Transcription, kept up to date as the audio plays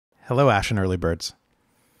Hello, Ash and early birds.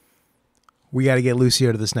 We got to get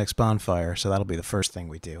Lucio to this next bonfire, so that'll be the first thing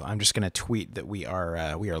we do. I'm just going to tweet that we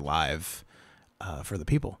are live for the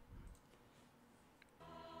people.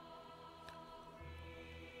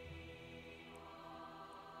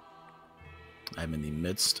 I'm in the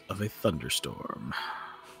midst of a thunderstorm.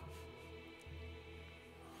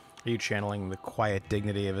 Are you channeling the quiet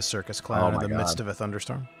dignity of a circus clown in the midst of a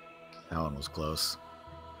thunderstorm? That one was close.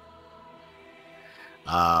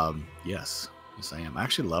 Yes, I am. I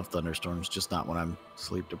actually love thunderstorms, just not when I'm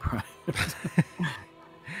sleep deprived.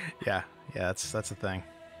 yeah, that's the thing.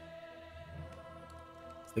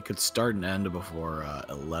 If they could start and end before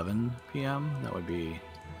 11 p.m. That would be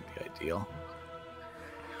ideal.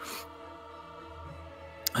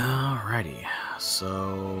 Alrighty,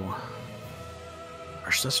 so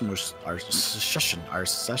our session was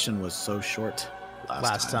so short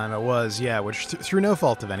last time. It was, yeah, which through no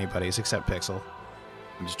fault of anybody's except Pixel.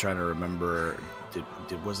 I'm just trying to remember.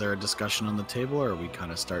 Was there a discussion on the table, or are we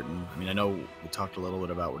kind of starting? I mean, I know we talked a little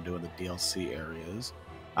bit about we're doing the DLC areas.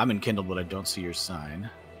 I'm in Kindle, but I don't see your sign.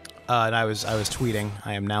 And I was tweeting.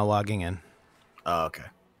 I am now logging in. Oh, okay.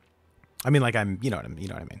 I mean, like you know what I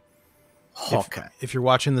mean. Okay. If you're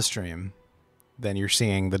watching the stream, then you're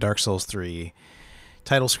seeing the Dark Souls 3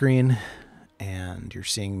 title screen, and you're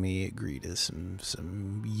seeing me agree to some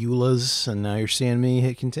EULAs, and now you're seeing me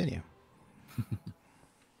hit continue.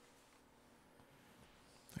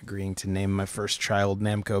 Agreeing to name my first child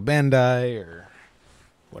Namco Bandai, or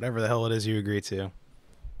whatever the hell it is you agree to.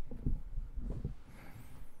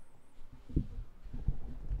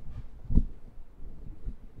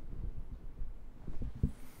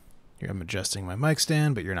 I'm adjusting my mic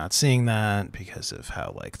stand, but you're not seeing that because of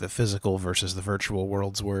how like the physical versus the virtual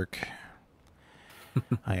worlds work.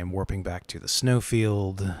 I am warping back to the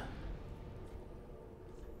snowfield.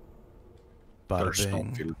 Bada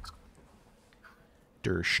bing.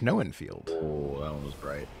 Der Schnauenfield. Oh, that one was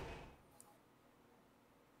bright.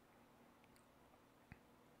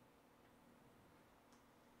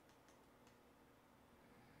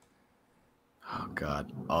 Oh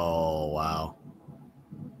God. Oh wow.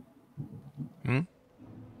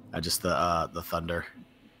 I just the thunder.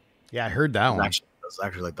 Yeah, I heard that one. It was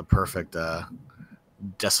actually like the perfect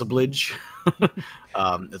decibelage.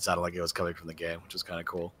 It sounded like it was coming from the game, which was kind of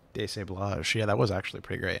cool. Désablage. Yeah, that was actually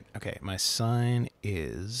pretty great. Okay, my sign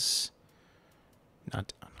is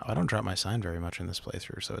not. I don't drop my sign very much in this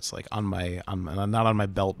playthrough, so it's like on my. Not on my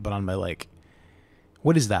belt, but on my like.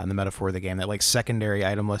 What is that in the metaphor of the game? That like secondary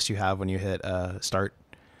item list you have when you hit start.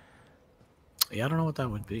 Yeah, I don't know what that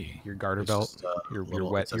would be. Your garter belt, your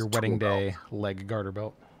wedding day leg garter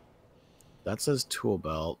belt. That says tool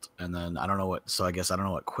belt, and then I don't know what. So I guess I don't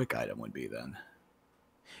know what quick item would be then.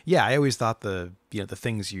 Yeah, I always thought the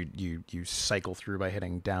things you cycle through by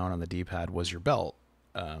hitting down on the D-pad was your belt,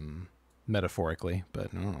 metaphorically,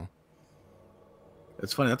 but no.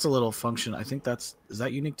 It's funny. That's a little function. I think is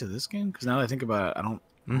that unique to this game? Because now that I think about it, I don't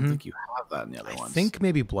think you have that in the other ones. I think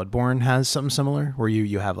maybe Bloodborne has something similar, where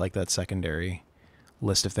you have like that secondary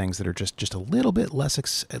list of things that are just a little bit less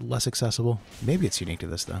accessible. Maybe it's unique to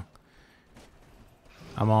this though.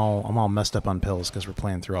 I'm all messed up on pills because we're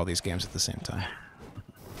playing through all these games at the same time.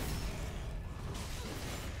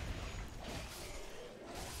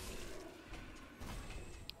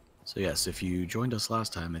 So yes, if you joined us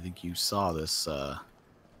last time, I think you saw this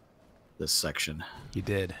this section. You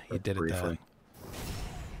did. You did briefly. It.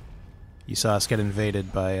 You saw us get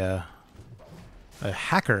invaded by a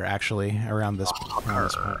hacker, actually, around this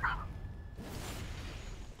part.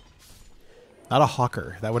 Not a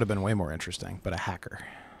hawker. That would have been way more interesting, but a hacker.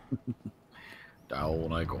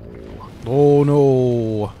 Down I go. Oh,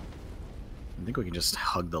 no. I think we can just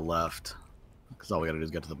hug the left, because all we got to do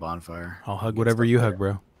is get to the bonfire. I'll hug whatever you hug,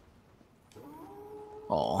 bro.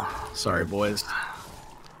 Oh, sorry, boys.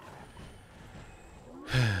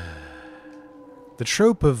 The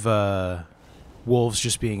trope of wolves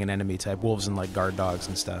just being an enemy type, wolves and like guard dogs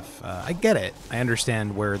and stuff, I get it. I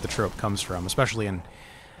understand where the trope comes from, especially in,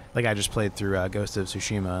 like I just played through Ghost of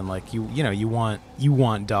Tsushima, and like you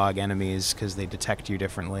want dog enemies because they detect you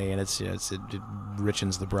differently, and it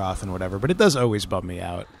richens the broth and whatever. But it does always bum me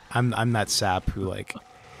out. I'm that sap who like.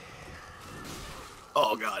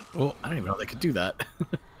 Oh God! Well, I didn't even know they could do that.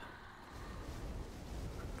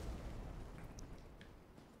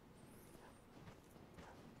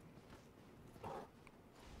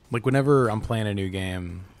 Like, whenever I'm playing a new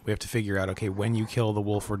game, we have to figure out, okay, when you kill the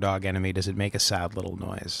wolf or dog enemy, does it make a sad little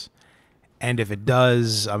noise? And if it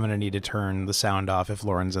does, I'm going to need to turn the sound off if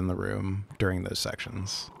Lauren's in the room during those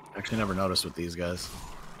sections. Actually, never noticed with these guys.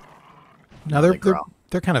 Now,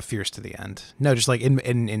 They're kind of fierce to the end. No, just like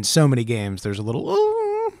in so many games, there's a little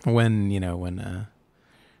when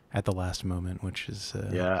at the last moment, which is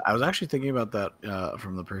Yeah, I was actually thinking about that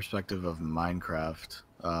from the perspective of Minecraft,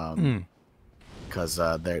 because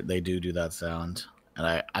they do that sound,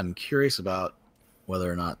 and I'm curious about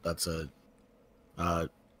whether or not that's a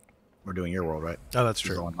we're doing your world, right? Oh, that's There's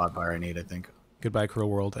true. the one bonfire I need, I think. Goodbye, Cruel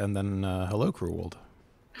World, and then hello, Cruel World.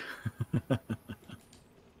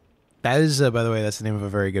 That is, by the way, that's the name of a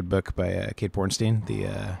very good book by Kate Bornstein, the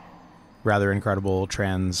rather incredible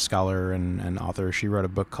trans scholar and author. She wrote a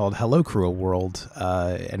book called Hello, Cruel World,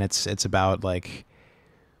 and it's about like,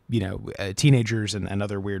 teenagers and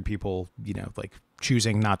other weird people, like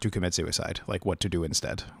choosing not to commit suicide, like what to do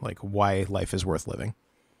instead, like why life is worth living.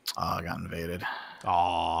 Oh, I got invaded.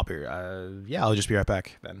 Oh, yeah, I'll just be right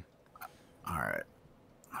back then. All right.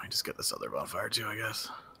 Let me just get this other bonfire too, I guess.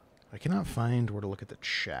 I cannot find where to look at the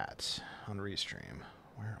chat on Restream.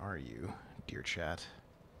 Where are you, dear chat?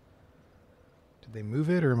 Did they move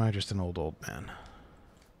it, or am I just an old man?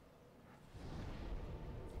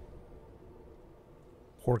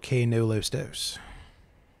 Porque no los dos.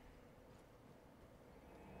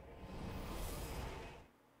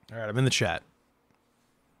 All right, I'm in the chat.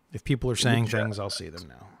 If people are saying things, I'll see them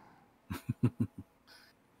now.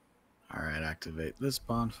 All right, activate this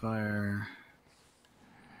bonfire.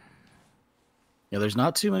 Yeah, there's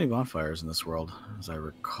not too many bonfires in this world, as I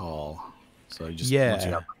recall. So you just once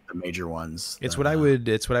you have the major ones. It's what I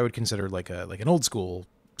would consider like an old school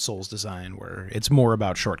Souls design, where it's more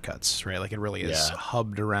about shortcuts, right? Like it really is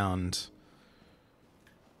hubbed around.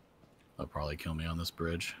 They'll probably kill me on this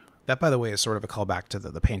bridge. That, by the way, is sort of a callback to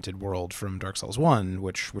the painted world from Dark Souls 1,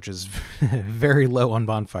 which is very low on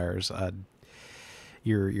bonfires.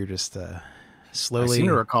 You're just slowly. I seem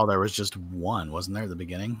to recall there was just one, wasn't there, at the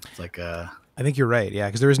beginning? It's like I think you're right. Yeah,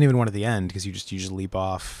 because there isn't even one at the end, because you just leap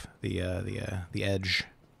off the edge,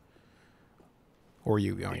 or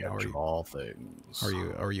all things,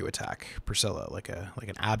 or you attack Priscilla like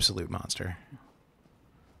an absolute monster.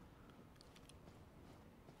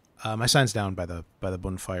 My sign's down by the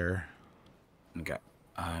bonfire. Okay,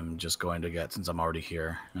 I'm just going to get, since I'm already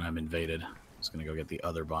here and I'm invaded, I'm just going to go get the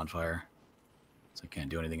other bonfire. So I can't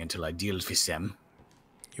do anything until I deal with him.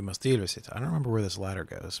 You must deal with it. I don't remember where this ladder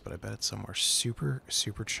goes, but I bet it's somewhere super,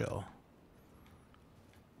 super chill.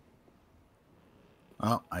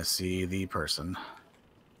 Oh, I see the person.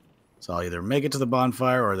 So I'll either make it to the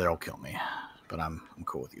bonfire or they'll kill me. But I'm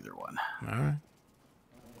cool with either one. All right.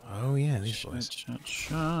 Oh yeah, these boys. Fight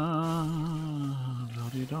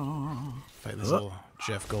this little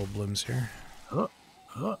Jeff Goldblum's here.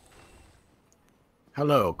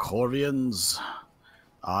 Hello, Corvians.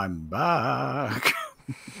 I'm back.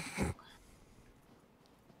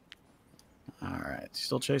 Alright,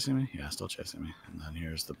 still chasing me? Yeah, still chasing me. And then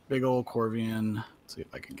here's the big old Corvian. Let's see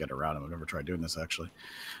if I can get around him. I've never tried doing this, actually.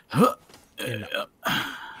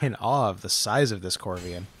 In awe of the size of this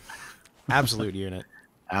Corvian. Absolute unit.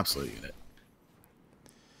 Absolute unit.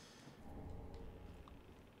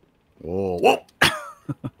 Whoa, whoa!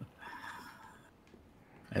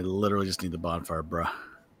 I literally just need the bonfire, bruh.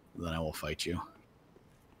 Then I will fight you.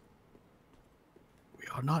 We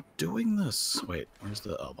are not doing this. Wait, where's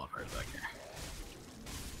the... Oh, bonfire's back here.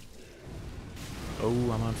 Oh,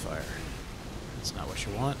 I'm on fire. That's not what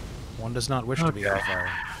you want. One does not wish to be on fire.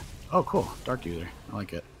 Oh, cool. Dark user. I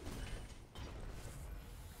like it.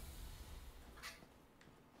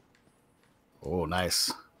 Oh,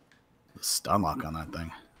 nice. The stun lock on that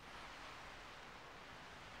thing.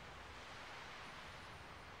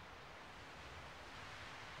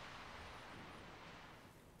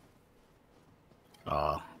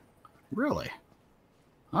 Really?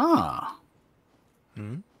 Ah.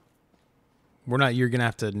 We're not. You're gonna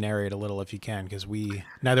have to narrate a little if you can, because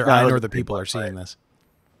neither I nor the people are seeing this.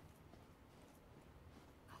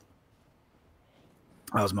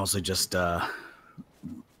 I was mostly just kind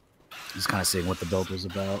of seeing what the build was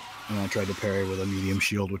about, and I tried to parry with a medium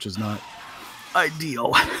shield, which is not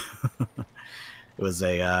ideal. It was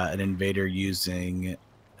an invader using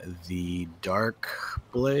the dark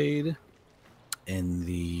blade in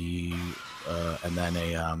the and then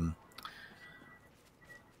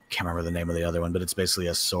can't remember the name of the other one, but it's basically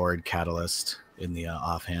a sword catalyst in the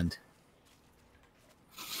offhand.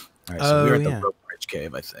 All right, so we're at the Rope Bridge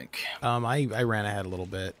Cave, I think. I ran ahead a little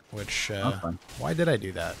bit, which why did I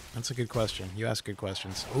do that? That's a good question. You ask good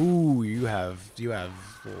questions. Ooh, you have little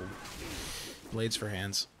blades for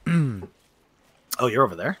hands. Oh, you're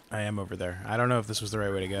over there? I am over there. I don't know if this was the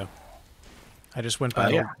right way to go. I just went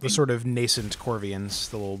by the sort of nascent Corvians,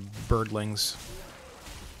 the little birdlings.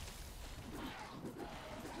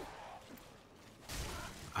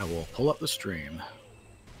 I will pull up the stream.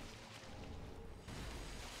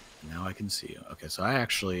 Now I can see you. Okay, so I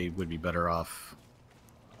actually would be better off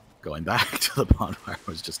going back to the bonfire I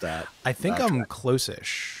was just at. I think I'm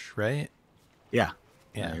close-ish, right? Yeah.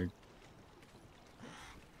 Yeah.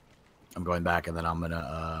 I'm going back, and then I'm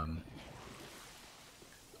gonna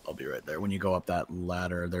I'll be right there. When you go up that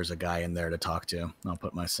ladder, there's a guy in there to talk to. I'll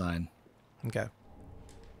put my sign. Okay.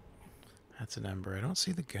 That's an ember. I don't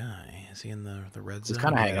see the guy. Is he in the red zone? He's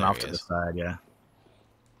kind of hanging off to the side, yeah.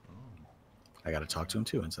 I got to talk to him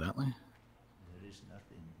too, incidentally.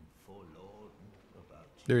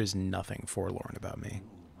 There is nothing forlorn about me.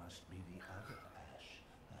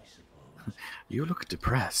 You look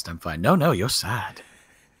depressed. I'm fine. No, you're sad.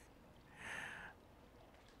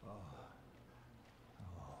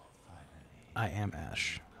 I am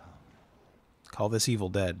Ash. Call this evil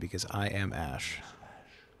dead because I am Ash.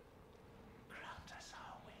 Grant us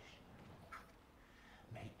our wish.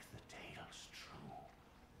 Make the tales true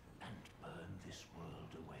and burn this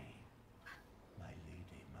world away. My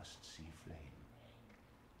lady must see flame,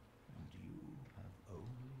 and you have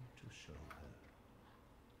only to show her.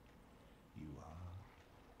 You are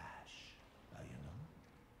Ash, are you not?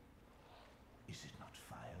 Is it not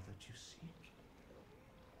fire that you seek?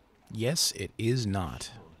 Yes, it is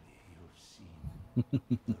not. You've seen the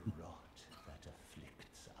rot that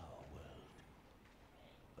afflicts our world,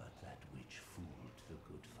 but that which fooled the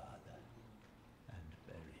good father and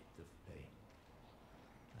buried the flame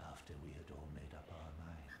after we had all made up our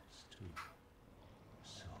minds too.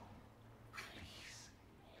 So, please,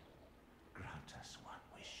 grant us one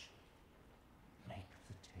wish. Make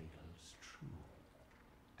the tales true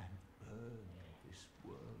and burn this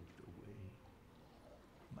world away.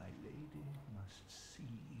 My lady must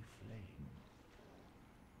see flame,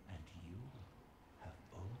 and you have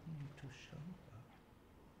only to show her.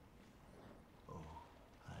 Oh,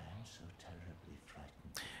 I am so terribly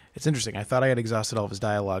frightened. It's interesting. I thought I had exhausted all of his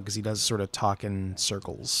dialogue because he does sort of talk in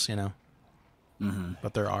circles, you know? Mm-hmm.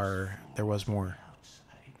 But there was more.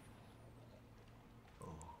 Outside. Oh,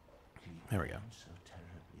 There we go. I am so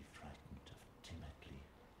terribly frightened of timidly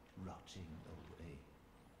rotting away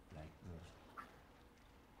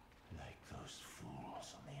like those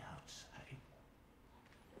fools on the outside.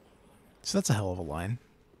 So that's a hell of a line.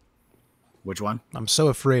 Which one? I'm so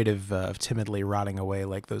afraid of timidly rotting away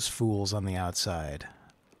like those fools on the outside.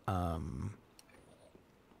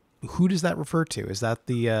 Who does that refer to? Is that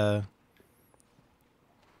the...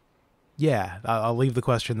 Yeah, I'll leave the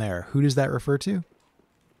question there. Who does that refer to?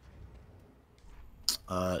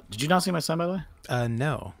 Did you not see my sign, by the way?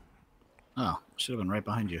 No. Oh, should have been right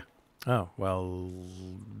behind you. Oh, well...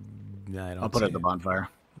 I don't I'll put see it at the bonfire.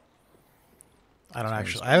 I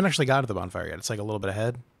haven't actually got to the bonfire yet. It's like a little bit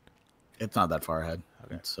ahead. It's not that far ahead.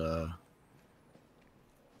 Okay. It's I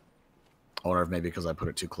wonder if maybe because I put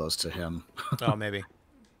it too close to him. Oh, maybe.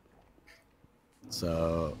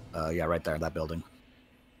 So yeah, right there, that building.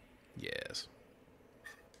 Yes.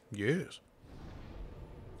 Yes.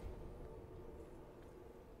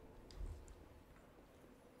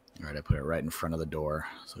 All right, I put it right in front of the door,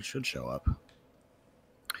 so it should show up.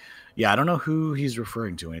 Yeah, I don't know who he's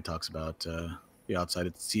referring to when he talks about the outside.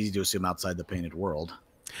 It's easy to assume outside the painted world.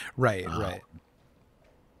 Right, right.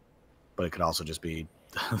 But it could also just be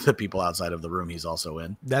the people outside of the room he's also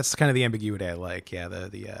in. That's kind of the ambiguity I like. Yeah,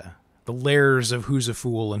 the layers of who's a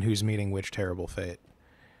fool and who's meeting which terrible fate.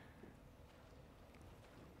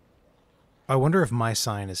 I wonder if my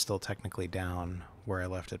sign is still technically down where I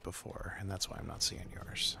left it before, and that's why I'm not seeing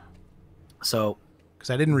yours. So, because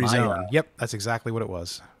I didn't rezone. Yep, that's exactly what it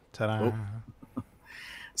was. Ta-da. Oh.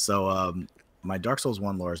 So, my Dark Souls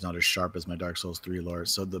 1 lore is not as sharp as my Dark Souls 3 lore.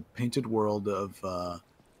 So the painted world of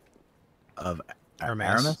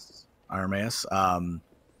Aramis,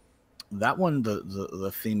 that one,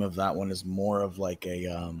 the theme of that one is more of like a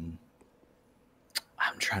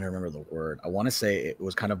I'm trying to remember the word. I want to say it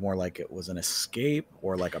was kind of more like it was an escape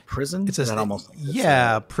or like a prison.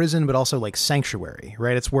 Prison, but also like sanctuary,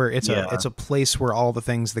 right? It's where it's a place where all the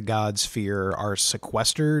things the gods fear are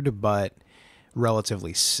sequestered, but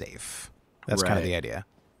relatively safe. That's kind of the idea.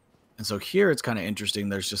 And so here it's kind of interesting.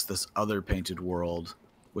 There's just this other painted world,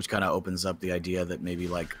 which kind of opens up the idea that maybe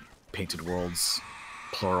like painted worlds,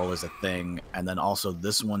 plural, is a thing. And then also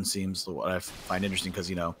this one seems what I find interesting because,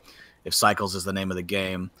 you know, if Cycles is the name of the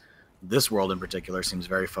game, this world in particular seems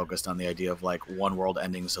very focused on the idea of like one world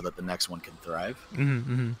ending so that the next one can thrive.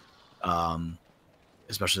 Mm-hmm, mm-hmm.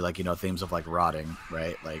 Especially like, you know, themes of like rotting,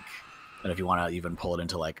 right? Like, and if you want to even pull it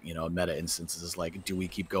into like, you know, meta instances, like, do we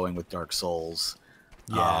keep going with Dark Souls?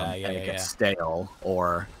 And it gets stale,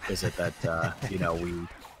 or is it that you know,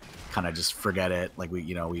 kind of just forget it. Like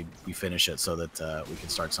we finish it so that we can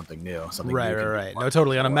start something new. Something Right, new right. No,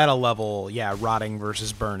 totally. On a meta level, yeah, rotting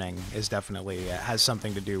versus burning is definitely has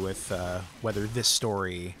something to do with whether this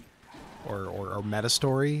story or meta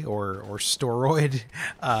story or storoid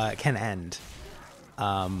can end.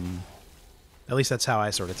 At least that's how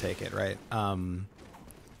I sort of take it, right?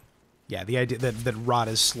 Yeah, the idea that rot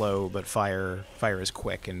is slow, but fire is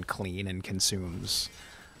quick and clean and consumes.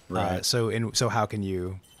 Right. So how can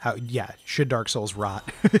you should Dark Souls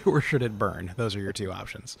rot or should it burn? Those are your two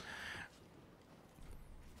options.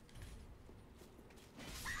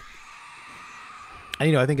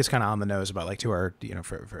 And I think it's kind of on the nose about like to our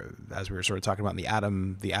for as we were sort of talking about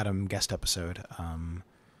in the Adam guest episode.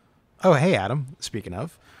 Oh hey Adam, speaking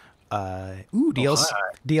of,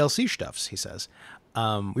 DLC stuffs, he says.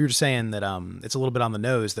 We were just saying that it's a little bit on the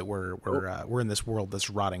nose that we're in this world that's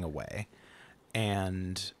rotting away,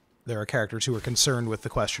 and there are characters who are concerned with the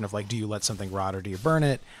question of like, do you let something rot or do you burn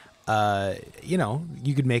it?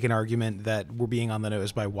 You could make an argument that we're being on the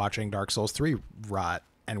nose by watching Dark Souls 3 rot,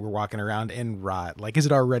 and we're walking around in rot. Like, is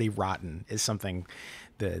it already rotten? Is something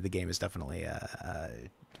the game is definitely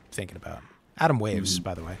thinking about. Adam waves,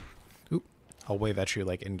 by the way. Oop, I'll wave at you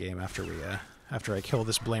like in game after I kill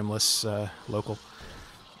this blameless local.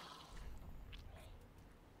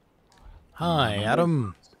 Hi,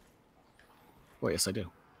 Adam. Oh, yes, I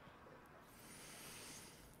do.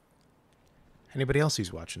 Anybody else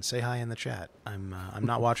who's watching, say hi in the chat. I'm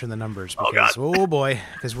not watching the numbers because oh boy,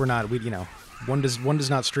 because we're not one does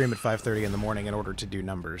not stream at 5:30 in the morning in order to do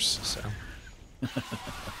numbers. So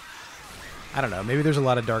I don't know. Maybe there's a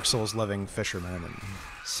lot of Dark Souls loving fishermen and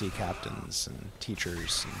sea captains and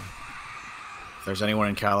teachers. And... If there's anyone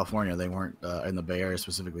in California, they weren't in the Bay Area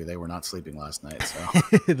specifically. They were not sleeping last night.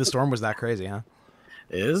 So the storm was that crazy, huh?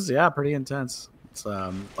 It is, yeah, pretty intense. It's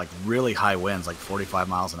like really high winds, like 45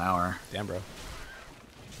 miles an hour. Damn, bro.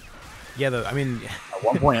 Yeah, I mean, at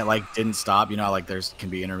one point it like didn't stop. Like there's can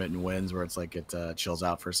be intermittent winds where it's like it chills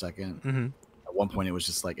out for a second. Mm-hmm. At one point it was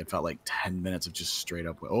just like it felt like 10 minutes of just straight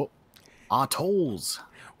up. Oh, atolls.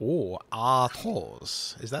 Oh,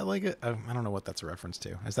 atolls. Is that like I don't know what that's a reference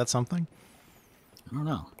to. Is that something? I don't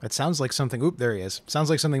know. It sounds like something. Oop, there he is. Sounds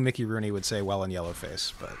like something Mickey Rooney would say while in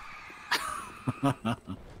Yellowface, but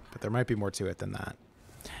but there might be more to it than that.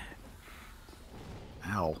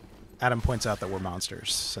 Ow. Adam points out that we're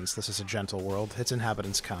monsters, since this is a gentle world. Its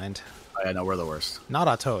inhabitants kind. I know we're the worst. Not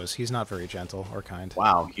Atos. He's not very gentle or kind.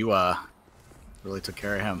 Wow, you really took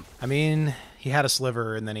care of him. I mean, he had a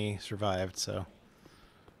sliver and then he survived, so.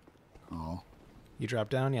 Oh. You drop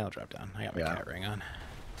down? Yeah, I'll drop down. I got my cat ring on.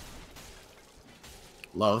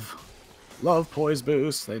 Love poise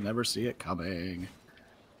boost. They never see it coming.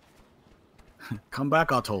 Come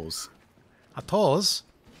back, Atolls. Atolls?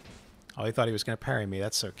 Oh, he thought he was going to parry me.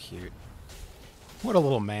 That's so cute. What a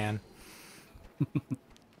little man.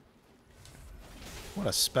 What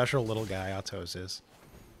a special little guy Atos is.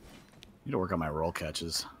 Need to work on my roll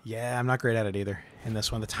catches. Yeah, I'm not great at it either. In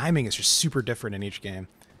this one, the timing is just super different in each game.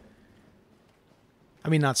 I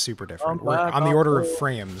mean, not super different. We're on the order of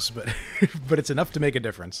frames, but but it's enough to make a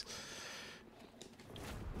difference.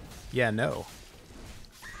 Yeah, no.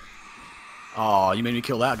 Oh, you made me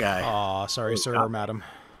kill that guy. Oh, sorry, sir or madam.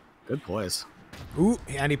 Good poise. Ooh,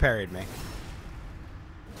 and he parried me.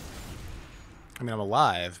 I mean, I'm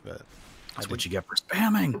alive, but... That's what you get for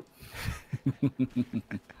spamming.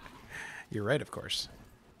 You're right, of course.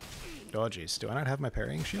 Oh, jeez. Do I not have my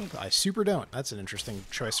parrying shield? I super don't. That's an interesting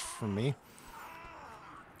choice from me.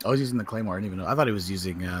 I was using the Claymore. I didn't even know. I thought he was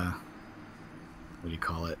using, what do you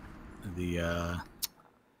call it? The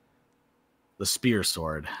spear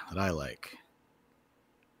sword that I like.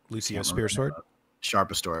 Lucio spear sword?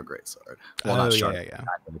 Sharpest or a great sword. Well, not sharp. Yeah.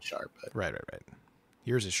 Not sharp, but... Right.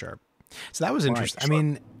 Yours is sharp. So that was interesting. I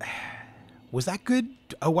mean, was that good?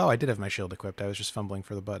 Oh, wow, I did have my shield equipped. I was just fumbling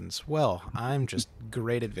for the buttons. Well, I'm just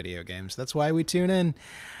great at video games. That's why we tune in.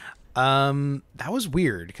 That was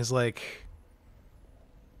weird, because, like,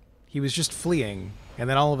 he was just fleeing, and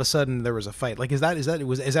then all of a sudden there was a fight. Like, is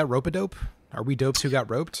that rope-a-dope? Are we dopes who got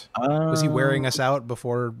roped? Was he wearing us out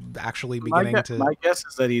before actually beginning to... My guess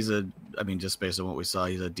is that just based on what we saw,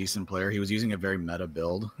 he's a decent player. He was using a very meta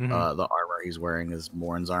build. Mm-hmm. The armor he's wearing is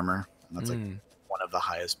Morin's armor. And that's like one of the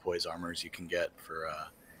highest poise armors you can get for...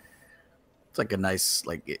 it's like a nice...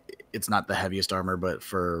 it's not the heaviest armor, but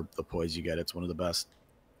for the poise you get, it's one of the best.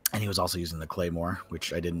 And he was also using the Claymore,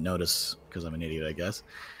 which I didn't notice because I'm an idiot, I guess.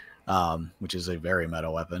 Which is a very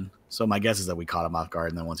meta weapon. So my guess is that we caught him off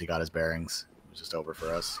guard, and then once he got his bearings, it was just over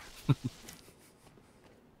for us.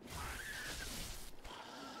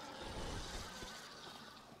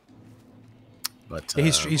 But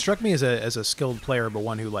He struck me as a skilled player, but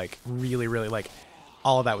one who like really like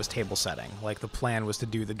all of that was table setting. Like the plan was to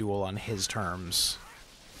do the duel on his terms.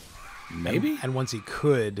 maybe. And once he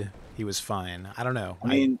could, he was fine. I don't know. I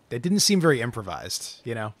mean, it didn't seem very improvised.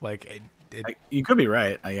 You know, like you could be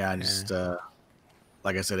right. Yeah, just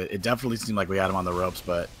like I said, it definitely seemed like we had him on the ropes,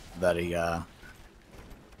 but that he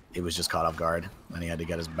was just caught off guard, and he had to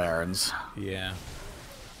get his bearings. Yeah.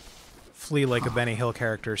 Flee like a Benny Hill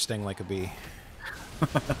character, sting like a bee.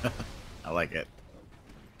 I like it.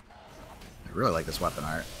 I really like this weapon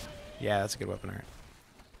art. Yeah, that's a good weapon art.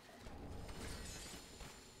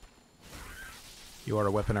 You are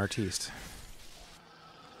a weapon artiste.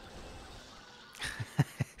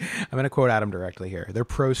 I'm going to quote Adam directly here. They're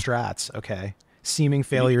pro strats, okay? Seeming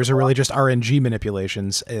failures are really just RNG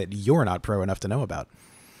manipulations that you're not pro enough to know about.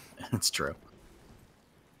 That's true.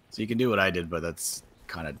 So you can do what I did, but that's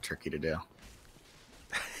kind of tricky to do.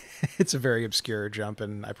 It's a very obscure jump,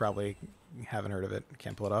 and I probably haven't heard of it.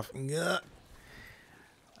 Can't pull it off.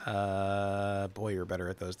 Boy, you're better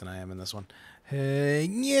at those than I am in this one. Hey,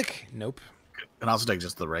 Nick. Nope. And also take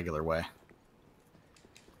just the regular way.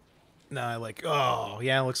 No, I like... Oh,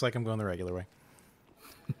 yeah, it looks like I'm going the regular way.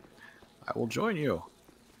 I will join you.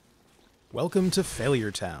 Welcome to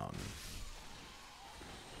Failure Town.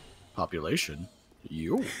 Population?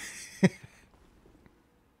 You?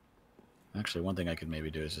 Actually, one thing I could maybe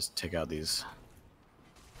do is just take out these...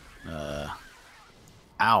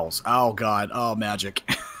 owls. Oh, God. Oh, magic.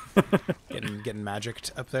 Getting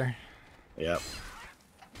magicked up there. Yep.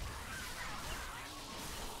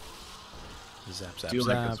 Zap, zap, I do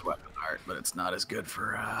zap. like this weapon art, but it's not as good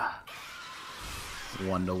for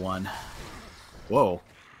 1-to-1. Whoa.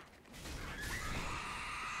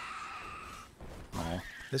 Oh.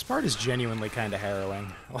 This part is genuinely kind of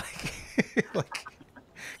harrowing. Like,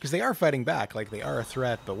 because they are fighting back. Like, they are a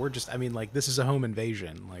threat, but we're just, I mean, like, this is a home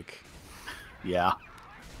invasion. Like, Yeah.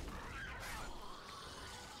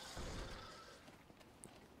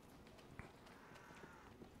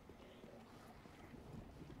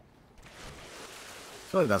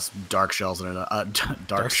 I feel like that's dark shells in a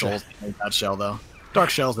dark shells in a nutshell, though. Dark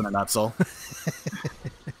shells in a nutshell.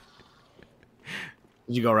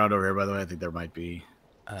 Did you go around over here, by the way? I think there might be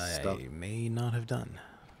stuff. I may not have done.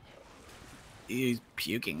 He's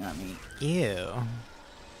puking on me. Ew.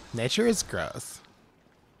 Nature is gross.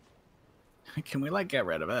 Can we, like, get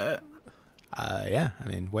rid of it? Yeah. I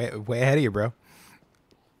mean, way ahead of you, bro.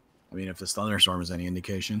 I mean, if this thunderstorm is any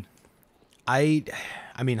indication. I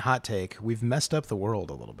mean, hot take. We've messed up the world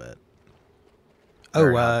a little bit.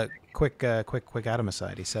 Very Quick Adam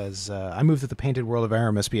aside. He says, I move that the painted world of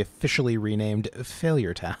Aramis be officially renamed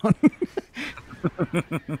Failure Town.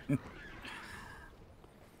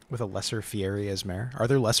 With a lesser Fieri as mayor. Are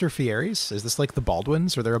there lesser Fieris? Is this like the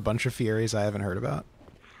Baldwins? Are there a bunch of Fieris I haven't heard about?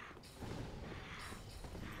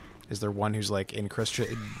 Is there one who's like in Christian...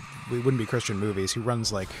 We wouldn't be Christian movies. Who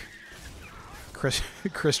runs like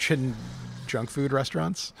Christian junk food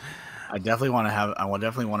restaurants? I definitely want to have. I will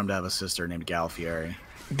definitely want him to have a sister named Galfieri.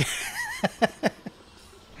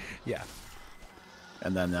 Yeah.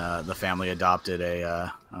 And then the family adopted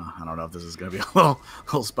a. I don't know if this is going to be a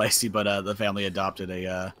little spicy, but the family adopted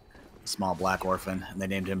a small black orphan, and they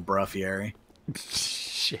named him Bruh Fieri.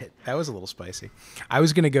 Shit, that was a little spicy. I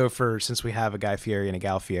was gonna go for, since we have a Guy Fieri and a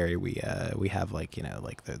Gal Fieri, we have like, you know,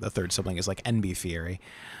 like the third sibling is like NB Fieri.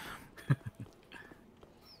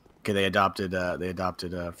 Okay, they adopted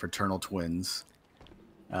fraternal twins.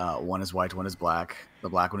 One is white, one is black. The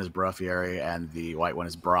black one is Bruh Fieri, and the white one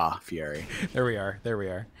is Bra Fieri. There we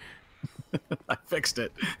are. I fixed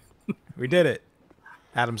it. We did it.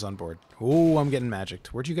 Adam's on board. Ooh, I'm getting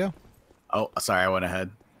magicked. Where'd you go? Oh, sorry, I went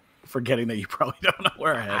ahead. Forgetting that you probably don't know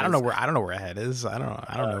where ahead I don't know where ahead is. I don't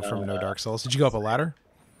know from No Dark Souls. Did you go up a ladder?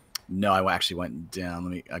 No, I actually went down.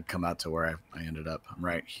 Let me come out to where I ended up. I'm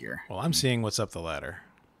right here. Well, I'm seeing what's up the ladder.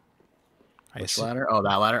 Which ladder? Oh,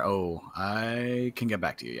 that ladder? Oh, I can get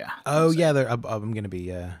back to you, yeah. Oh, yeah, I'm going to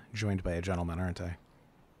be joined by a gentleman, aren't I?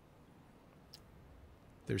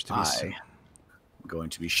 There's to be I'm going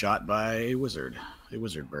to be shot by a wizard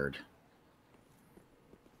bird.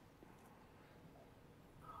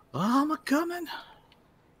 I'm a-coming.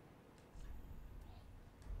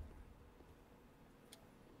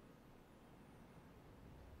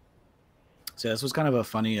 So this was kind of a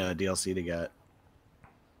funny DLC to get.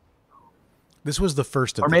 This was the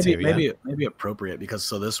first of or the two, maybe appropriate, because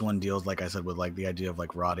so this one deals, like I said, with like the idea of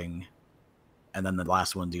like rotting, and then the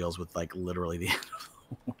last one deals with like literally the end of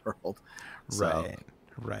the world. So,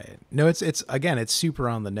 Right. No, it's again, it's super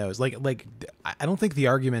on the nose. Like I don't think the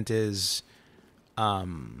argument is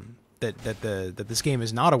that this game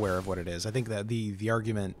is not aware of what it is. I think that the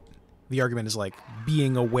argument is like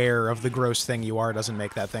being aware of the gross thing you are doesn't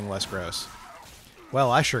make that thing less gross.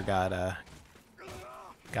 Well, I sure got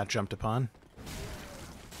jumped upon.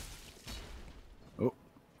 Oh,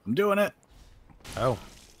 I'm doing it. Oh.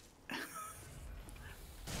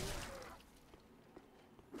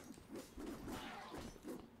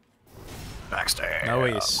 Backstab.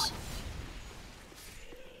 Nice.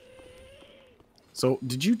 So,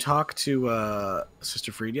 did you talk to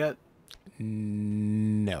Sister Freed yet?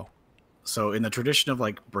 No. So, in the tradition of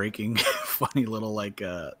like breaking funny little like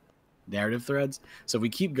narrative threads, so if we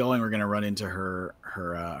keep going, we're gonna run into her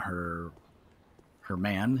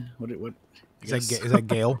man. What? Is that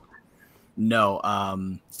Gale? No.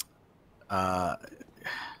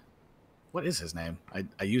 What is his name?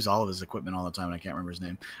 I use all of his equipment all the time, and I can't remember his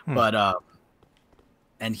name. But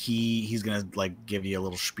and he's gonna like give you a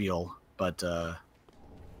little spiel, but.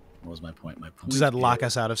 What was my point? My point. Does that lock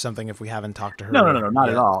us out of something if we haven't talked to her? No, not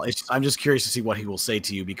at all. I'm just curious to see what he will say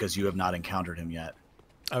to you because you have not encountered him yet.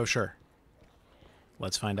 Oh, sure.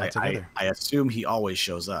 Let's find out together. I assume he always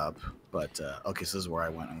shows up, but okay, so this is where I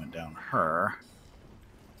went. I went down her.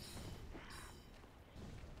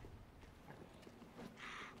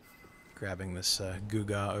 Grabbing this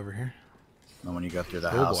Guga over here. And when you go through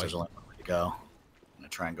the house, there's only one way to go. I'm gonna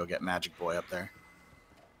try and go get Magic Boy up there.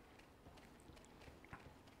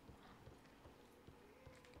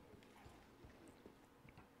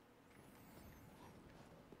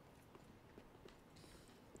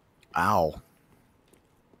 Ow.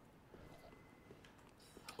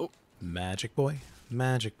 Oh. Magic Boy.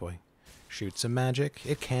 Magic Boy. Shoot some magic.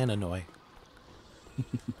 It can annoy.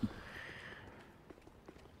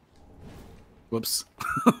 Whoops.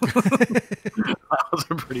 That was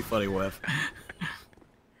a pretty funny whiff.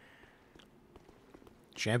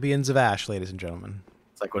 Champions of Ash, ladies and gentlemen.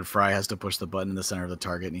 It's like when Fry has to push the button in the center of the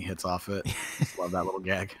target and he hits off it. Just love that little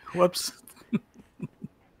gag. Whoops.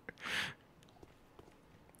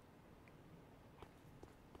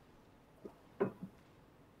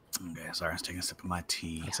 Okay, sorry, I was taking a sip of my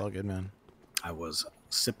tea. That's all good, man. I was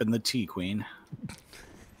sipping the tea, Queen.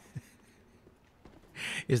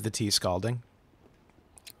 Is the tea scalding?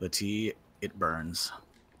 The tea, it burns.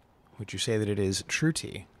 Would you say that it is true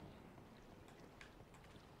tea?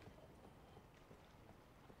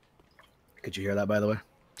 Could you hear that, by the way?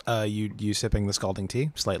 You sipping the scalding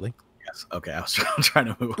tea slightly? Yes. Okay, I was trying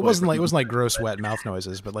to move. It wasn't like gross, wet mouth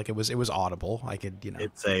noises, but like it was audible. I could, you know.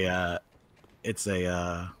 It's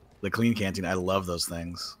the clean canteen. I love those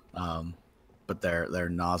things. But their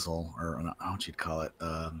nozzle, or I don't know what you'd call it,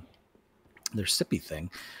 their sippy thing.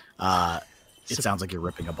 It sounds like you're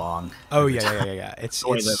ripping a bong. Oh yeah. It's the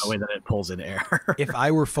way that it pulls in air. If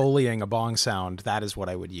I were foleying a bong sound, that is what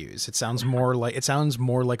I would use. It sounds more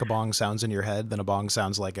like a bong sounds in your head than a bong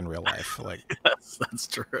sounds like in real life. Like that's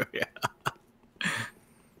true. Yeah.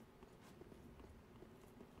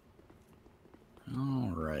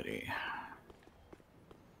 Alrighty.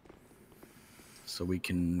 So we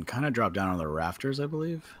can kind of drop down on the rafters, I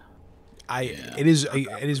believe. It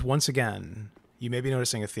is once again. You may be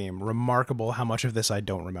noticing a theme. Remarkable how much of this I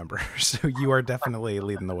don't remember. So you are definitely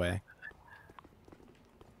leading the way.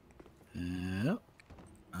 Yep.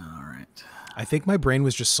 All right. I think my brain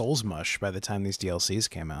was just Souls mush by the time these DLCs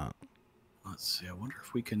came out. Let's see. I wonder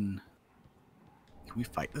if we can we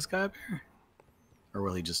fight this guy up here? Or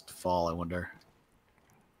will he just fall, I wonder?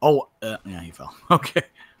 Oh, yeah, he fell. Okay.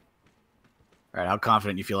 All right, how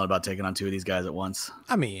confident you feeling about taking on two of these guys at once?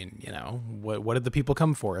 I mean, you know, what did the people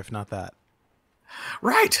come for if not that?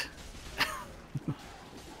 Right.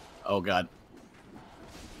 Oh god.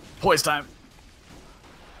 Poise time.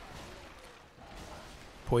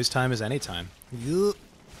 Poise time is any time.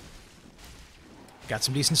 Got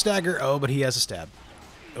some decent stagger. Oh, but he has a stab.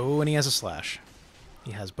 Oh, and he has a slash.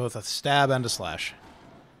 He has both a stab and a slash.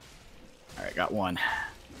 All right, got one.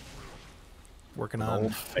 Working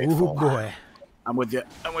on. Oh boy. I'm with you.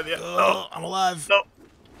 Oh, I'm alive. No.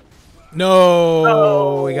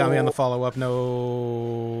 No. He got me on the follow-up. No.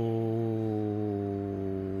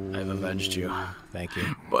 I've avenged you. Thank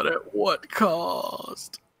you. But at what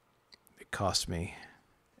cost? It cost me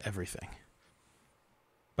everything.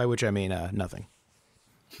 By which I mean nothing.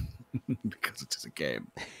 Because it's just a game.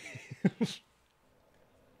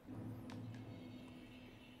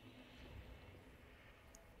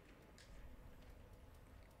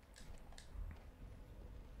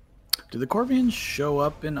 Do the Corvians show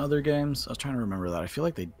up in other games? I was trying to remember that. I feel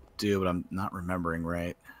like they do, but I'm not remembering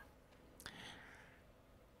right.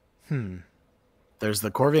 There's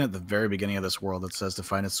the Corvian at the very beginning of this world that says to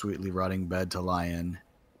find a sweetly rotting bed to lie in.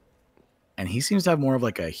 and he seems to have more of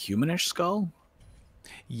like a humanish skull.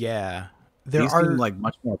 Yeah. These seem like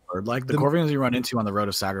much more bird-like. The Corvians you run into on the Road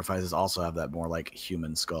of Sacrifices also have that more like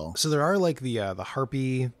human skull. So there are like the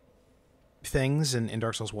harpy things in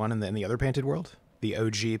Dark Souls 1 and in the other painted world, the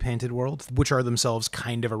OG painted world, which are themselves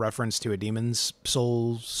kind of a reference to a demon's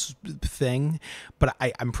souls thing. But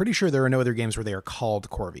I'm pretty sure there are no other games where they are called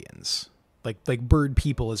Corvians. Like bird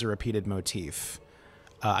people is a repeated motif.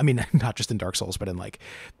 I mean, not just in Dark Souls, but in like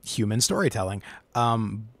human storytelling.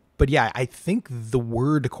 But yeah, I think the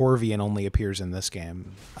word Corvian only appears in this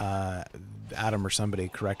game. Adam or somebody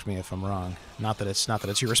correct me if I'm wrong. Not that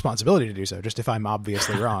it's your responsibility to do so. Just if I'm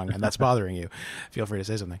obviously wrong and that's bothering you, feel free to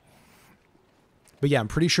say something. But yeah, I'm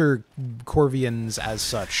pretty sure Corvians as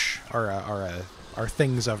such are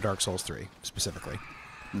things of Dark Souls 3 specifically.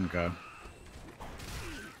 Okay.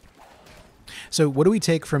 So what do we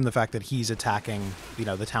take from the fact that he's attacking,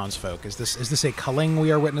 the townsfolk? Is this a culling we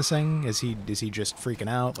are witnessing? Is he just freaking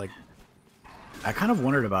out? Like, I kind of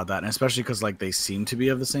wondered about that, and especially because like they seem to be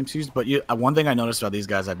of the same species. But one thing I noticed about these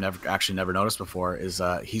guys I've never noticed before is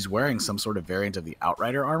he's wearing some sort of variant of the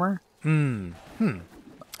Outrider armor. Oh,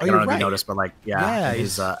 I don't know if you noticed, but like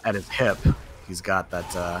he's at his hip, he's got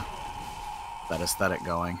that aesthetic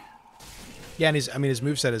going. Yeah, and his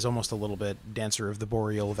moveset is almost a little bit Dancer of the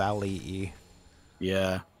Boreal Valley-y.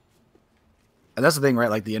 Yeah. And that's the thing,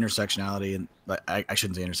 right? Like the intersectionality, and like, I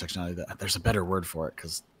shouldn't say intersectionality. There's a better word for it,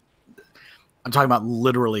 because I'm talking about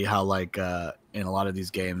literally how, like, in a lot of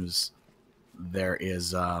these games, there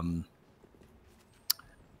is. Oh,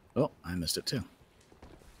 I missed it too.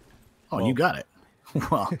 Oh, well, you got it.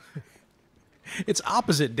 Well, it's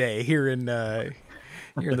opposite day here in the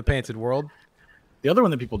painted world. The other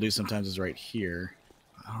one that people do sometimes is right here.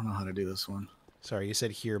 I don't know how to do this one. Sorry, you said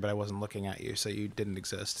here, but I wasn't looking at you, so you didn't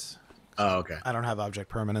exist. Oh, okay. I don't have object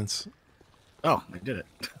permanence. Oh, I did it.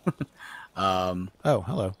 Oh,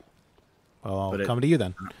 hello. Well, I'll come to you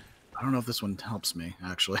then. I don't know if this one helps me,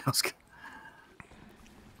 actually.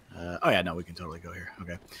 Oh, yeah, no, we can totally go here.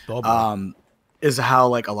 Okay. Is how,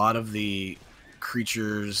 like, a lot of the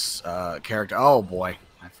creatures' character... Oh, boy,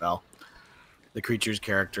 I fell. The creatures'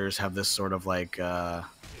 characters have this sort of, like...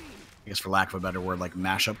 I guess for lack of a better word, like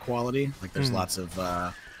mashup quality. Like there's lots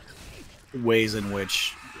of ways in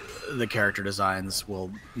which the character designs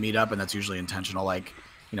will meet up, and that's usually intentional. Like,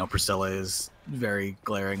 Priscilla is very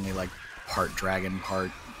glaringly like part dragon, part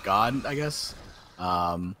god, I guess.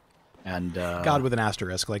 And God with an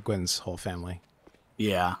asterisk, like Gwen's whole family.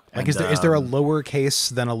 Yeah. Like, is there a lowercase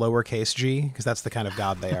than a lowercase g? Because that's the kind of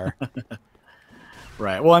god they are.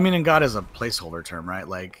 Right. Well, I mean, and god is a placeholder term, right?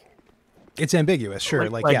 Like, it's ambiguous, sure.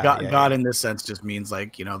 God in this sense just means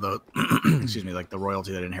like, the excuse me, like the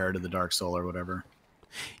royalty that inherited the Dark Soul or whatever.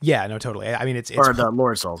 Yeah, no, totally. I mean, it's or the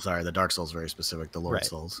Lord Soul. Sorry, the Dark Soul is very specific. The Lord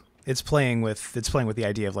Souls. It's playing with the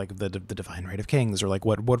idea of like the divine right of kings, or like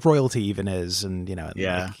what royalty even is, and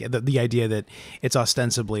like, the idea that it's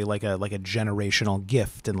ostensibly like a generational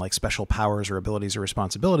gift and like special powers or abilities or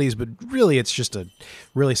responsibilities, but really it's just a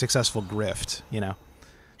really successful grift. Yeah.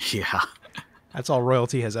 That's all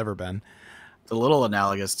royalty has ever been. It's a little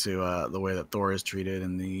analogous to the way that Thor is treated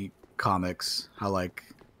in the comics. How like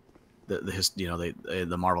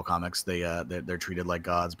the Marvel comics, they're treated like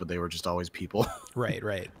gods, but they were just always people.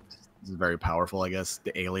 Right. It's very powerful, I guess.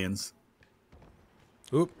 The aliens.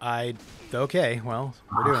 Oop! Okay. Well,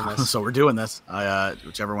 we're doing this. So we're doing this.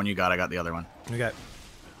 Whichever one you got, I got the other one.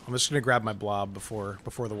 I'm just gonna grab my blob before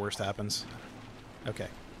the worst happens. Okay,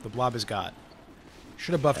 the blob is got.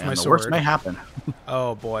 Should have buffed my sword. The worst may happen.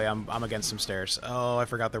 Oh boy, I'm against some stairs. Oh, I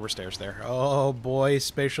forgot there were stairs there. Oh boy,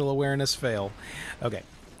 spatial awareness fail. Okay.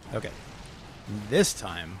 This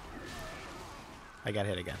time, I got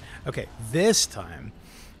hit again. Okay, this time.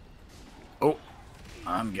 Oh,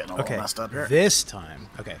 I'm getting a little messed up here. This time.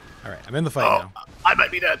 Okay, all right, I'm in the fight now. I might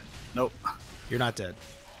be dead. Nope. You're not dead.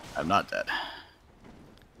 I'm not dead.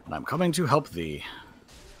 And I'm coming to help thee.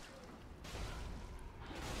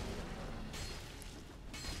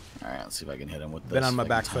 All right, let's see if I can hit him with this. Been on my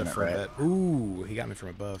back foot for a bit. Ooh, he got me from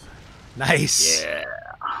above. Nice. Yeah,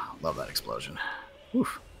 love that explosion.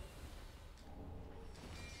 Oof.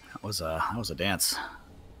 That was a dance.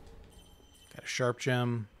 Got a sharp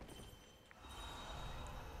gem.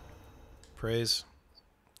 Praise.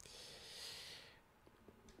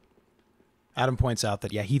 Adam points out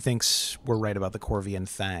that he thinks we're right about the Corvian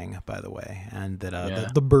Thang, by the way, and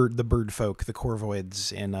that the bird folk, the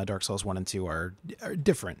Corvoids in Dark Souls 1 and 2 are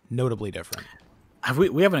different, notably different.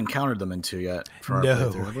 We haven't encountered them in 2 yet?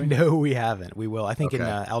 No, we haven't. We will. I think in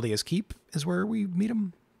Aldea's Keep is where we meet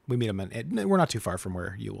them. We meet them, we're not too far from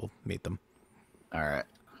where you will meet them. All right.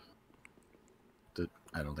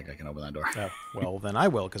 I don't think I can open that door. Oh, well, then I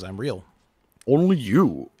will, because I'm real. Only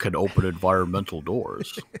you can open environmental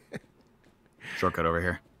doors. Shortcut over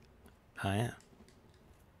here. Oh, yeah.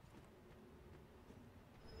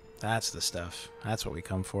 That's the stuff. That's what we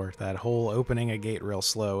come for. That whole opening a gate real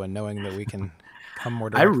slow and knowing that we can come more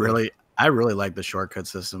directly. I really like the shortcut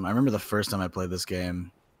system. I remember the first time I played this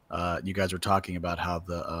game, you guys were talking about how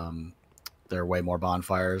there are way more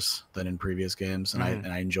bonfires than in previous games, and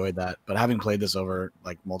I enjoyed that. But having played this over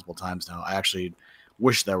like multiple times now, I actually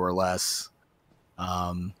wish there were less,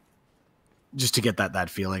 just to get that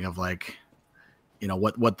feeling of like, you know,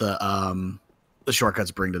 what the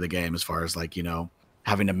shortcuts bring to the game as far as like, you know,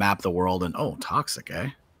 having to map the world and toxic, eh?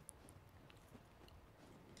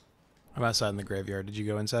 I'm outside in the graveyard. Did you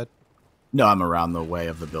go inside? No, I'm around the way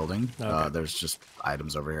of the building. Okay. There's just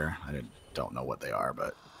items over here. I don't know what they are,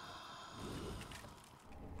 but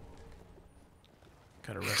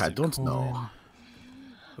Got a rusted I don't coin. know.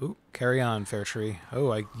 Ooh, carry on, Fair Tree.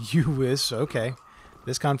 Oh, you whiz. Okay.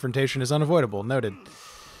 This confrontation is unavoidable. Noted.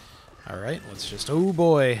 All right, let's just... Oh,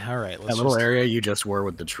 boy. All right, let's That little area you just were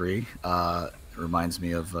with the tree reminds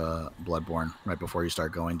me of Bloodborne, right before you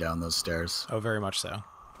start going down those stairs. Oh, very much so.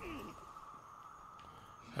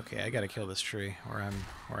 Okay, I gotta kill this tree where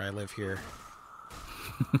I live here.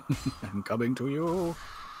 I'm coming to you.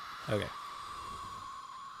 Okay.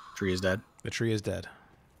 Tree is dead. The tree is dead.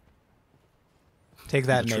 Take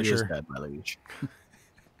that, The tree is nature. dead, my liege.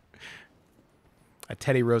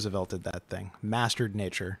 Teddy Roosevelt did that thing. Mastered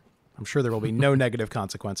nature. I'm sure there will be no negative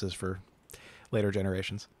consequences for later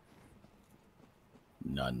generations.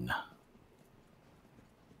 None.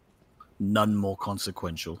 None more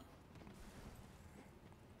consequential.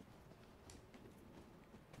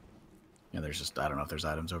 Yeah, there's just, I don't know if there's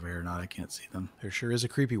items over here or not. I can't see them. There sure is a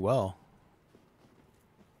creepy well.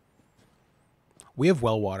 We have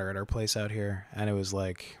well water at our place out here, and it was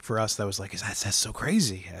like, for us, that was like, that's so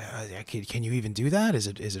crazy. Can you even do that? Is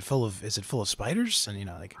it full of spiders? And you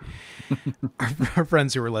know, like our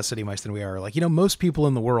friends who are less city mice than we are like, you know, most people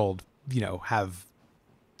in the world, you know, have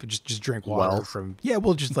just drink water Wells. from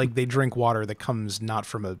just like they drink water that comes not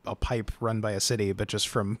from a pipe run by a city, but just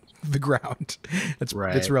from the ground.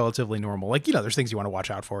 It's relatively normal. Like, you know, there's things you want to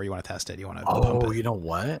watch out for. You want to test it. You want to pump it. You know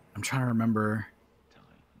what? I'm trying to remember.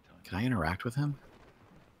 Can I interact with him?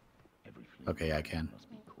 Okay, yeah, I can.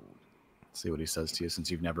 See what he says to you since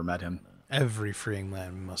you've never met him. Every freeing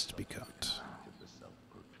land must be cut.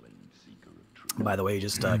 By the way, you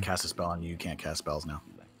just cast a spell on you. You can't cast spells now.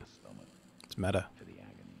 It's meta.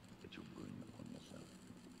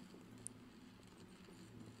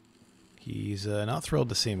 He's not thrilled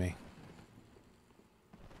to see me.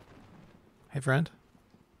 Hey, friend.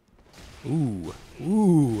 Ooh.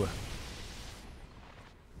 Ooh.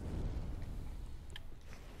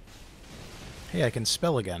 Hey, I can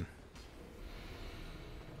spell again.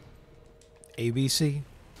 ABC.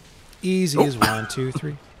 Easy as 1, 2,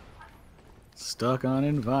 3. Stuck on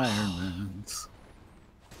environments.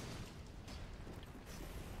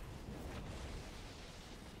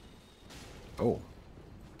 Oh.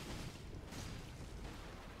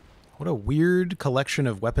 What a weird collection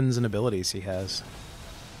of weapons and abilities he has.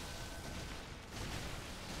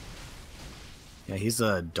 Yeah, he's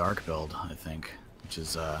a dark build, I think, which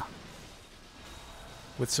is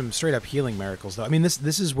With some straight up healing miracles, though. I mean,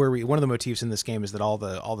 this is where one of the motifs in this game is that all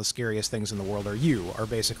the scariest things in the world are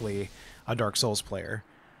basically a Dark Souls player.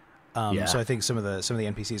 So I think some of the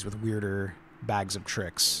NPCs with weirder bags of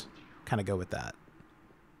tricks kind of go with that.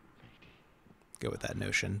 Go with that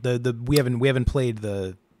notion. We haven't played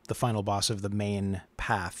the final boss of the main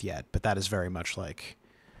path yet, but that is very much like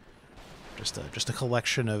just a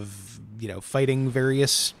collection of, you know, fighting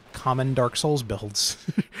various common Dark Souls builds.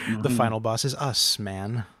 The final boss is us,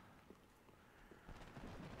 man.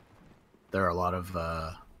 There are a lot of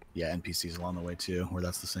NPCs along the way too, where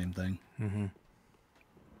that's the same thing.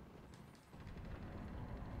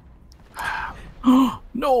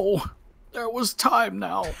 No, there was time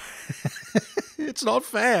now. It's not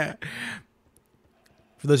fair.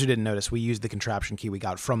 For those who didn't notice, we used the contraption key we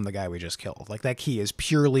got from the guy we just killed. Like, that key is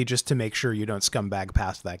purely just to make sure you don't scumbag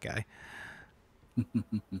past that guy.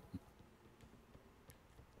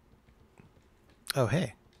 Oh,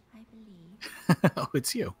 hey. I believe Oh,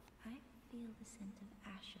 it's you. I feel the scent of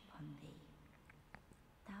ash upon thee.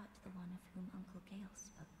 Thou art the one of whom Uncle Gale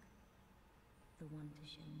spoke, the one to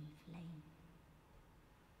show me flame.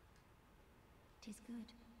 'Tis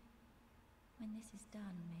good. When this is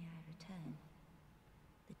done, may I return.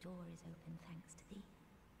 The door is open thanks to thee.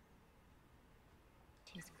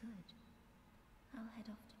 'Tis good. I'll head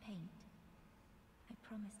off to paint. I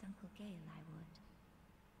promised Uncle Gale I would.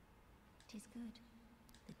 'Tis good.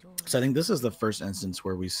 The door. So I think this is the first instance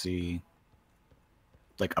where we see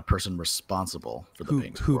like a person responsible for the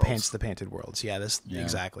painted who worlds. paints the painted worlds. Yeah, this Yeah.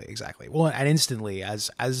 exactly. Well, and instantly,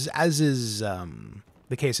 as is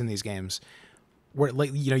the case in these games, where,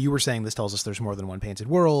 like, you know, you were saying this tells us there's more than one painted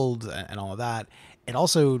world and all of that. It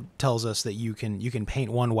also tells us that you can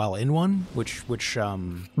paint one while in one, which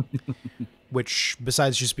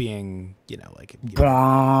besides just being, you know, like, you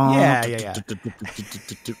know, yeah.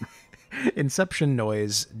 Inception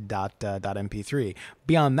noise dot mp3.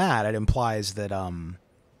 Beyond that, it implies that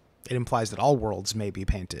all worlds may be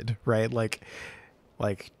painted, right? Like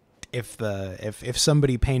if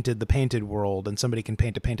somebody painted the painted world and somebody can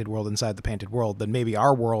paint a painted world inside the painted world, then maybe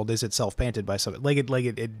our world is itself painted by somebody. Like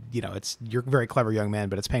it you know, it's, you're a very clever young man,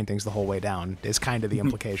 but it's paintings the whole way down is kind of the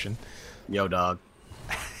implication. Yo, dog.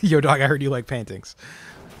 Yo, dog, I heard you like paintings.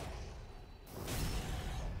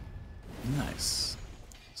 Nice.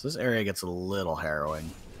 So this area gets a little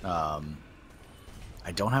harrowing. I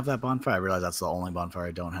don't have that bonfire. I realize that's the only bonfire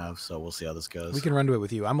I don't have, so we'll see how this goes. We can run to it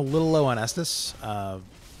with you. I'm a little low on Estus.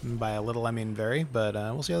 By a little, I mean very, but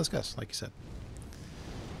we'll see how this goes, like you said.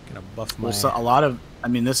 Gonna buff my... Well, so a lot of, I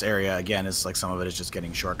mean, this area, again, is like some of it is just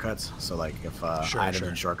getting shortcuts. So, like, if items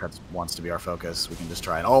and shortcuts wants to be our focus, we can just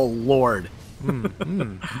try it. Oh, Lord! We're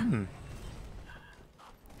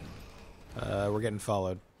getting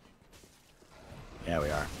followed. Yeah, we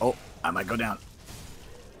are. Oh, I might go down.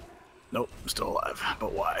 Nope, I'm still alive.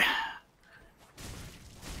 But why?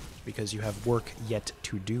 Because you have work yet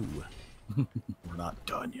to do. We're not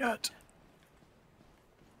done yet.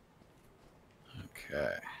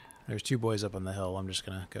 Okay. There's two boys up on the hill. I'm just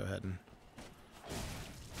gonna go ahead and...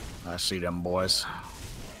 I see them boys.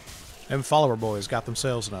 Them follower boys got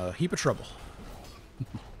themselves in a heap of trouble.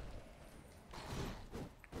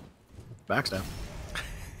 Backstab.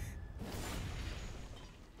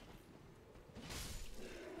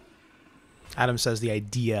 Adam says the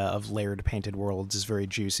idea of layered painted worlds is very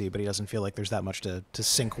juicy, but he doesn't feel like there's that much to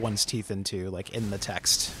sink one's teeth into, like, in the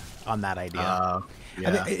text on that idea.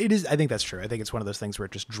 Yeah. I think that's true. I think it's one of those things where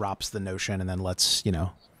it just drops the notion and then lets, you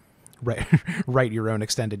know, write your own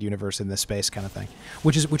extended universe in this space kind of thing,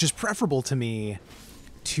 which is preferable to me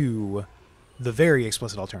to the very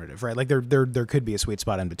explicit alternative, right? Like there could be a sweet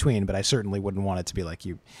spot in between, but I certainly wouldn't want it to be like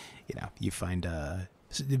you find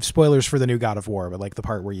spoilers for the new God of War, but like the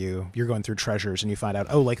part where you're going through treasures and you find out,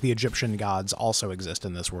 oh, like the Egyptian gods also exist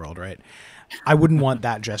in this world, right? I wouldn't want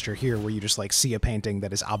that gesture here where you just like see a painting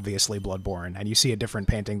that is obviously Bloodborne and you see a different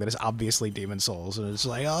painting that is obviously Demon Souls and it's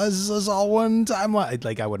like, oh, this is all one timeline.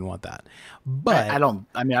 Like, I wouldn't want that. But I don't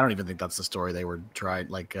even think that's the story they were trying,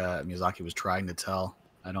 like Miyazaki was trying to tell.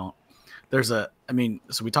 So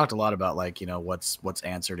we talked a lot about, like, you know, what's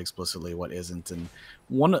answered explicitly, what isn't, and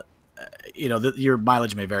one, you know, your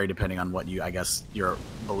mileage may vary depending on what you, I guess, your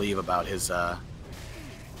believe about his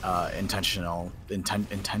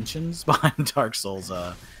intentions behind Dark Souls.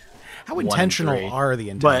 How intentional are the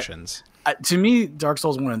intentions? But, to me, Dark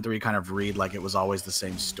Souls 1 and 3 kind of read like it was always the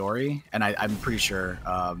same story, and I'm pretty sure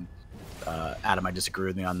Adam might disagree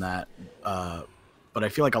with me on that. But I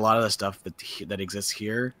feel like a lot of the stuff that exists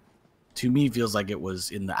here, to me, feels like it was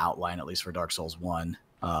in the outline, at least for Dark Souls 1.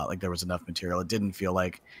 Like there was enough material. It didn't feel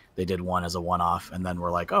like they did one as a one-off and then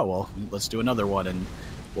we're like, oh, well, let's do another one and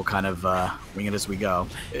we'll kind of wing it as we go.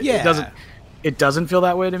 It doesn't feel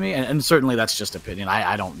that way to me, and certainly that's just opinion.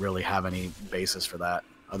 I don't really have any basis for that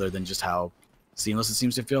other than just how seamless it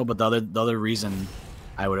seems to feel. But the other reason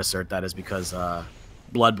I would assert that is because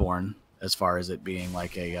Bloodborne, as far as it being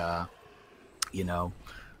like a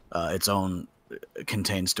its own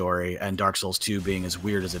contained story, and Dark Souls 2 being as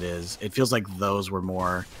weird as it is, it feels like those were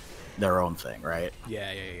more their own thing, right?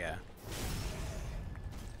 Yeah.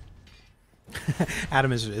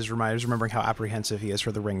 Adam is remembering how apprehensive he is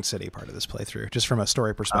for the Ringed City part of this playthrough, just from a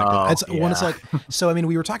story perspective. When it's like, so I mean,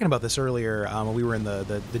 we were talking about this earlier when we were in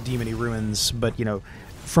the Demony Ruins, but you know,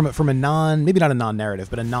 from a maybe not a non-narrative,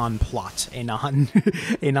 but a non-plot,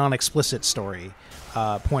 a non-explicit story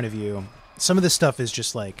point of view, some of this stuff is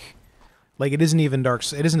just like it isn't even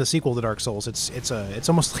it isn't a sequel to Dark Souls. It's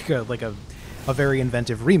almost like a very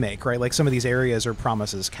inventive remake, right? Like some of these areas are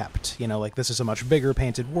promises kept. You know, like this is a much bigger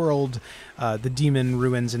painted world. The demon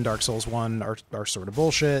ruins in Dark Souls 1 are sort of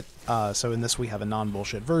bullshit. So in this we have a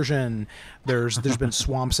non-bullshit version. There's been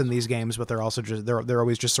swamps in these games, but they're also just they're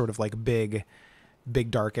always just sort of like big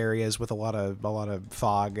dark areas with a lot of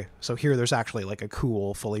fog. So here there's actually like a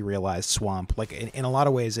cool, fully realized swamp. Like in a lot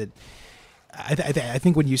of ways I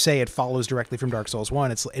think when you say it follows directly from Dark Souls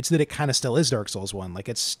 1, it's that it kind of still is Dark Souls 1. Like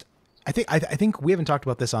it's I think we haven't talked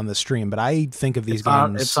about this on the stream, but I think of these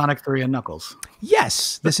games. It's Sonic 3 and Knuckles.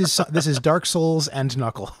 Yes, this is Dark Souls and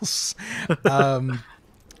Knuckles.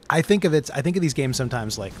 I think of these games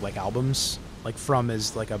sometimes like albums, like From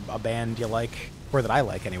is like a band you like, or that I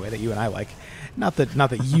like anyway, that you and I like. Not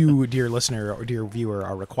that you, dear listener or dear viewer,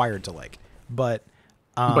 are required to like, but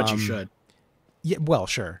you should. Yeah, well,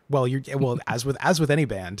 sure. Well, as with any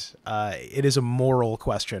band, it is a moral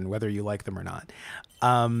question whether you like them or not.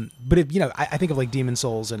 But I think of like Demon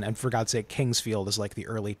Souls and for God's sake, Kingsfield is like the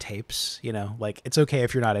early tapes. Like it's okay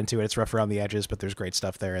if you're not into it. It's rough around the edges, but there's great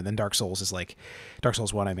stuff there. And then Dark Souls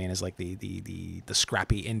 1. I mean, is like the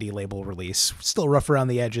scrappy indie label release. Still rough around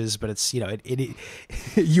the edges, but it's it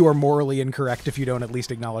you are morally incorrect if you don't at least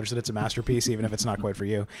acknowledge that it's a masterpiece, even if it's not quite for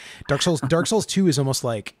you. Dark Souls 2 is almost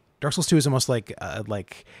like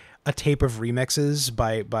a tape of remixes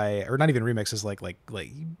by or not even remixes,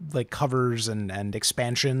 like covers and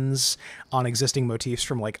expansions on existing motifs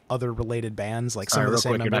from like other related bands, like some of the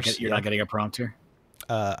same members. You're not getting a prompt here.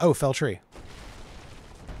 Fell Tree.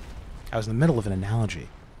 I was in the middle of an analogy.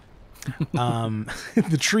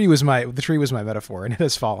 The tree was my metaphor, and it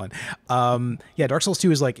has fallen. Dark Souls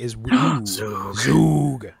 2 is Zoog.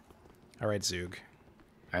 All right, Zoog.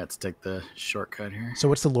 All right, let's take the shortcut here. So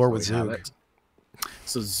what's the lore with Zoog?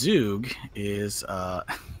 So Zoog is I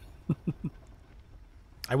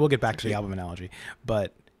will get back to the album analogy,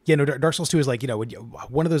 but Dark Souls 2 is like,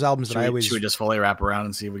 one of those albums that I always... Should we just fully wrap around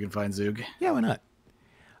and see if we can find Zoog? Yeah, why not?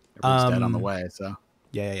 Everybody's dead on the way, so...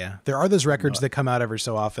 Yeah. There are those records that come out every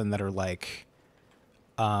so often that are like...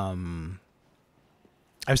 I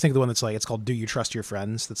was thinking the one that's like, it's called Do You Trust Your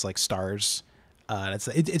Friends? That's like Stars.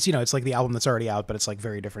 It's like the album that's already out, but it's like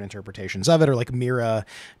very different interpretations of it. Or like Mira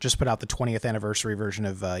just put out the 20th anniversary version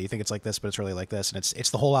of You Think It's Like This, but it's really like this, and it's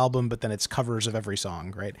the whole album, but then it's covers of every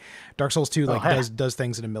song, right? Dark Souls 2 does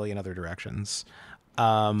things in a million other directions.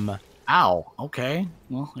 Ow. Okay.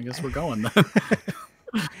 Well, I guess we're going then.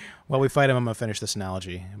 While we fight him, I'm gonna finish this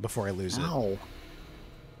analogy before I lose it.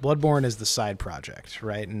 Bloodborne is the side project,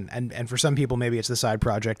 right? And for some people, maybe it's the side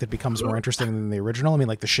project that becomes more interesting than the original. I mean,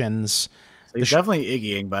 like the Shins. So he's definitely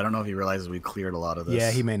Iggying, but I don't know if he realizes we've cleared a lot of this.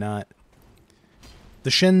 Yeah, he may not.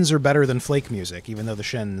 The Shins are better than Flake music, even though the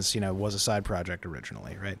Shins, was a side project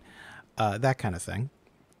originally, right? That kind of thing.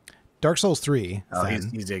 Dark Souls 3. Oh,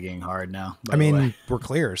 he's digging hard now. I mean, we're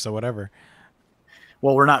clear, so whatever.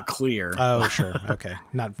 Well, we're not clear. Oh, sure. Okay.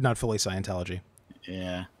 Not fully Scientology.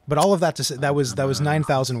 Yeah. But all of that to say, that was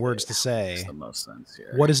 9,000 words to say. Makes the most sense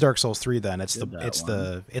here. What is Dark Souls 3 then? It's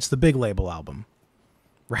the big label album.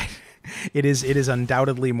 Right? It is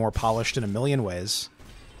undoubtedly more polished in a million ways,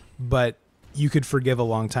 but you could forgive a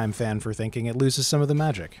longtime fan for thinking it loses some of the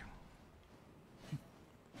magic.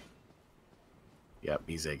 Yep,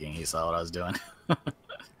 he's zigging. He saw what I was doing. All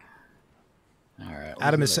right.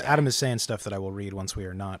 Adam is saying stuff that I will read once we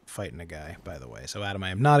are not fighting a guy, by the way. So Adam, I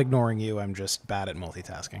am not ignoring you. I'm just bad at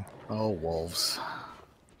multitasking. Oh, wolves.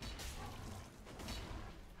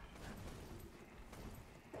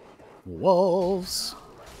 Wolves.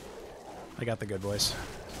 I got the good boys.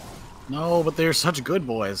 No, but they're such good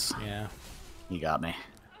boys. Yeah. You got me.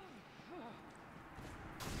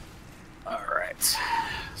 All right.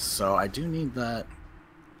 So I do need that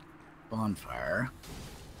bonfire.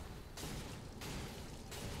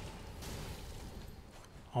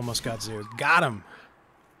 Almost got Zoog. Got him.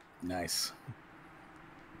 Nice.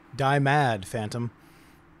 Die mad, Phantom.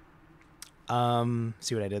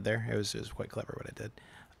 See what I did there? It was quite clever what I did.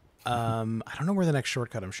 I don't know where the next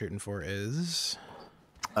shortcut I'm shooting for is.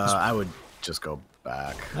 I would just go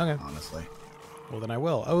back. Okay. Honestly. Well, then I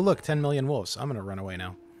will. Oh, look, 10 million wolves. I'm gonna run away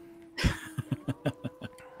now.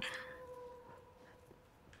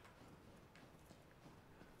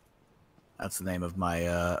 That's the name of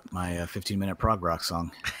my my 15-minute prog rock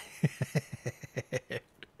song.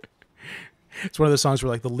 It's one of those songs where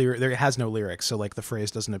like the lyric there has no lyrics, so like the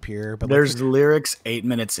phrase doesn't appear. But there's like, lyrics 8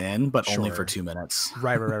 minutes in, but sure. only for 2 minutes.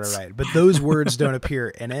 Right. But those words don't appear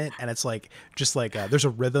in it, and it's like just like there's a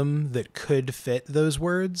rhythm that could fit those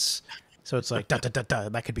words. So it's like da da da da.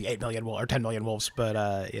 That could be 8 million wolves or 10 million wolves, but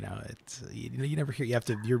it's you never hear. You have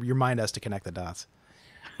to your mind has to connect the dots.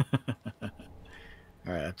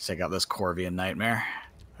 All right, let's check out this Corvian nightmare.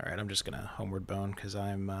 All right, I'm just gonna homeward bone because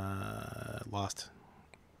I'm lost.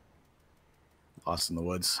 Lost in the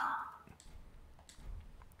woods. All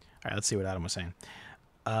right, let's see what Adam was saying.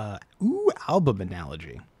 Album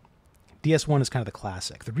analogy. DS1 is kind of the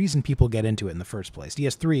classic. The reason people get into it in the first place.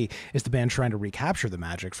 DS3 is the band trying to recapture the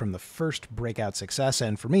magic from the first breakout success,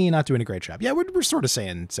 and for me, not doing a great job. Yeah, we're sort of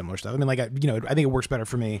saying similar stuff. I mean, like, I think it works better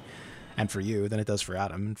for me and for you than it does for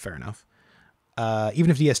Adam. Fair enough.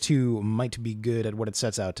 even if DS2 might be good at what it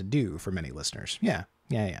sets out to do for many listeners. Yeah.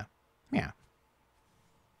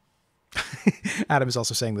 Adam is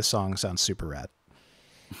also saying this song sounds super rad.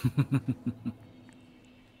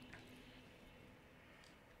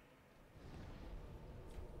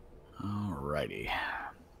 Alrighty.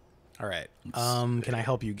 All right. Can I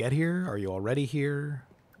help you get here? Are you already here?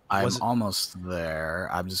 I'm almost there.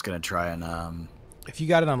 I'm just gonna try and If you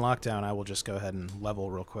got it on lockdown, I will just go ahead and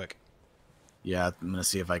level real quick. yeah, I'm gonna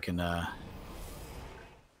see if I can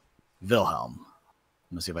Wilhelm.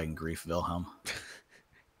 I'm gonna see if I can grief Wilhelm.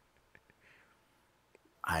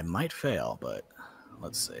 I might fail, but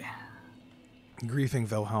let's see. Griefing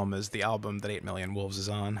Wilhelm is the album that 8 Million Wolves is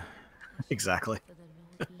on. Exactly. For the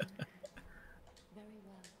Lord here. Very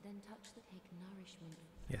well, then touch the take nourishment.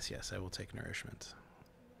 Yes, I will take nourishment.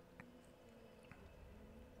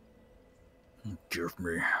 Give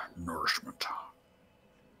me nourishment.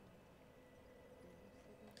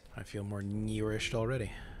 I feel more nourished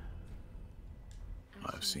already.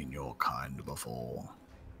 I've seen your kind before.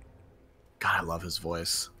 God, I love his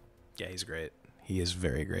voice. Yeah, he's great. He is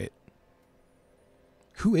very great.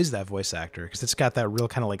 Who is that voice actor? Because it's got that real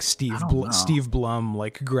kind of like Steve Blum,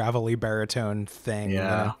 like gravelly baritone thing. Yeah.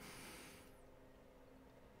 You know?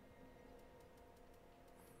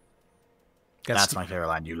 That's my favorite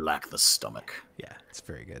line. You lack the stomach. Yeah, it's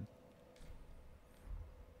very good.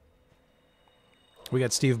 We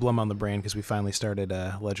got Steve Blum on the brain because we finally started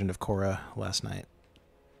Legend of Korra last night.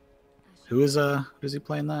 Who's he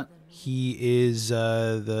playing that? He is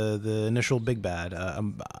the initial big bad.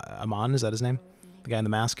 Amon, is that his name? The guy in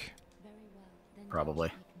the mask?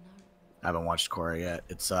 Probably. I haven't watched Korra yet.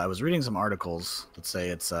 It's I was reading some articles that say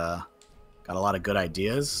it's got a lot of good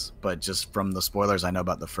ideas, but just from the spoilers I know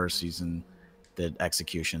about the first season, the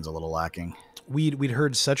execution's a little lacking. We'd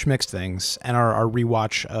heard such mixed things, and our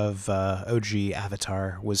rewatch of OG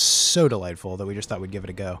Avatar was so delightful that we just thought we'd give it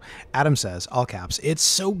a go. Adam says, all caps, it's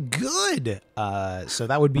so good. So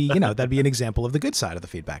that would be, that'd be an example of the good side of the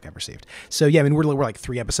feedback I've received. So yeah, I mean, we're like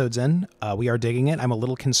 3 episodes in. We are digging it. I'm a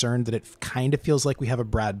little concerned that it kind of feels like we have a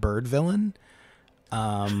Brad Bird villain.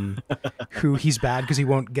 Who he's bad because he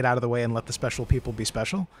won't get out of the way and let the special people be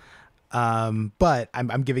special. But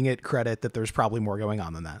I'm giving it credit that there's probably more going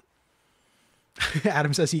on than that.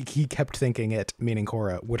 Adam says he kept thinking it, meaning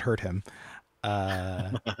Korra, would hurt him.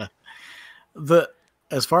 As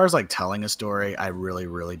far as like telling a story, I really,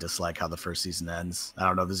 really dislike how the first season ends. I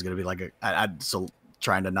don't know if this is going to be like so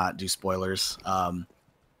trying to not do spoilers. I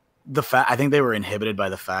think they were inhibited by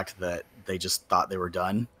the fact that they just thought they were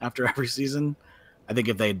done after every season. I think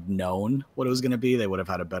if they'd known what it was going to be, they would have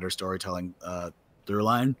had a better storytelling through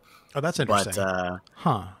line. Oh, that's interesting. But,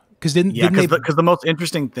 Because because the most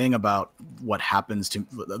interesting thing about what happens in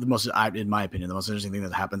my opinion, the most interesting thing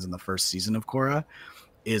that happens in the first season of Korra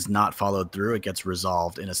is not followed through. It gets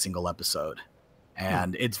resolved in a single episode,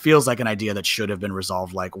 and it feels like an idea that should have been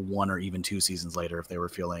resolved like 1 or even 2 seasons later if they were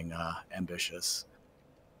feeling ambitious.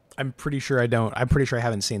 I'm pretty sure I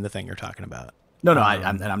haven't seen the thing you're talking about. No,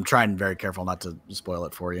 I'm trying very careful not to spoil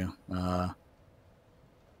it for you.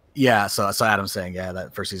 Yeah, so Adam's saying, yeah,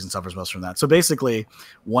 that first season suffers most from that. So basically,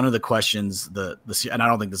 one of the questions and I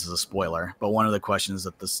don't think this is a spoiler, but one of the questions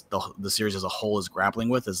that the series as a whole is grappling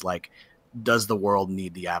with is like, does the world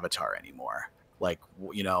need the Avatar anymore? Like,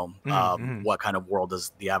 what kind of world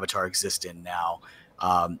does the Avatar exist in now?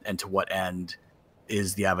 And to what end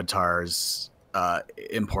is the Avatar's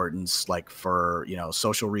importance, like for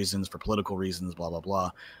social reasons, for political reasons, blah blah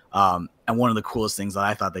blah. And one of the coolest things that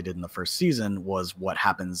I thought they did in the first season was what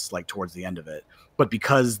happens like towards the end of it. But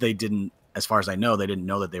because they didn't, as far as I know, they didn't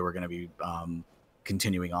know that they were going to be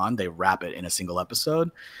continuing on. They wrap it in a single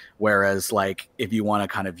episode. Whereas like if you want to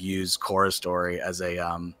kind of use Korra's story as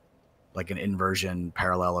a like an inversion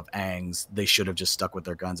parallel of Aang's, they should have just stuck with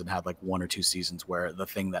their guns and had like 1 or 2 seasons where the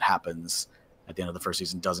thing that happens at the end of the first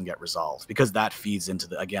season doesn't get resolved, because that feeds into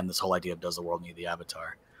this whole idea of does the world need the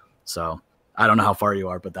Avatar? So I don't know how far you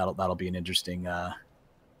are, but that'll be an interesting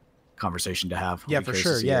conversation to have. Yeah, for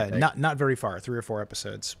sure. Yeah, not very far, 3 or 4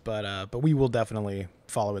 episodes, but we will definitely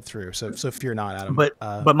follow it through. So fear not, Adam. But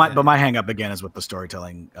my hang up again is with the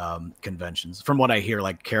storytelling conventions. From what I hear,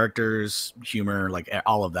 like characters, humor, like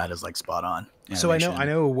all of that is like spot on. Animation. So I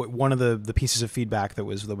know one of the pieces of feedback that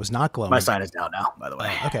was not glowing. My sign is down now, by the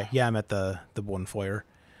way. Okay, yeah, I'm at the one foyer.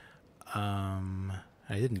 I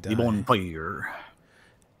didn't die. The one foyer.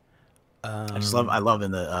 I love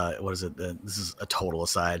in the what is it? This is a total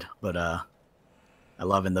aside, but I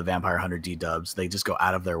love in the Vampire Hunter D dubs. They just go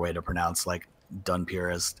out of their way to pronounce like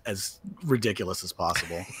Dunpure as ridiculous as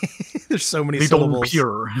possible. There's so many syllables.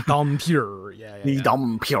 Dunpure. Dunpure. Yeah. The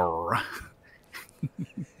Dunpure.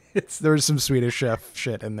 There's some Swedish Chef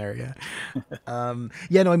shit in there, yeah.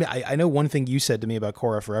 Yeah, no, I mean, I know one thing you said to me about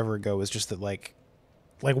Korra forever ago was just that like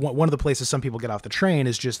one of the places some people get off the train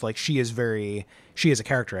is just like she is a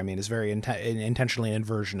character. I mean, is very intentionally an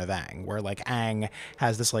inversion of Aang, where like Aang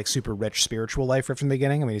has this like super rich spiritual life right from the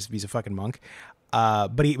beginning. I mean, he's a fucking monk,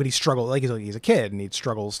 but he struggles like he's a kid and he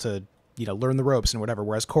struggles to learn the ropes and whatever.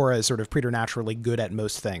 Whereas Korra is sort of preternaturally good at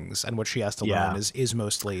most things, and what she has to learn is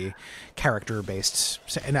mostly character based.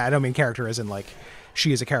 And I don't mean character as in like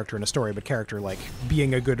she is a character in a story, but character like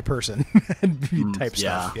being a good person and type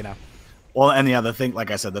stuff, Well, and the thing, like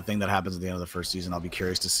I said, the thing that happens at the end of the first season, I'll be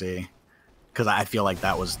curious to see, because I feel like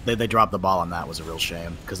that was they dropped the ball on that. Was a real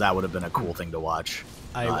shame, because that would have been a cool thing to watch.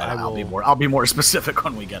 I'll be more specific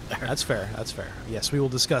when we get there. That's fair. Yes, we will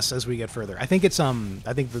discuss as we get further. I think it's I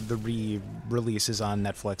think the re-release is on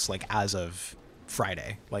Netflix like as of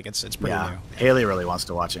Friday. Like it's pretty new. Haley really wants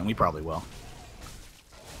to watch it, and we probably will.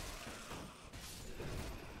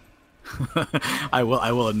 I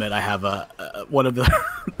will admit I have one of the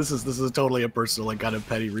this is totally a personal and kind of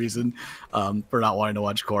petty reason for not wanting to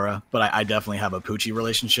watch Korra, but I definitely have a Poochie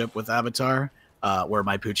relationship with Avatar, where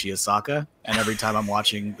my Poochie is Sokka, and every time I'm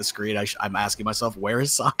watching the screen I'm asking myself, where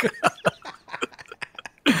is Sokka?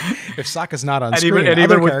 If Sokka's not on screen,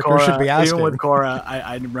 other characters should be asking. Even with Korra,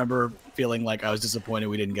 I remember feeling like I was disappointed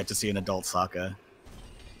we didn't get to see an adult Sokka.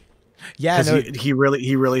 Yeah, no, he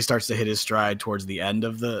really starts to hit his stride towards the end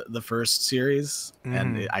of the first series,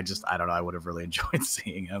 and I don't know. I would have really enjoyed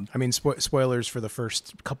seeing him. I mean, spoilers for the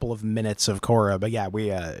first couple of minutes of Korra, but yeah,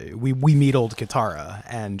 we meet old Katara,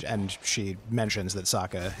 and she mentions that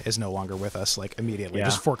Sokka is no longer with us, like immediately,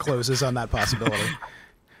 just forecloses on that possibility.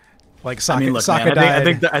 Like Sokka, I mean, look, Sokka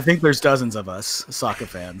man, died. I think there's dozens of us Sokka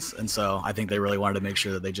fans, and so I think they really wanted to make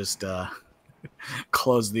sure that they just.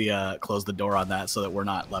 Close the door on that so that we're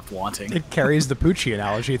not left wanting. It carries the Poochie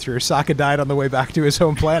analogy through. Sokka died on the way back to his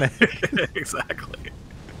home planet. Exactly.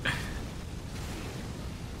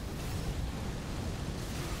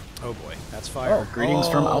 Oh boy, that's fire. Oh, greetings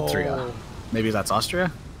from Altria. Maybe that's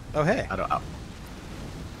Austria? Oh hey. I don't know.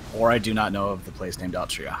 Or I do not know of the place named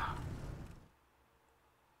Altria.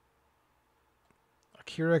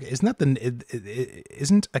 Akira, isn't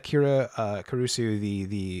Akira Kurusu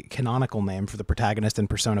the canonical name for the protagonist in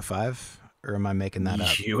Persona 5? Or am I making that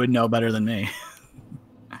up? You would know better than me.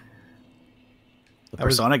 The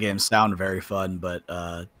Persona games sound very fun, but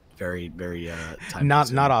very, very time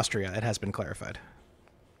not Austria. It has been clarified.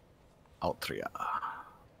 Altria.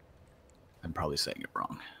 I'm probably saying it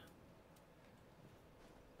wrong.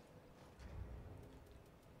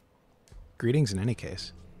 Greetings in any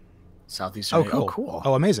case. Southeastern. Oh, cool. Oh, cool.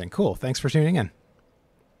 Oh, amazing. Cool. Thanks for tuning in.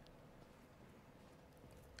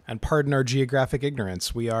 And pardon our geographic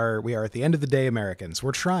ignorance. We are at the end of the day Americans.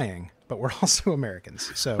 We're trying, but we're also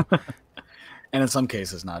Americans. So, and in some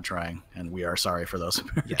cases not trying, and we are sorry for those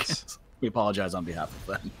Americans. Yes. We apologize on behalf of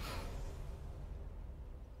them.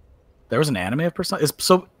 There was an anime of Persona.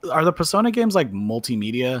 So are the Persona games like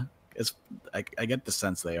multimedia? I get the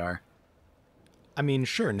sense they are. I mean,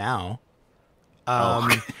 sure now.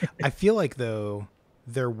 Okay. I feel like though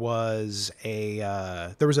there was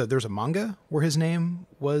a manga where his name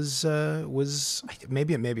was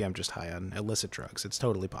maybe I'm just high on illicit drugs. It's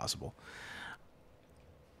totally possible.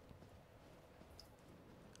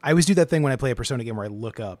 I always do that thing when I play a Persona game where I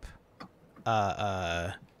look up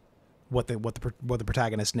what the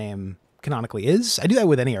protagonist name canonically is. I do that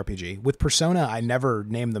with any RPG. With Persona, I never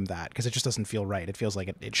name them that because it just doesn't feel right. It feels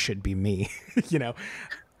like it should be me,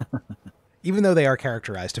 Even though they are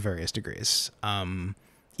characterized to various degrees.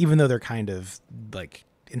 Even though they're kind of like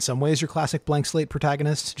in some ways your classic blank slate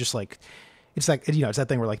protagonist, just like it's like it's that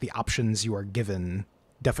thing where like the options you are given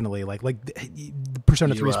definitely like the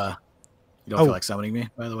Persona 3 You don't feel like summoning me,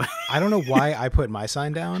 by the way? I don't know why I put my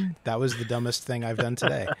sign down. That was the dumbest thing I've done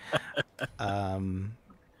today.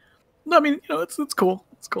 No, I mean, it's cool.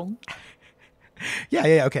 It's cool.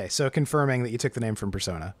 Yeah. Okay, so confirming that you took the name from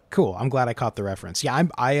Persona. Cool. I'm glad I caught the reference. Yeah,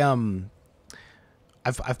 I've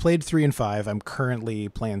played 3 and 5. I'm currently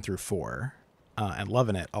playing through 4, and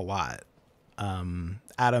loving it a lot. Adam,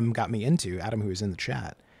 who was in the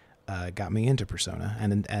chat, got me into Persona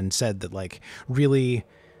and said that like really.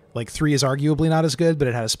 Like 3 is arguably not as good, but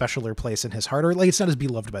it had a specialer place in his heart, or like it's not as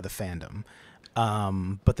beloved by the fandom,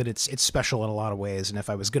 but that it's special in a lot of ways. And if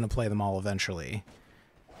I was going to play them all eventually,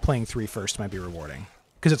 playing 3 first might be rewarding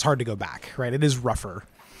because it's hard to go back, right? It is rougher.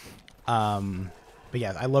 But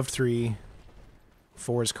yeah, I loved 3.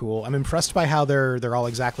 4 is cool. I'm impressed by how they're all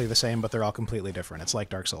exactly the same, but they're all completely different. It's like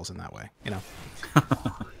Dark Souls in that way,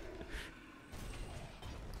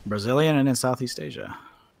 Brazilian and in Southeast Asia.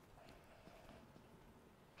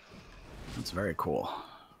 That's very cool.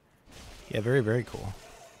 Yeah, very, very cool.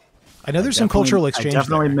 I know there's some cultural exchange. I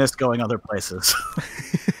definitely there. miss going other places,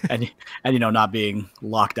 and you know, not being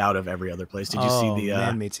locked out of every other place. Did you see the?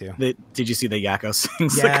 Man, me too. Did you see the Yakko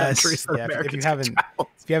sings the Yes. countries that Yeah, Americans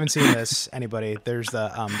if you haven't seen this, anybody, there's the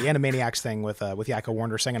Animaniacs thing with Yakko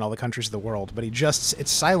Warner singing all the countries of the world, but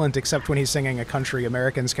it's silent except when he's singing a country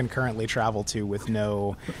Americans can currently travel to with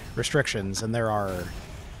no restrictions, and there are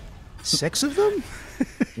 6 of them.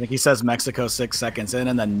 I think he says Mexico 6 seconds in,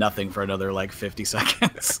 and then nothing for another like 50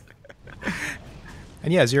 seconds.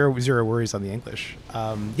 And yeah, zero worries on the English.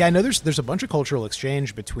 Yeah, I know there's a bunch of cultural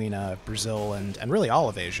exchange between Brazil and really all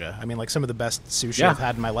of Asia. I mean, like some of the best sushi I've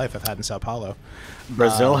had in my life I've had in Sao Paulo.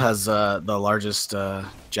 Brazil has the largest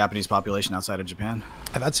Japanese population outside of Japan.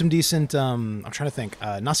 I've had some decent, I'm trying to think,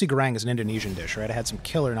 nasi goreng is an Indonesian dish, right? I had some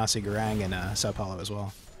killer nasi goreng in Sao Paulo as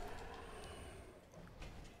well.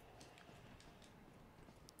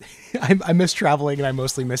 I miss traveling, and I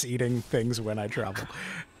mostly miss eating things when I travel.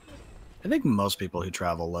 I think most people who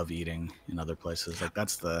travel love eating in other places. Like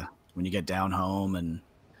when you get down home and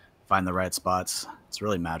find the right spots, it's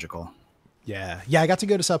really magical. Yeah, I got to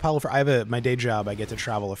go to Sao Paulo for my day job. I get to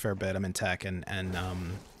travel a fair bit. I'm in tech, and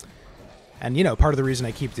you know, part of the reason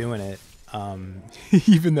I keep doing it,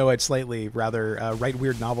 even though I'd slightly rather write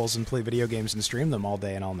weird novels and play video games and stream them all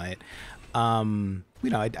day and all night. You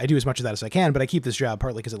know, I do as much of that as I can, but I keep this job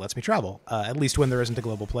partly because it lets me travel, at least when there isn't a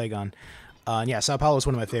global plague on. And yeah, Sao Paulo is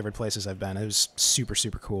one of my favorite places I've been. It was super,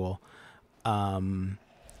 super cool.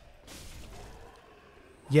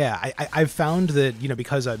 Yeah, I've found that, you know,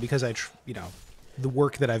 because you know, the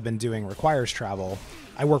work that I've been doing requires travel.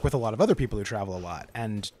 I work with a lot of other people who travel a lot.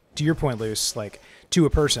 And to your point, Luce, like, to a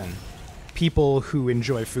person, people who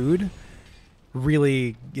enjoy food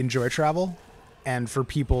really enjoy travel. And for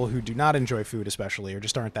people who do not enjoy food, especially, or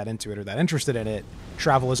just aren't that into it or that interested in it,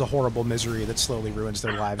 travel is a horrible misery that slowly ruins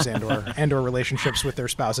their lives and/or relationships with their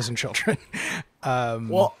spouses and children.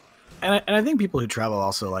 Well, and I think people who travel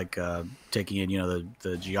also like taking in, you know,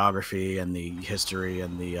 the geography and the history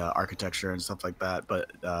and the architecture and stuff like that. But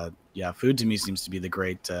yeah, food to me seems to be the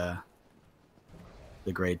great oh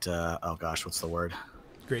gosh, what's the word?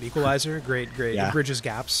 Great equalizer, great yeah. It bridges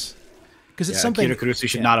gaps. Because it's something. Kino Kurusu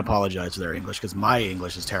should not apologize for their English, because my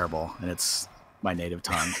English is terrible and it's my native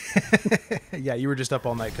tongue. Yeah, you were just up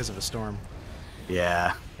all night because of a storm.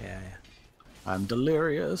 Yeah. Yeah. I'm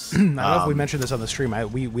delirious. I don't know if we mentioned this on the stream.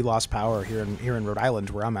 We lost power here in Rhode Island,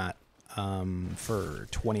 where I'm at, for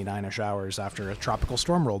 29-ish hours after a tropical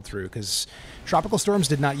storm rolled through. Because tropical storms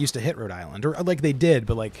did not used to hit Rhode Island, or like they did,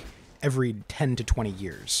 but like every 10 to 20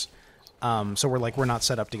 years. So we're not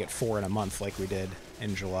set up to get 4 in a month like we did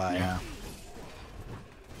in July. Yeah.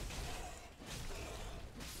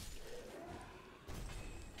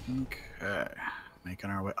 Okay, making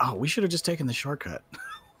our way. Oh, we should have just taken the shortcut.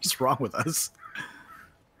 What's wrong with us?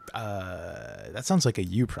 That sounds like a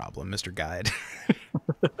you problem, Mr. Guide.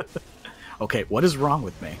 Okay, what is wrong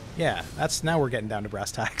with me? Yeah, now we're getting down to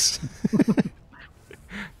brass tacks.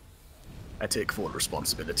 I take full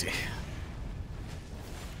responsibility.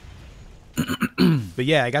 But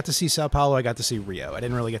yeah, I got to see Sao Paulo. I got to see Rio. I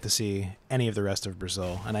didn't really get to see any of the rest of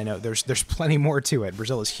Brazil, and I know there's plenty more to it.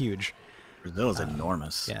 Brazil is huge. Brazil is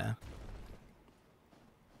enormous. Yeah.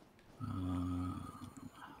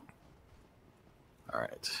 All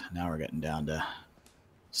right, now we're getting down to.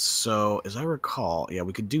 So, as I recall, yeah,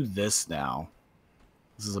 we could do this now.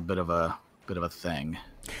 This is a bit of a thing.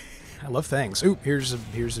 I love things. Ooh, here's a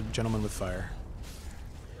gentleman with fire.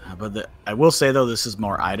 But I will say though, this is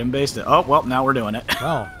more item based. Oh well, now we're doing it.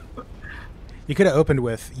 Well, you could have opened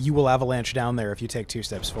with "You will avalanche down there if you take 2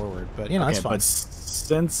 steps forward," but you know that's fine. But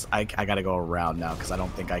since I got to go around now because I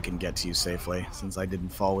don't think I can get to you safely since I didn't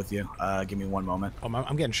fall with you. Give me one moment. Oh,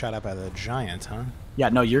 I'm getting shot at by the giant, huh? Yeah,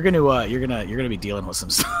 no, you're gonna be dealing with some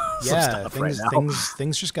stuff. Yeah, some stuff right now.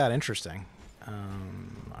 Things just got interesting. All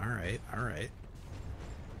right.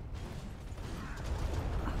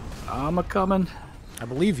 I'm a coming. I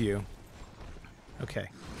believe you. Okay.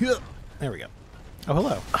 There we go. Oh,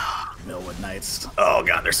 hello. Millwood Knights. Oh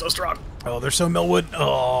god, they're so strong. Oh, they're so Millwood.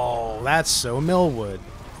 Oh, that's so Millwood.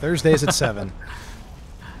 Thursdays at 7.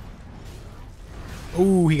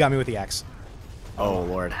 Ooh, he got me with the axe. Oh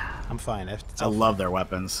lord. I'm fine. I love their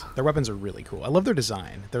weapons. Their weapons are really cool. I love their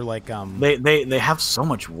design. They're like They have so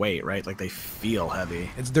much weight, right? Like they feel heavy.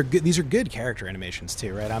 They're good. These are good character animations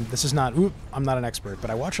too, right? I'm not an expert, but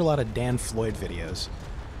I watch a lot of Dan Floyd videos,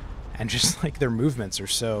 and just like their movements are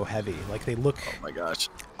so heavy. Like they look. Oh my gosh.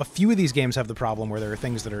 A few of these games have the problem where there are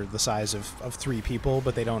things that are the size of 3 people,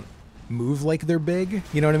 but they don't move like they're big.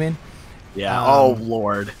 You know what I mean? Yeah. Oh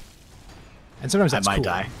lord. And sometimes that's I might cool.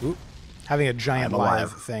 die. Ooh. Having a giant I'm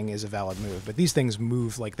alive. live thing is a valid move, but these things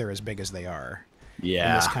move like they're as big as they are.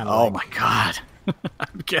 Yeah. this kinda Oh like- my god.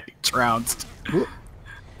 I'm getting trounced.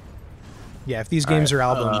 Yeah, if these games are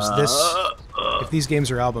albums, Uh, this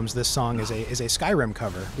song is a Skyrim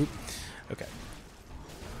cover. Oop. Okay.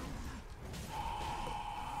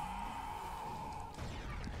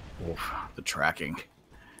 Oof, the tracking.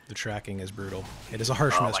 The tracking is brutal. It is a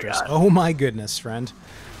harsh Oh my mistress. God. Oh my goodness, friend.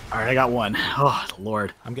 All right, I got one. Oh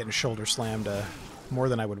Lord. I'm getting shoulder slammed more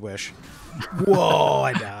than I would wish. Whoa,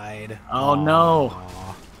 I died. Oh no.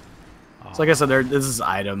 Aw. So like I said, this is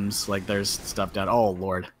items. Like there's stuff down. Oh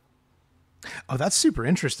Lord. Oh, that's super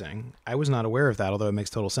interesting. I was not aware of that, although it makes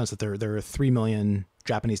total sense that there are 3 million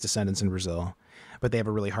Japanese descendants in Brazil, but they have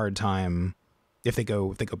a really hard time if they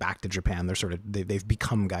go back to Japan. They've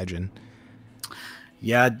become gaijin.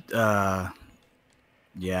 Yeah.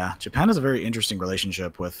 Yeah. Japan has a very interesting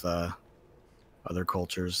relationship with other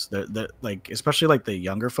cultures. They're like, especially like the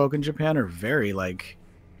younger folk in Japan are very like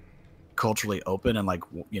culturally open and like,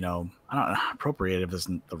 you know, I don't know, appropriative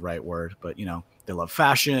isn't the right word, but you know, they love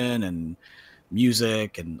fashion and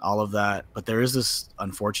music and all of that. But there is this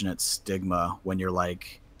unfortunate stigma when you're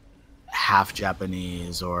like half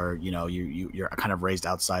Japanese or, you know, you're kind of raised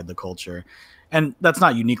outside the culture. And that's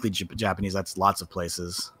not uniquely Japanese. That's lots of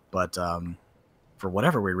places. But for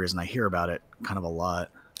whatever weird reason, I hear about it kind of a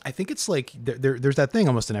lot. I think it's like there's that thing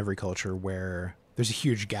almost in every culture where there's a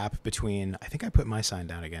huge gap between. I think I put my sign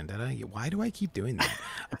down again. Did I? Why do I keep doing that?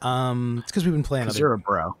 It's because we've been playing. Because you're a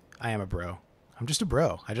bro. I am a bro. I'm just a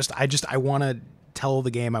bro. I want to tell the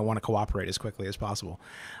game I want to cooperate as quickly as possible.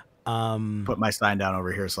 Put my sign down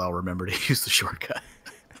over here so I'll remember to use the shortcut.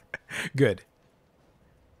 Good.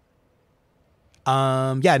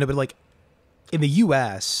 Yeah, no, but like in the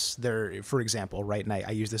U.S., there, for example, right, and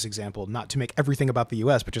I use this example not to make everything about the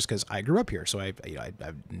U.S., but just because I grew up here, so I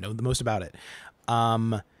know the most about it.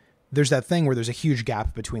 There's that thing where there's a huge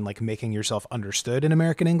gap between like making yourself understood in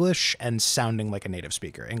American English and sounding like a native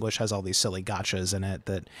speaker. English has all these silly gotchas in it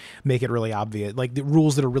that make it really obvious, like the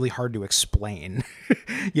rules that are really hard to explain,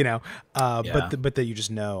 you know, Yeah. but that you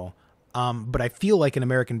just know. But I feel like in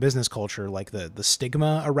American business culture, like the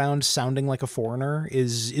stigma around sounding like a foreigner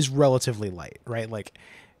is relatively light, right? Like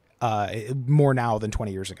more now than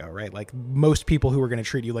 20 years ago, right? Like most people who are going to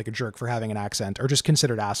treat you like a jerk for having an accent are just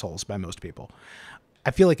considered assholes by most people. I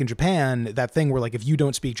feel like in Japan, that thing where like if you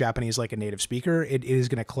don't speak Japanese like a native speaker, it is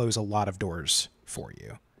going to close a lot of doors for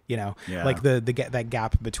you. You know, Yeah. like that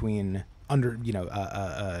gap between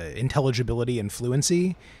intelligibility and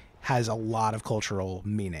fluency has a lot of cultural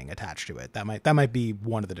meaning attached to it. That might be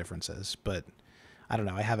one of the differences, but I don't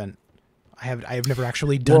know. I have never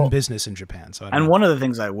actually done business in Japan, so I don't And know. one of the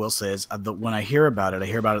things I will say is when I hear about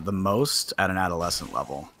it the most at an adolescent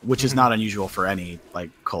level, which is not unusual for any like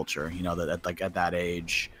culture. You know, that at that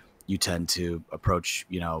age, you tend to approach,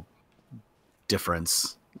 you know,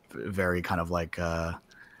 difference very kind of like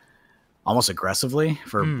almost aggressively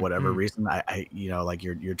for whatever reason. I you know, like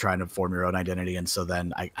you're trying to form your own identity, and so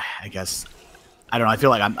then I guess I don't know. I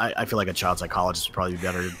feel like a child psychologist would probably be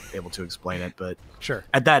better able to explain it, but Sure.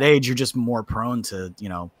 at that age, you're just more prone to, you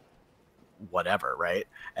know, whatever, right?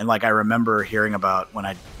 And like I remember hearing about when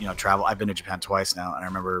I, you know, travel. I've been to Japan twice now, and I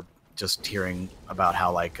remember just hearing about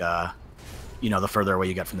how like, you know, the further away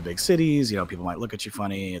you get from the big cities, you know, people might look at you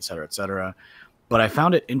funny, et cetera, et cetera. But I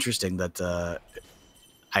found it interesting that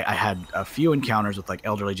I had a few encounters with like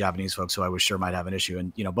elderly Japanese folks who I was sure might have an issue,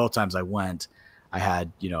 and you know, both times I went, I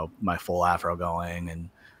had, you know, my full afro going,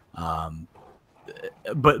 and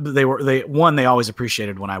but they always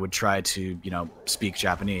appreciated when I would try to, you know, speak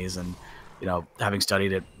Japanese, and you know, having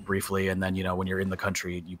studied it briefly, and then, you know, when you're in the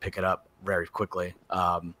country, you pick it up very quickly.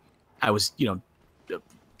 I was, you know,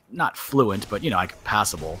 not fluent, but you know,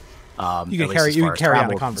 passable. You can carry on a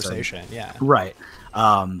travel conversation, yeah. right.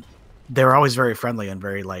 They were always very friendly and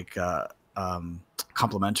very like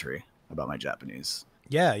complimentary about my Japanese.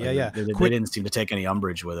 Yeah, Like, yeah, yeah. They didn't seem to take any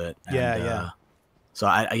umbrage with it. And, Yeah. So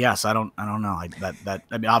I don't know. I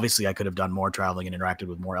mean, obviously I could have done more traveling and interacted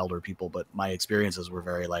with more elder people, but my experiences were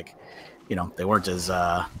very like, you know, they weren't as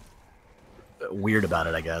weird about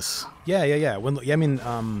it, I guess. Yeah.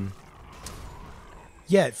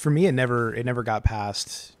 Yeah, for me, it never got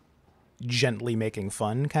past gently making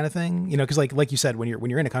fun kind of thing, you know, because like you said, when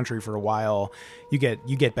you're in a country for a while, you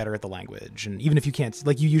get better at the language, and even if you can't,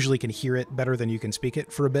 like, you usually can hear it better than you can speak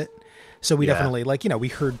it for a bit. So we definitely, like, you know, we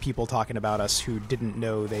heard people talking about us who didn't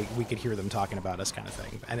know we could hear them talking about us, kind of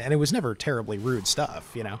thing, and it was never terribly rude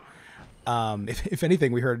stuff, you know. If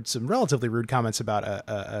anything, we heard some relatively rude comments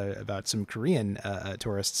about some Korean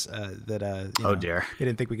tourists that Oh dear. they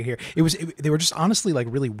didn't think we could hear. They were just honestly like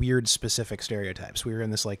really weird specific stereotypes. We were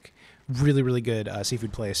in this like really good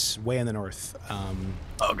seafood place way in the north.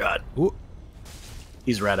 Oh god. Ooh,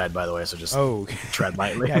 He's red-eyed, by the way, so just oh, tread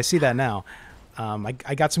lightly. yeah, I see that now.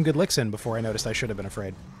 I got some good licks in before I noticed I should have been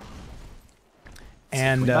afraid.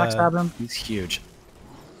 And Backstab him. He's huge.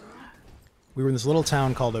 we were in this little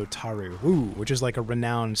town called Otaru, which is like a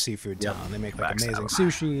renowned seafood town. They make like Backstab amazing him.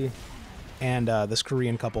 sushi. And this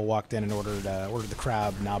Korean couple walked in and ordered the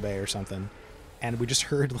crab nabe or something. And we just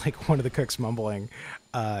heard like one of the cooks mumbling,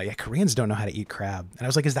 yeah, Koreans don't know how to eat crab. And I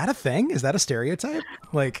was like, is that a thing? Is that a stereotype?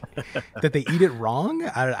 Like that they eat it wrong?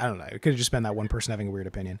 I don't know. It could have just been that one person having a weird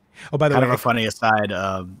opinion. Oh, by the Kind way, of a funny aside.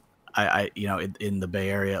 I you know, in the Bay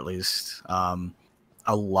Area at least,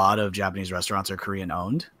 a lot of Japanese restaurants are Korean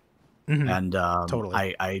owned. Mhm. And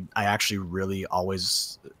Totally. I actually really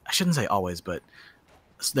always, I shouldn't say always, but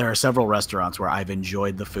there are several restaurants where I've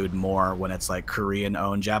enjoyed the food more when it's like Korean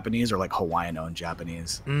owned Japanese or like Hawaiian owned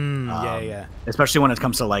Japanese. Yeah. Especially when it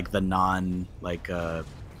comes to like the non like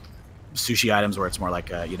sushi items where it's more like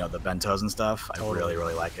you know, the bentos and stuff. Totally. I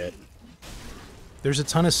really like it. There's a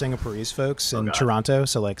ton of Singaporese folks in God. Toronto,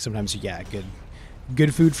 so like sometimes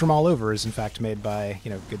good food from all over is in fact made by,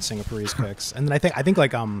 you know, good Singaporese cooks. And then I think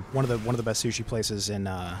like one of the best sushi places in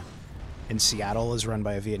Seattle is run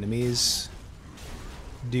by a Vietnamese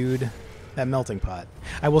dude. That melting pot.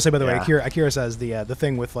 I will say, by the way, Akira says the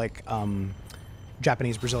thing with like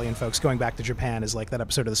Japanese Brazilian folks going back to Japan is like that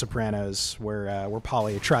episode of The Sopranos where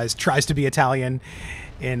Polly tries to be Italian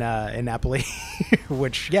in Napoli,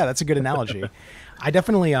 which that's a good analogy. I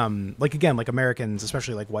definitely like, again, like Americans,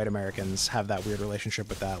 especially like white Americans, have that weird relationship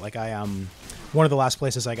with that. Like I one of the last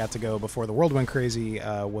places I got to go before the world went crazy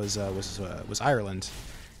was Ireland.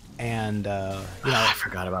 And you know, I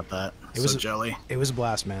forgot about that. It was so jelly. It was a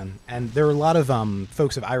blast, man. And there were a lot of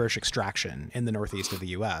folks of Irish extraction in the northeast of the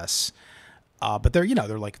U.S. But they're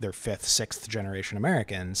they're fifth, sixth generation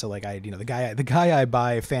American. So like the guy I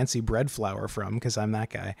buy fancy bread flour from, because I'm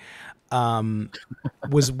that guy,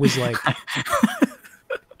 was like.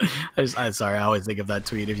 I'm sorry. I always think of that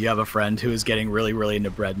tweet. If you have a friend who is getting really into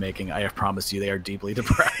bread making, I promise you they are deeply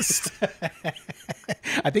depressed.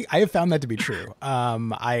 I think I have found that to be true.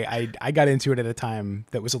 I got into it at a time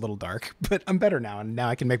that was a little dark, but I'm better now, and now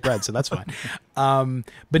I can make bread, so that's fine.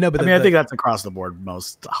 But I think that's across the board.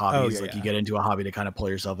 Most hobbies, you get into a hobby to kind of pull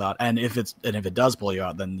yourself out, and if it does pull you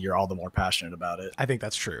out, then you're all the more passionate about it. I think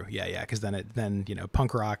that's true. Yeah, because then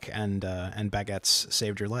punk rock and baguettes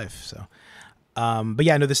saved your life. So. But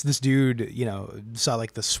yeah, no, this dude, saw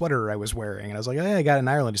like the sweater I was wearing, and I was like, "Hey, I got it in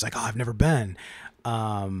Ireland." He's like, "Oh, I've never been."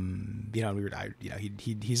 And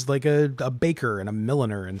he's like a baker and a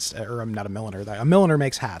milliner, or I'm not a milliner. A milliner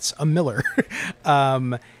makes hats. A miller,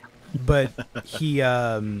 but he,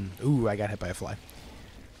 I got hit by a fly.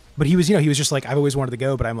 But he was just like, I've always wanted to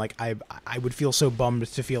go, but I'm like, I would feel so bummed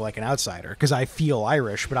to feel like an outsider because I feel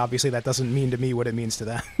Irish, but obviously that doesn't mean to me what it means to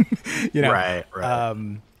them. Right.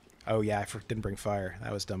 Oh yeah, I didn't bring fire.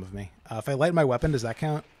 That was dumb of me. If I light my weapon, does that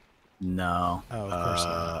count? No. Oh, of course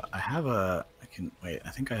not. I have I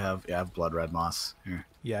think I have blood red moss here.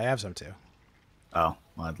 Yeah, I have some too. Oh,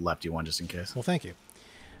 well, I left you one just in case. Well, thank you.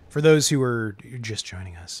 For those who are just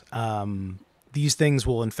joining us, these things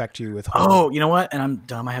will infect you with horrible... Oh, you know what? And I'm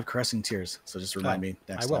dumb. I have caressing tears, so just remind me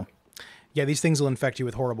next time. Yeah, these things will infect you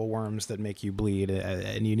with horrible worms that make you bleed,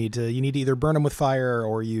 and you need to either burn them with fire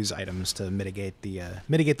or use items to mitigate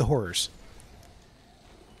the horrors.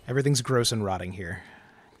 Everything's gross and rotting here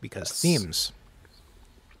because themes.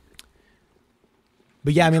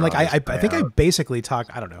 But yeah, I mean, like I think I basically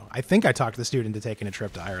talked. I don't know. I think I talked this dude into taking a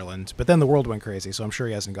trip to Ireland, but then the world went crazy, so I'm sure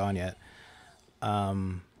he hasn't gone yet.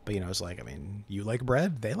 But it's like, I mean, you like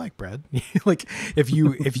bread, they like bread. Like if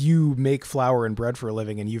you make flour and bread for a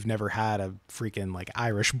living and you've never had a freaking like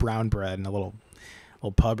Irish brown bread in a little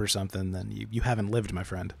pub or something, then you haven't lived, my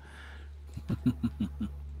friend.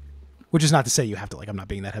 Which is not to say you have to, like, I'm not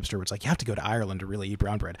being that hipster where it's like you have to go to Ireland to really eat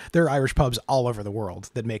brown bread. There are Irish pubs all over the world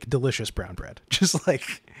that make delicious brown bread. Just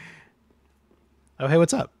like, oh, hey,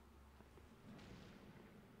 what's up?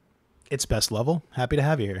 It's Best Level. Happy to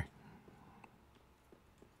have you here.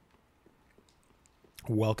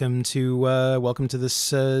 Welcome to this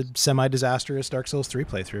semi-disastrous Dark Souls 3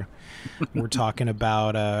 playthrough. We're talking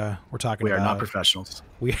about we are not professionals.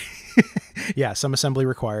 Yeah, some assembly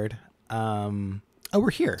required. We're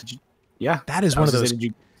here. That is one of those. Did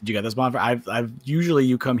you get this bonfire? I've usually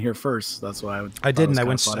you come here first. That's why I didn't. I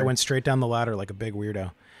went straight down the ladder like a big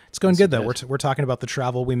weirdo. It's going Yes, good you though. did. We're talking about the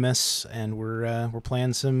travel we miss, and we're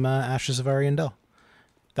playing some Ashes of Ariandel.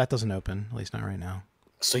 That doesn't open, at least not right now.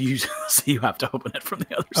 So you so you have to open it from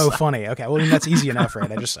the other Oh, side. funny. Okay, well, I mean, that's easy enough,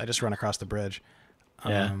 right? I just run across the bridge.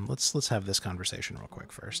 Yeah. Let's have this conversation real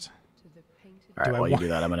quick first. All Do right, I while you want- do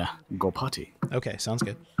that, I'm gonna go potty. Okay, sounds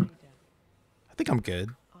good. I think I'm good.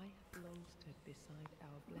 I have long stood beside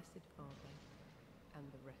our blessed Father and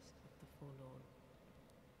the rest of the forlorn.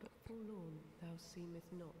 But forlorn thou seemest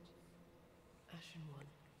not, Ashen One.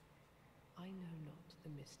 I know not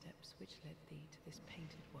the missteps which led thee to this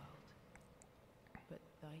painted world. But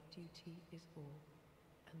thy duty is all,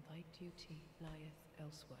 and thy duty lieth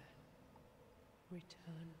elsewhere.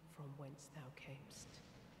 Return from whence thou camest.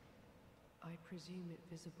 I presume it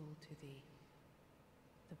visible to thee,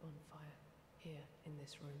 the bonfire, here in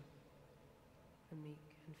this room. A meek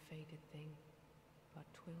and faded thing, but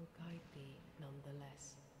 'twill guide thee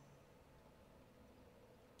nonetheless.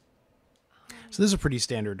 So this is a pretty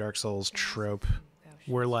standard Dark Souls trope,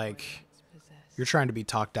 where like you're trying to be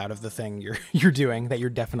talked out of the thing you're doing that you're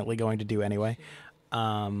definitely going to do anyway.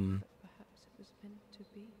 Perhaps it was meant to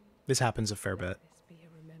be. This happens a fair bit. This be a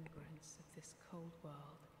remembrance of this cold world,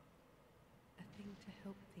 a thing to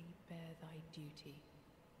help thee bear thy duty.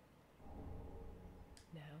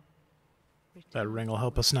 Now, That ring will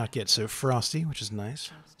help us not get so frosty, which is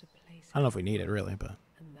nice. I don't know if we need it really, but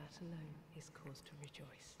and that alone is cause to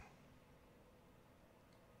rejoice.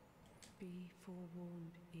 Be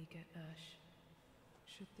forewarned, eager Ash.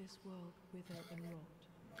 Should this world wither and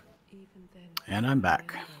rot, even then. And I'm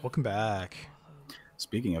back. welcome back.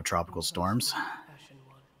 Speaking of tropical storms, Ashen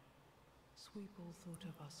One, sweep all thought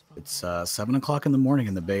of us from it's 7 o'clock in the morning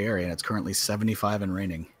in the Bay Area, and it's currently 75 and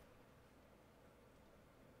raining.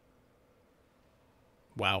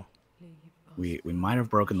 Wow, leave us. We might have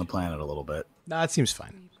broken the planet a little bit. nah, that seems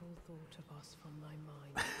fine. Sweep all thought of us from thy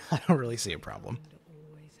mind. I don't really see a problem. And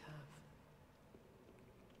always have.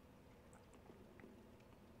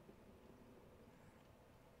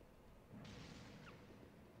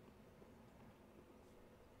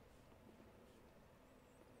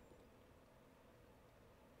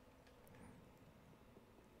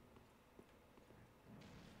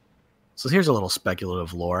 So here's a little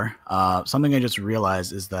speculative lore. Something I just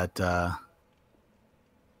realized is that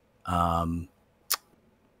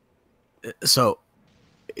so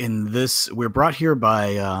in this we're brought here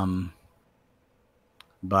by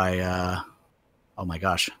oh my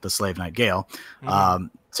gosh, the slave knight Gale,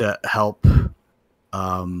 to help the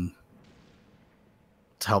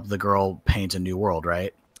girl paint a new world,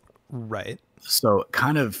 right? Right. So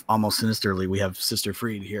kind of almost sinisterly, we have Sister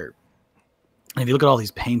Freed here. And if you look at all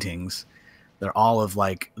these paintings, they're all of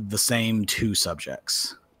like the same two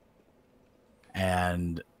subjects.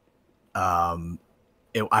 And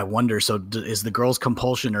I wonder, so is the girl's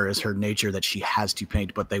compulsion or is her nature that she has to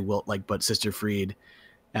paint, but they will like, but Sister Freed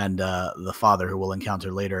and the father who we'll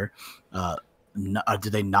encounter later, do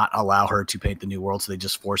they not allow her to paint the new world? So they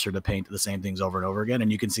just force her to paint the same things over and over again. And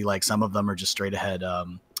you can see like some of them are just straight ahead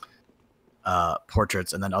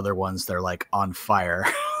portraits, and then other ones they're like on fire.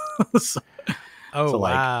 so, Oh, so,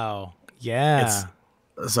 like, wow. Yeah.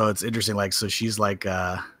 so it's interesting. Like, so she's like,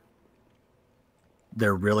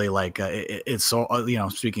 they're really like, it's so,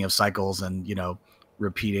 speaking of cycles and,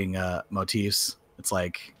 repeating motifs, it's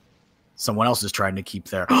like someone else is trying to keep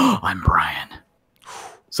their, I'm Brian.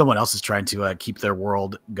 Someone else is trying to keep their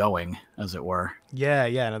world going, as it were. Yeah.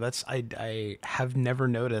 No, that's, I have never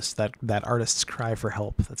noticed that artist's cry for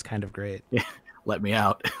help. That's kind of great. Yeah. Let me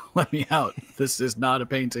out. Let me out. This is not a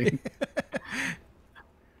painting.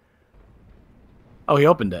 Oh, he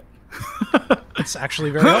opened it. It's actually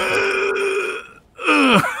very helpful.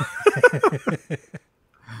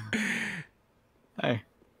 Hey.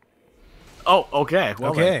 Oh, okay.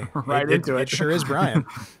 Well, Okay. then, right into it. It sure is Brian.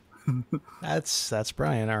 That's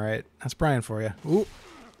Brian. All right. That's Brian for you. Ooh.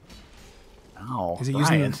 Oh, Is he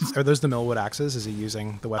Brian. using, are those the Millwood axes? Is he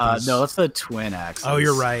using the weapons? No, that's the twin axes. Oh,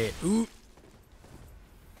 you're right. Ooh.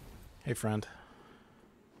 Hey, friend.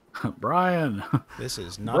 Brian. This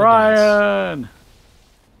is not a dance. Brian.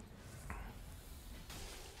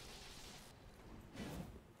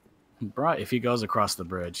 Brian. If he goes across the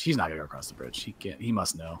bridge, he's not gonna go across the bridge. He can't. He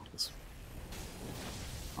must know.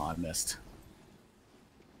 Oh, I missed.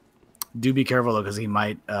 Do be careful though, because he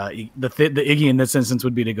might. The Iggy in this instance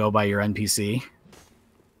would be to go by your NPC.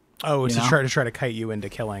 Oh, it's You know? to try to kite you into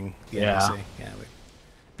killing the Yeah. NPC. Yeah, we're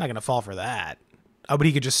not gonna fall for that. Oh, but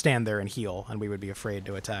he could just stand there and heal, and we would be afraid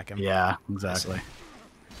to attack him. Yeah, exactly.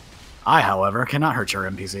 I, however, cannot hurt your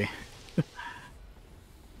NPC.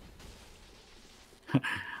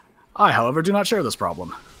 I, however, do not share this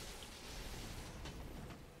problem.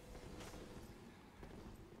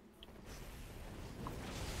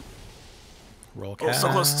 Roll Oh, catch. so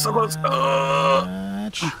close, so close.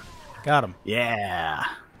 Got him. Yeah.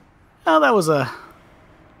 Oh, that was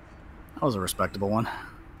a respectable one.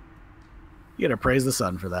 You gotta praise the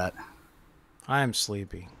sun for that. I'm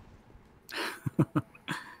sleepy.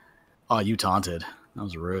 Oh, you taunted. That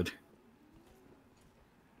was rude.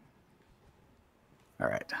 All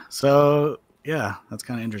right. So, yeah, that's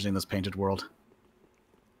kind of interesting, this painted world.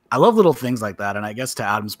 I love little things like that, and I guess to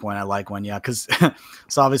Adam's point, I like when, yeah, because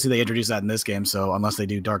so obviously they introduced that in this game, so unless they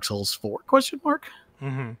do Dark Souls 4, question mark?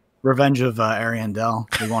 Mm-hmm. Revenge of Ariandel,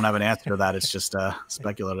 we won't have an answer to that. It's just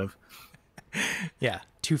speculative. Yeah,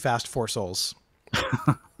 too fast, 4 souls.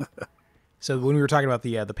 So when we were talking about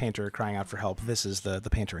the painter crying out for help, this is the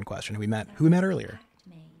painter in question who we met earlier.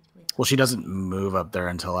 Well, she doesn't move up there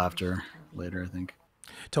until after later, I think.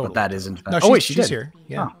 Totally. But that is in fact. No, oh wait, she's she did. here.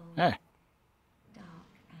 Yeah. Oh, hey.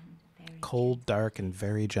 Cold, dark, and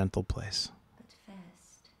very gentle place. But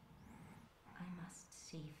first, I must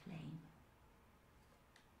see flame.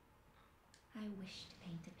 I wish to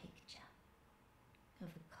paint a picture of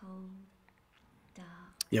a cold, dark.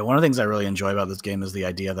 Yeah, one of the things I really enjoy about this game is the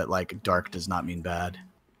idea that like dark does not mean bad,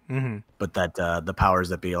 but that the powers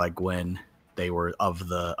that be, like Gwyn, they were of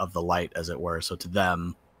the light, as it were. So to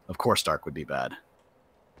them, of course, dark would be bad.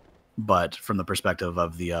 But from the perspective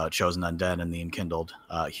of the chosen undead and the enkindled,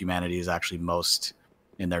 humanity is actually most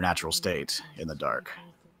in their natural state in the dark.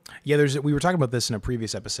 Yeah, we were talking about this in a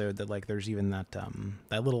previous episode that like there's even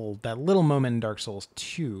that little moment in Dark Souls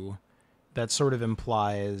 2 that sort of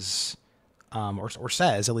implies or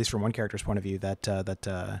says, at least from one character's point of view,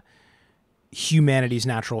 that humanity's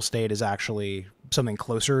natural state is actually something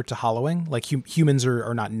closer to hollowing. Like humans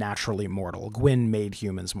are not naturally mortal. Gwyn made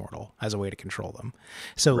humans mortal as a way to control them.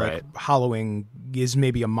 So Right. like hollowing is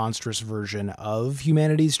maybe a monstrous version of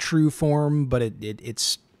humanity's true form, but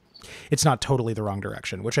it's not totally the wrong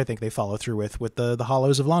direction, which I think they follow through with the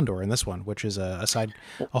Hollows of Londor in this one, which is a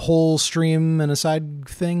whole stream and a side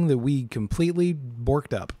thing that we completely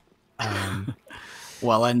borked up.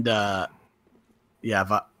 Well, and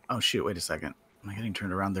yeah, oh shoot, wait a second. Am I getting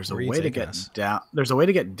turned around? There's a Where are you way to taking get us? down. There's a way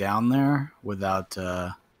to get down there without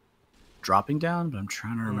dropping down, but I'm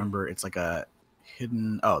trying to remember. It's like a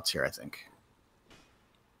hidden. Oh, it's here, I think.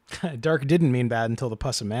 Dark didn't mean bad until the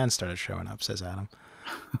pus of man started showing up, says Adam.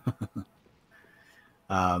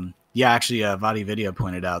 Yeah, actually, Vadi Video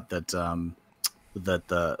pointed out that that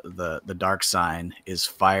the dark sign is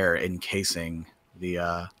fire encasing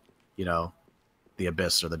the the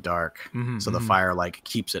abyss or the dark. So the fire like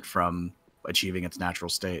keeps it from achieving its natural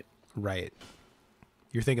state. Right.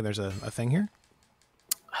 You're thinking there's a thing here?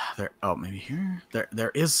 There. Oh, maybe here.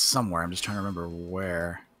 There is somewhere. I'm just trying to remember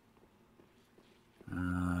where.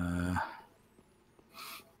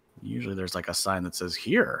 Usually there's like a sign that says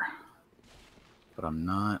here, but I'm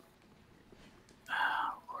not.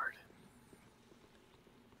 Oh, Lord.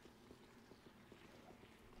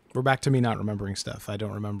 We're back to me not remembering stuff. I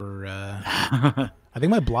don't remember. I think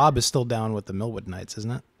my blob is still down with the Millwood Knights,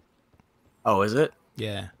 isn't it? Oh, is it?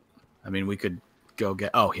 Yeah. I mean, we could go get.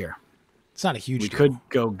 Oh, here. It's not a huge We deal. could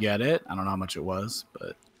go get it. I don't know how much it was,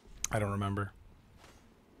 but I don't remember.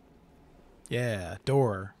 Yeah,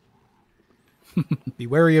 door. Be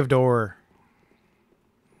wary of door.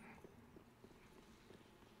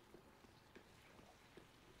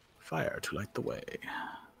 fire to light the way.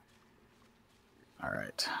 All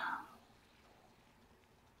right.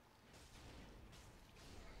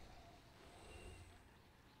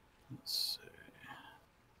 Let's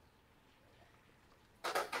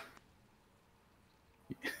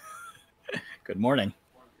see. Good morning.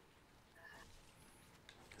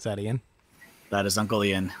 Is that Ian? That is Uncle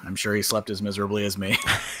Ian. I'm sure he slept as miserably as me.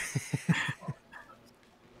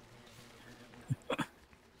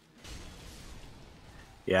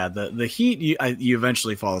 Yeah, the heat, you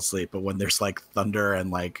eventually fall asleep, but when there's like thunder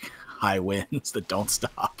and like high winds that don't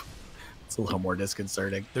stop, it's a little more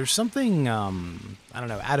disconcerting. There's something, I don't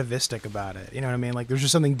know, atavistic about it. You know what I mean? Like, there's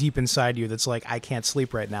just something deep inside you that's like, I can't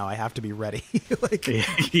sleep right now. I have to be ready. Like,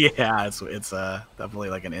 Yeah, it's definitely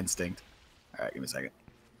like an instinct. All right, give me a second.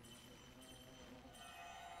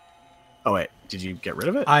 Oh, wait, did you get rid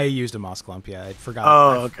of it? I used a moss clump. Yeah, I forgot.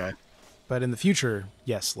 Oh, okay. But in the future,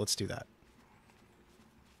 yes, let's do that.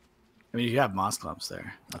 I mean, you have moss clumps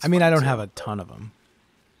there. That's I mean, fine, I don't too. have a ton of them.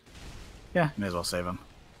 Yeah, may as well save them.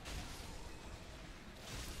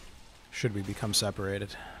 Should we become separated?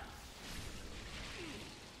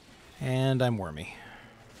 And I'm wormy.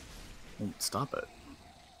 Well, stop it.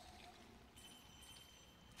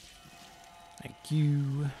 Thank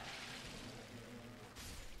you.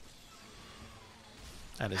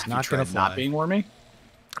 That is Have not you going to tried fly. not being wormy?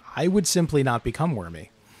 I would simply not become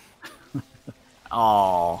wormy.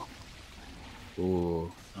 Oh.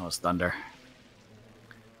 Ooh, that was thunder.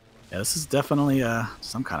 Yeah, this is definitely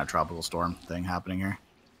some kind of tropical storm thing happening here.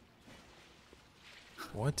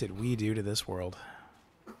 What did we do to this world?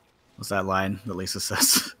 What's that line that Lisa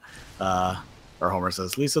says? Or Homer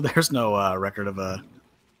says, Lisa, there's no record of a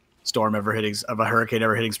hurricane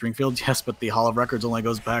ever hitting Springfield. Yes, but the Hall of Records only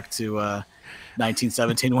goes back to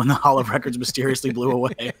 1917 when the Hall of Records mysteriously blew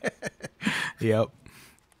away. Yep.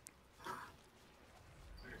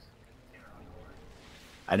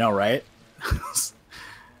 I know, right?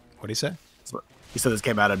 What do you say? He said this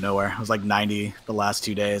came out of nowhere. It was like 90 the last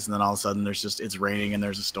 2 days, and then all of a sudden it's raining and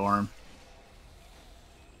there's a storm.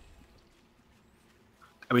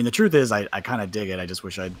 I mean, the truth is, I kind of dig it. I just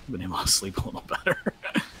wish I'd been able to sleep a little better.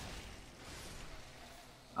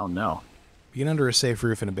 Oh no! Being under a safe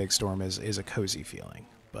roof in a big storm is a cozy feeling,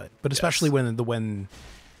 but especially Yes. when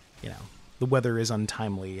you know the weather is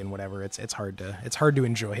untimely and whatever, it's hard to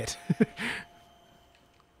enjoy it.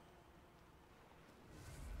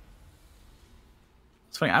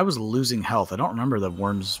 It's funny. I was losing health. I don't remember the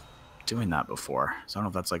worms doing that before, so I don't know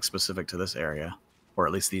if that's like specific to this area, or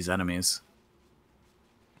at least these enemies.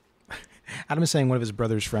 Adam is saying one of his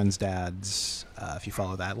brother's friend's dads, if you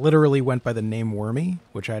follow that, literally went by the name Wormy,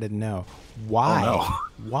 which I didn't know. Why? Oh,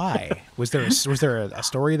 Why? Was there a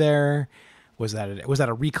story there? Was that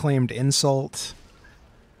a reclaimed insult?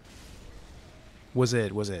 Was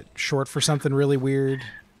it short for something really weird?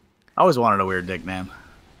 I always wanted a weird nickname.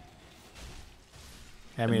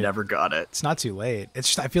 I mean, Never got it. it's not too late. It's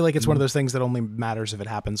just, I feel like it's one of those things that only matters if it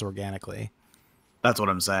happens organically. That's what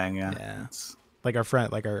I'm saying. Yeah. Yeah. It's- Like our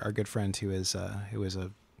friend, like our good friend who is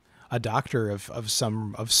a doctor of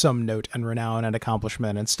some note and renown and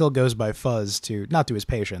accomplishment, and still goes by Fuzz to not to his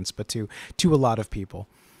patients, but to a lot of people.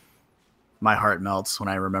 My heart melts when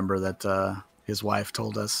I remember that his wife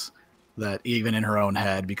told us that even in her own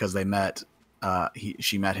head, because they met,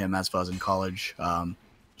 she met him as Fuzz in college.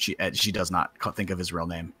 She does not think of his real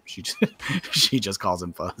name. She just calls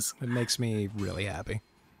him Fuzz. It makes me really happy.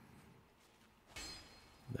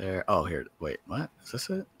 There. Oh, here. Wait. What? Is this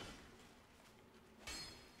it?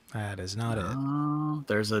 That is not it. Oh,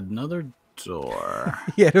 there's another door.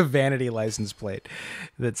 He had a vanity license plate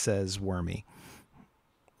that says Wormy.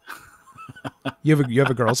 You have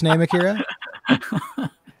a girl's name, Akira?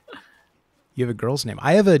 You have a girl's name.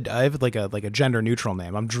 I have like a gender neutral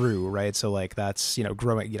name. I'm Drew, right? So like that's,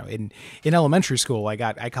 growing, in elementary school, I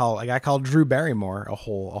got called Drew Barrymore a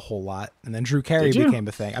whole lot, and then Drew Carey Did you? became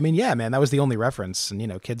a thing. I mean, yeah, man, that was the only reference,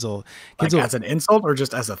 and kids will As an insult or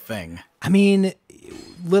just as a thing? I mean,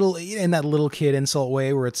 little in that little kid insult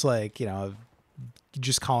way where it's like,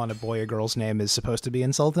 just calling a boy a girl's name is supposed to be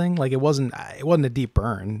insulting. Like it wasn't a deep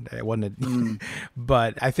burn. It wasn't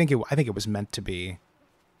but I think it was meant to be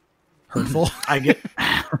hurtful. I get.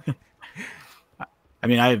 I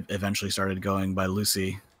mean, I eventually started going by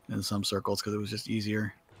Lucy in some circles because it was just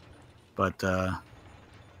easier. But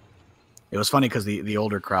it was funny because the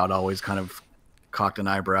older crowd always kind of cocked an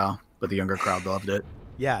eyebrow, but the younger crowd loved it.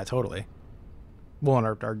 Yeah, totally. Well, and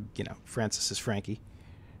our Francis is Frankie.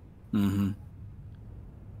 Mm-hmm.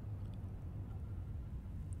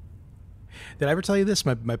 Did I ever tell you this?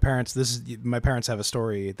 My parents have a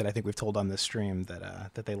story that I think we've told on this stream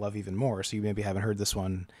that they love even more. So you maybe haven't heard this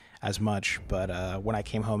one as much. But when I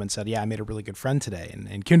came home and said, "Yeah, I made a really good friend today,"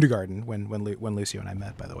 in kindergarten when Lucio and I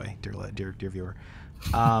met, by the way, dear viewer,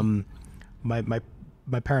 my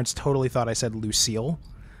parents totally thought I said Lucille.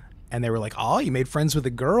 And they were like, "Oh, you made friends with a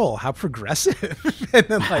girl? How progressive!" And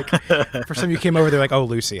then, like, for some you came over, they're like, "Oh,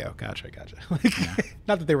 Lucio, gotcha." Like,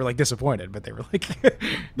 not that they were like disappointed, but they were like,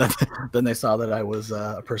 Then they saw that I was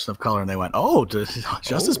a person of color, and they went, "Oh, just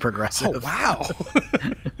as progressive." "Oh, wow,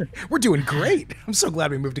 we're doing great. I'm so glad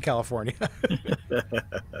we moved to California."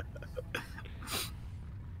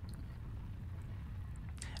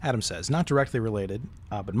 Adam says, not directly related,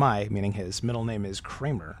 but my, meaning his, middle name is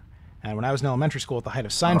Kramer. And when I was in elementary school at the height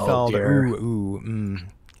of Seinfeld,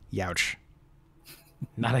 youch.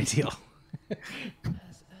 Not ideal. As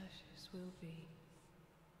ashes will be,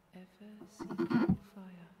 ever seeking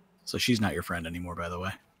fire. So she's not your friend anymore, by the way.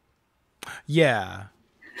 Yeah.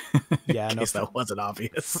 Yeah, In no, case that wasn't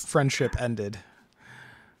obvious. friendship ended.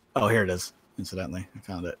 Oh, here it is. Incidentally, I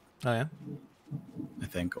found it. Oh, yeah? I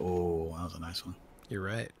think. Oh, that was a nice one. You're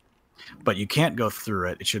right. But you can't go through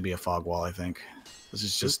it. It should be a fog wall, I think. This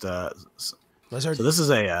is just Lizard. so this is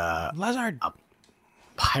a Lizard.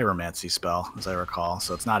 pyromancy spell, as I recall.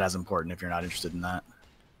 So it's not as important if you're not interested in that.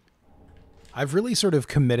 I've really sort of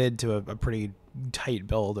committed to a pretty tight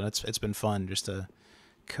build, and it's been fun just to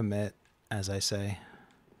commit, as I say.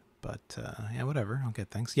 But yeah, whatever. I'll get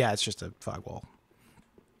things. Yeah, it's just a fog wall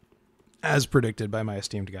as predicted by my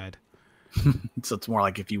esteemed guide. So it's more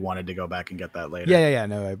like if you wanted to go back and get that later. Yeah.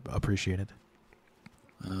 No, I appreciate it.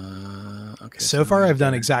 Okay. So far, I've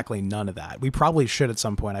done exactly none of that. We probably should at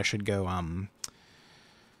some point. I should go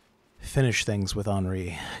finish things with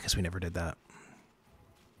Henri, because we never did that.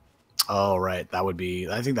 Oh, right. That would be.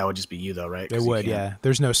 I think that would just be you, though, right? It would, yeah.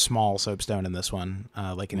 There's no small soapstone in this one,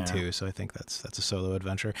 like in 2. So I think that's a solo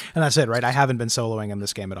adventure, and that's it, right? I haven't been soloing in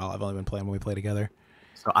this game at all. I've only been playing when we play together.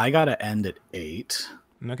 So I gotta end at 8.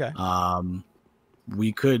 Okay.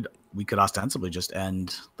 We could ostensibly just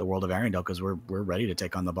end the world of Arendelle because we're ready to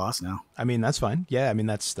take on the boss now. I mean, that's fine. Yeah, I mean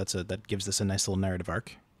that gives us a nice little narrative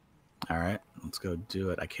arc. All right, let's go do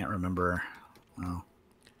it. I can't remember. Well,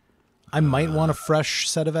 I might want a fresh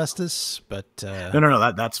set of Estus, but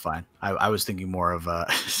no, that's fine. I was thinking more of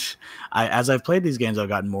as I've played these games, I've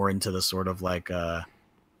gotten more into the sort of like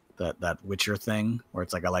that Witcher thing where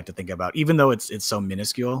it's like I like to think about, even though it's so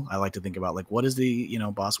minuscule, I like to think about like what is the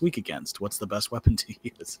boss weak against? What's the best weapon to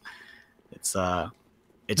use? It's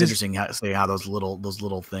interesting how those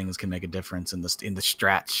little things can make a difference in the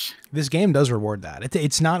stretch. This game does reward that.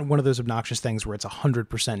 It's not one of those obnoxious things where it's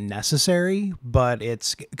 100% necessary, but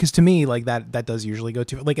it's because to me like that does usually go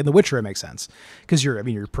to like in The Witcher it makes sense because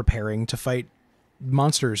you're preparing to fight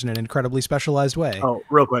monsters in an incredibly specialized way. Oh,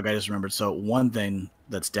 real quick, I just remembered. So one thing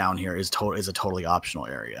that's down here is a totally optional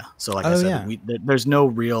area. So like I said, there's no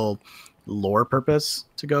real lore purpose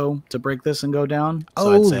to break this and go down.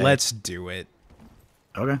 So let's do it.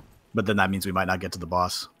 Okay, but then that means we might not get to the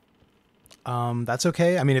boss. That's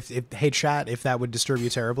okay. I mean, if hey chat, if that would disturb you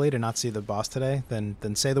terribly to not see the boss today, then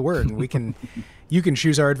say the word, and we can, you can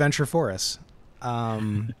choose our adventure for us.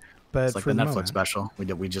 But it's like the Netflix special.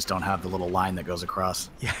 We just don't have the little line that goes across.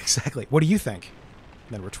 Yeah, exactly. What do you think?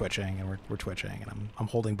 And then we're twitching, and we're twitching, and I'm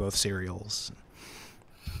holding both cereals.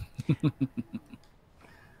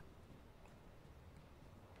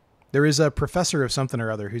 There is a professor of something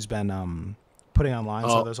or other who's been putting online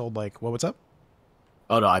so those old like what's up?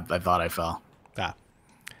 Oh no, I thought I fell.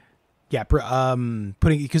 Yeah, putting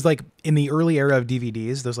because like in the early era of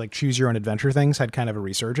DVDs, those like choose your own adventure things had kind of a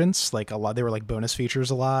resurgence. Like a lot, they were like bonus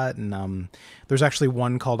features a lot, and there's actually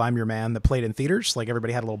one called "I'm Your Man" that played in theaters. Like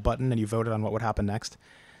everybody had a little button, and you voted on what would happen next.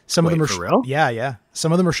 Some of them are for real? Yeah.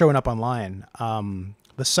 Some of them are showing up online.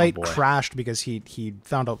 The site crashed because he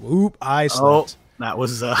found out. Oop, I slipped. Oh, that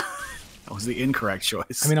was the incorrect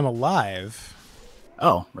choice. I mean, I'm alive.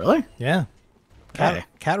 Oh, really? Yeah.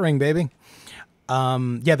 Cat ring, baby.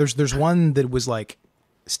 Yeah, there's one that was like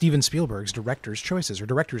Steven Spielberg's director's choices or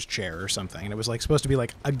director's chair or something, and it was like supposed to be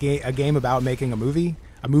like a game about making a movie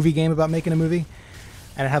game about making a movie,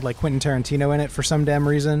 and it had like Quentin Tarantino in it for some damn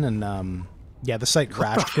reason, and yeah, the site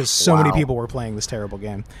crashed because so many people were playing this terrible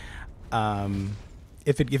game.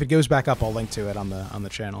 If it goes back up, I'll link to it on the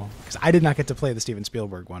channel because I did not get to play the Steven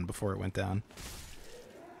Spielberg one before it went down.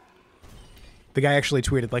 The guy actually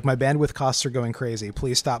tweeted, like, my bandwidth costs are going crazy.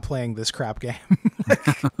 Please stop playing this crap game.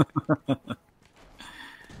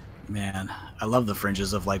 Man, I love the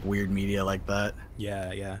fringes of, like, weird media like that.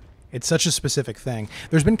 Yeah. It's such a specific thing.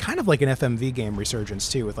 There's been kind of like an FMV game resurgence,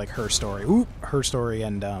 too, with, like, Her Story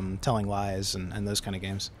and Telling Lies and those kind of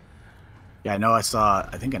games. Yeah, I know I saw,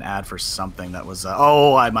 I think, an ad for something that was,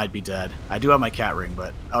 I might be dead. I do have my cat ring,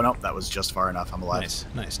 but, oh, no, that was just far enough. I'm alive.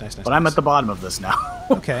 Nice. But I'm at the bottom of this now.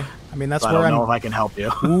 Okay. I mean, that's so where I don't know if I can help you.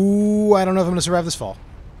 Ooh, I don't know if I'm going to survive this fall.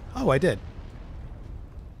 Oh, I did.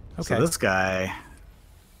 Okay. So this guy,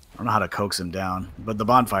 I don't know how to coax him down, but the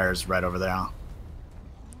bonfire is right over there.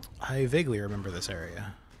 I vaguely remember this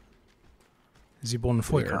area. The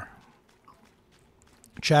bonfire.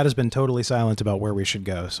 Chad has been totally silent about where we should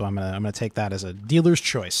go, so I'm gonna take that as a dealer's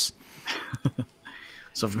choice.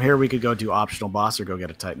 So from here we could go do optional boss or go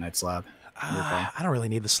get a Titanite slab. I don't really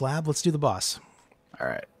need the slab. Let's do the boss. All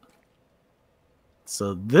right.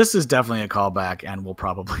 So this is definitely a callback, and we'll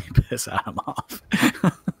probably piss Adam off.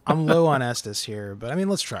 I'm low on Estus here, but I mean,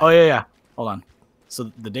 let's try. Oh yeah. Hold on.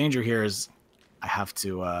 So the danger here is I have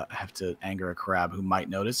to anger a crab who might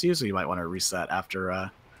notice you, so you might want to reset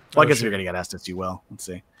after. Well, I guess if you're going to get Estus, you will. Let's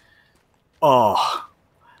see. Oh,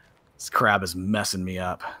 this crab is messing me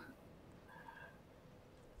up.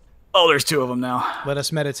 Oh, there's 2 of them now. Let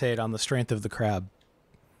us meditate on the strength of the crab.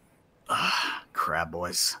 Crab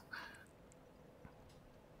boys.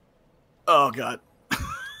 Oh, God.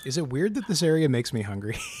 Is it weird that this area makes me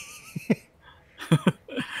hungry?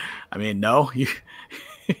 I mean, no.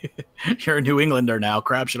 You're a New Englander now.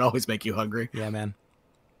 Crab should always make you hungry. Yeah, man.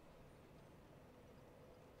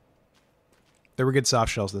 There were good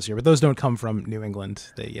soft shells this year, but those don't come from New England.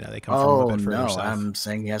 They come from a bit further south. I'm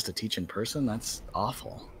saying he has to teach in person. That's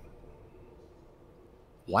awful.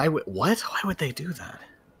 Why would what? Why would they do that?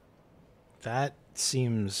 That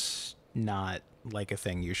seems not like a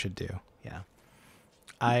thing you should do. Yeah.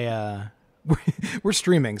 I we're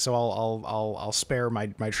streaming, so I'll spare my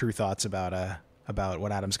true thoughts about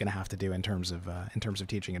what Adam's going to have to do in terms of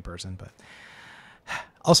teaching in person. But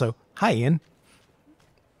also, hi Ian.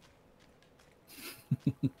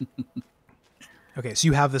 Okay, so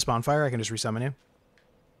you have this bonfire. I can just resummon you.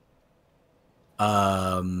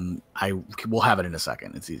 I will have it in a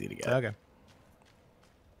second. It's easy to get. Okay.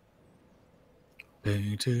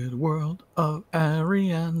 Painted world of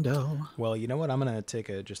Ariando. Well, you know what? I'm gonna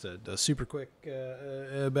take just a super quick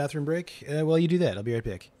bathroom break. While you do that, I'll be right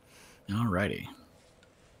back. Alrighty.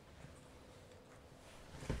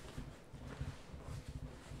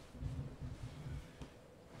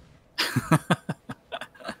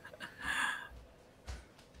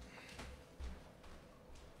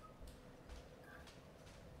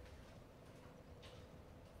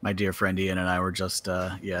 My dear friend Ian and I were just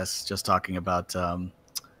talking about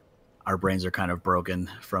our brains are kind of broken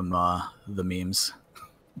from the memes.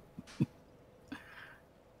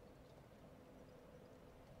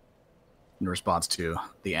 In response to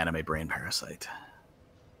the anime brain parasite.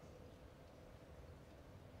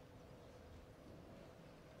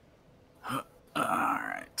 All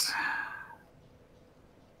right.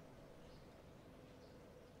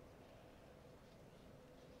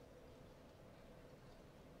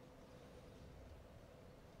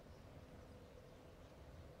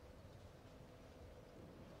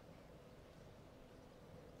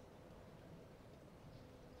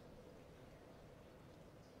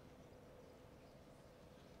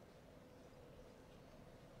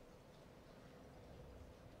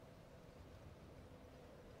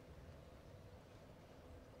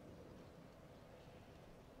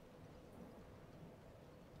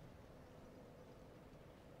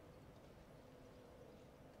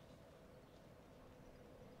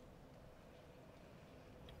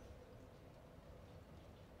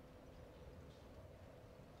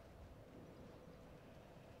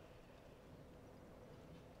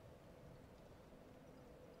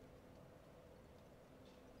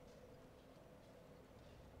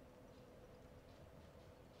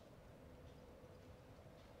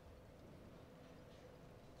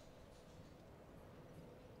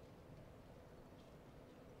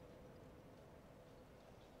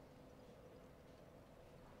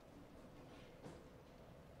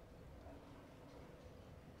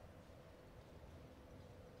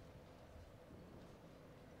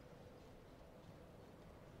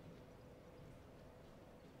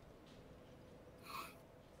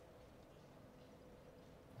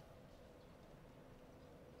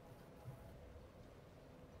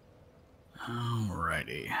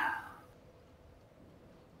 Alrighty.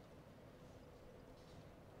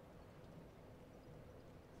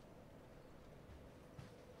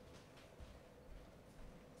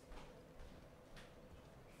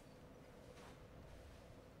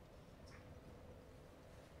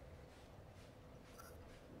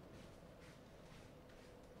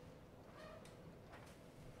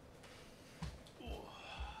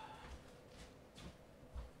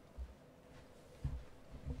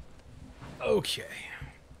 Okay.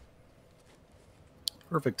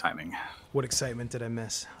 Perfect timing. What excitement did I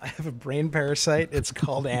miss? I have a brain parasite. It's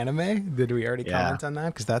called anime. Did we already comment on that?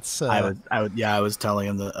 Because that's I was telling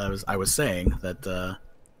him that I was saying that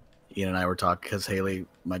Ian and I were talking because Haley,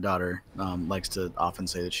 my daughter, likes to often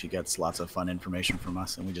say that she gets lots of fun information from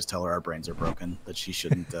us, and we just tell her our brains are broken, that she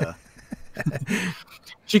shouldn't.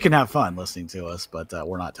 She can have fun listening to us, but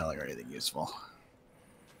we're not telling her anything useful.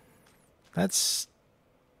 That's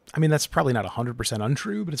probably not 100%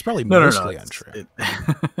 untrue, but it's probably mostly untrue.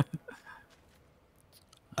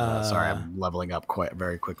 Sorry, I'm leveling up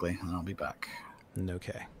very quickly, and I'll be back.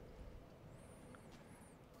 Okay.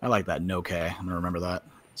 I like that no-K. I'm going to remember that,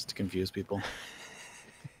 just to confuse people.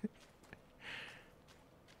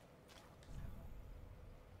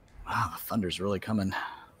 Wow, the thunder's really coming.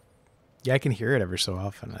 Yeah, I can hear it every so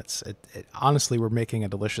often. Honestly, we're making a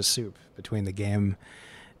delicious soup between the game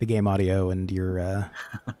audio and your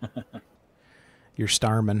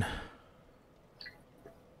Starman.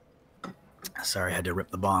 Sorry, I had to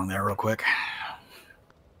rip the bong there real quick.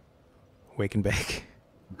 Wake and bake.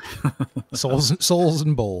 souls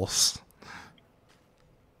and bowls.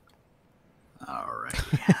 All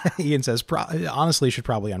right. Ian says, honestly, you should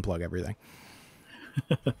probably unplug everything.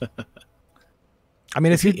 I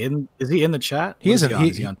mean, is he in the chat? He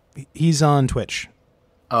isn't. He's on Twitch.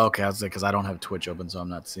 Oh, okay, I was like, because I don't have Twitch open, so I'm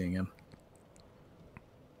not seeing him.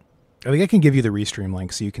 I think I can give you the restream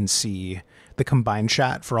link so you can see the combined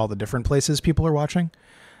chat for all the different places people are watching.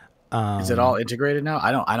 Is it all integrated now?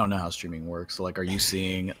 I don't know how streaming works. So like, are you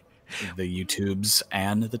seeing the YouTubes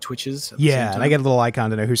and the Twitches? At the same Yeah, and time? I get a little icon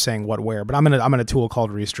to know who's saying what where. But I'm in a tool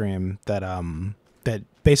called Restream that that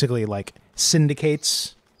basically like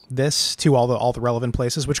syndicates this to all the relevant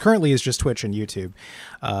places, which currently is just Twitch and YouTube.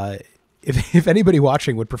 If anybody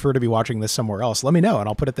watching would prefer to be watching this somewhere else, let me know and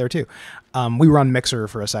I'll put it there too. We were on Mixer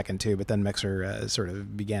for a second too, but then Mixer sort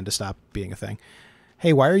of began to stop being a thing.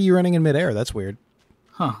 Hey, why are you running in midair? That's weird.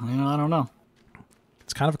 Huh? I don't know.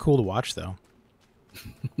 It's kind of cool to watch though.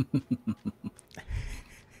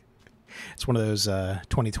 It's one of those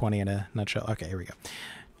 2020 in a nutshell. Okay, here we go.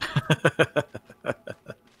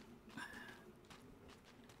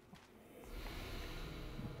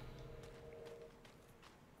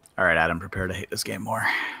 All right, Adam, prepare to hate this game more.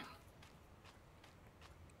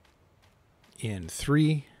 In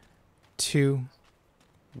 3, 2,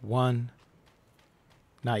 1.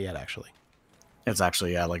 Not yet, actually. It's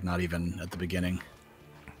actually, yeah, like not even at the beginning.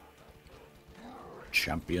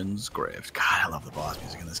 Champion's Grave. God, I love the boss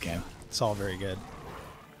music in this game. It's all very good.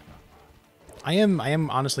 I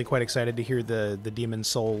am honestly quite excited to hear the Demon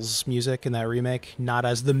Souls music in that remake, not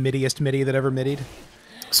as the midiest MIDI that ever midied.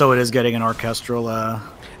 So it is getting an orchestral.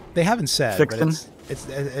 They haven't said, Fixin'? but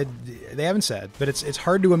they haven't said, but it's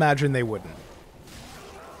hard to imagine they wouldn't.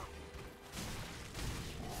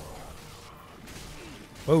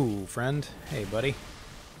 Whoa, friend. Hey, buddy.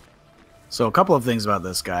 So a couple of things about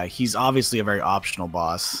this guy. He's obviously a very optional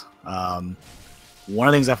boss. One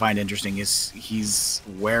of the things I find interesting is he's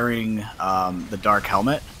wearing the dark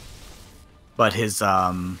helmet, but his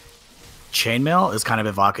chainmail is kind of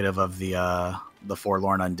evocative of the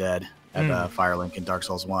Forlorn Undead at Firelink in Dark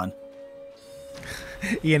Souls 1.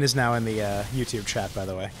 Ian is now in the YouTube chat, by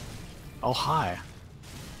the way. Oh, hi.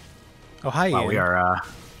 Oh, hi, Ian. Wow,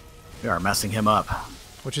 we are messing him up.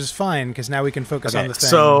 Which is fine, because now we can focus on the thing.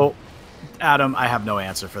 So, Adam, I have no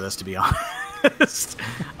answer for this, to be honest.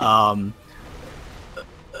 All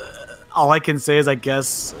I can say is, I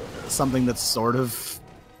guess, something that's sort of...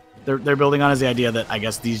 They're building on is the idea that, I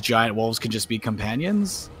guess, these giant wolves can just be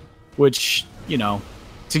companions, which, you know,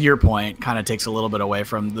 to your point, kind of takes a little bit away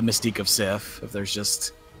from the mystique of Sif, if there's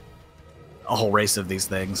just a whole race of these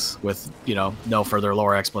things with, you know, no further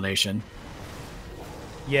lore explanation.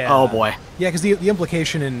 Yeah. Oh, boy. Yeah, because the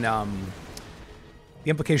implication in... The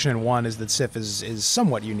implication in 1 is that Sif is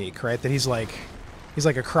somewhat unique, right? That he's like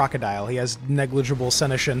a crocodile. He has negligible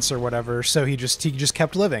senescence or whatever, so he just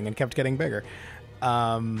kept living and kept getting bigger.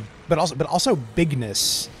 But also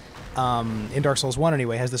bigness in Dark Souls 1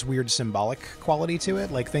 anyway has this weird symbolic quality to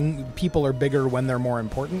it. Like people are bigger when they're more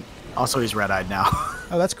important. Also, he's red-eyed now.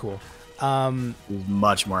 Oh, that's cool. He's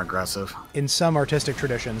much more aggressive. In some artistic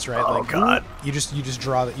traditions, right? Oh, like, God. You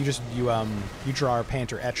draw or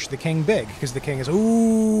paint or etch the king big because the king is,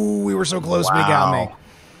 ooh, we were so close, but he got me.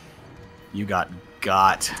 You got.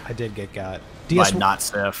 I did get got. By not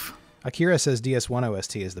Sif. Akira says DS1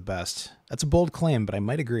 OST is the best. That's a bold claim, but I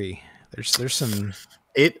might agree. There's some.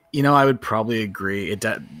 I would probably agree.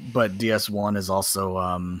 But DS1 is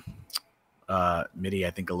also MIDI,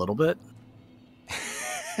 I think, a little bit.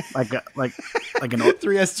 like an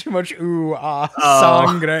 3 has too much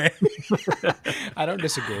sangre. I don't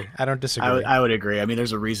disagree. I would agree. I mean,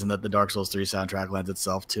 there's a reason that the Dark Souls 3 soundtrack lends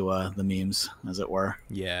itself to the memes, as it were.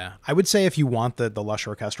 Yeah, I would say if you want the lush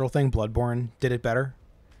orchestral thing, Bloodborne did it better.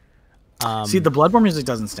 See, the Bloodborne music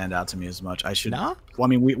doesn't stand out to me as much. I should. No? Well, I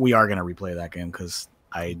mean, we are gonna replay that game because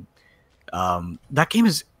that game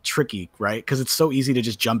is tricky, right? Because it's so easy to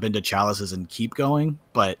just jump into chalices and keep going,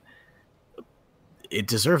 but it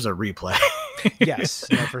deserves a replay. Yes,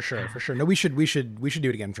 no, for sure. No, we should do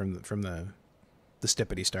it again from the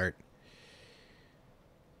stippity start.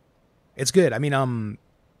 It's good. I mean,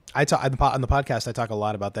 I talk on the podcast. I talk a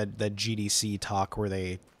lot about that GDC talk where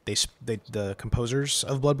they the composers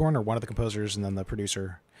of Bloodborne, or one of the composers, and then the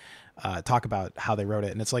producer talk about how they wrote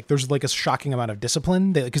it. And it's like there's like a shocking amount of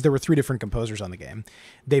discipline because there were 3 different composers on the game.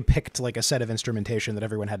 They picked like a set of instrumentation that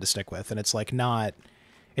everyone had to stick with, and it's like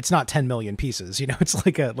it's not 10 million pieces, you know. It's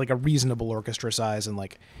like a reasonable orchestra size, and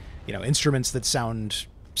like, you know, instruments that sound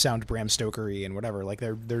Bram Stokery and whatever. Like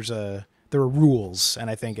there are rules, and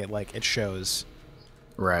I think it shows.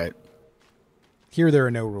 Right. Here there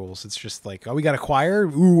are no rules. It's just like, oh, we got a choir.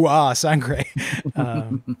 Ooh, sangre.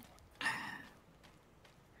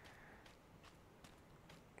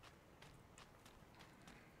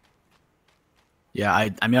 Yeah, I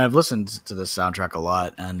mean, I've listened to this soundtrack a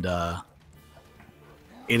lot, and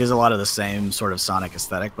it is a lot of the same sort of sonic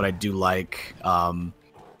aesthetic, but I do like the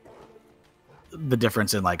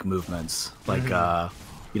difference in like movements. Like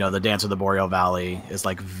you know, the Dance of the Boreal Valley is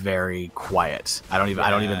like very quiet. I don't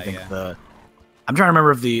even think the. I'm trying to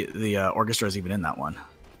remember if the orchestra is even in that one.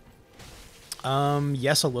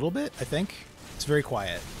 Yes, a little bit. I think it's very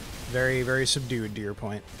quiet, very very subdued. To your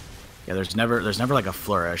point. Yeah, there's never like a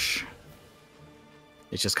flourish.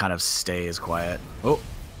 It just kind of stays quiet. Oh.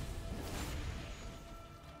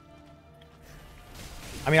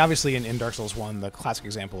 I mean, obviously in Dark Souls 1, the classic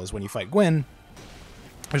example is when you fight Gwyn,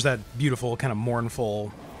 there's that beautiful kind of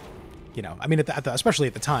mournful, you know, I mean, especially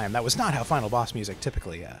at the time, that was not how final boss music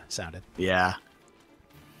typically sounded. Yeah.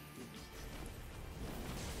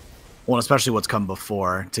 Well, especially what's come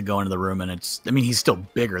before, to go into the room and it's, I mean, he's still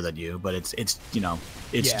bigger than you, but it's you know,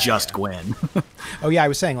 it's just Gwyn. Oh yeah, I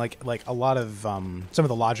was saying like a lot of some of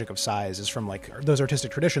the logic of size is from like those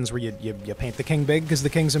artistic traditions where you paint the king big because the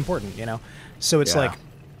king's important, you know. So it's like,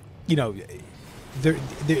 you know,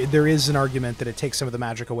 there is an argument that it takes some of the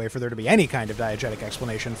magic away for there to be any kind of diegetic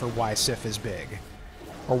explanation for why Sif is big,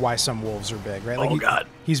 or why some wolves are big, right? Like God,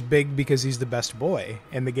 he's big because he's the best boy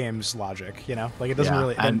in the game's logic, you know. Like it doesn't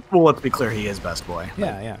really. And well, let's be clear, he is best boy.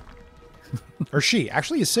 Yeah, yeah. Or she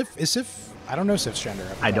actually is Sif. I don't know Sif's gender.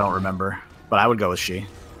 I don't remember, but I would go with she.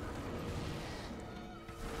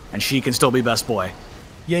 And she can still be best boy.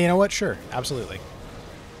 Yeah, you know what? Sure, absolutely.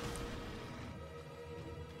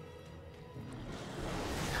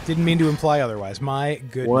 Didn't mean to imply otherwise. My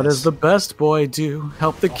goodness. What does the best boy do?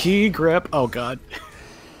 Help the key grip. Oh, God.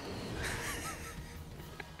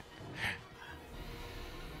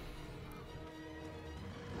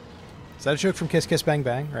 Is that a joke from Kiss Kiss Bang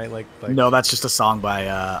Bang? Right? Like No, that's just a song by,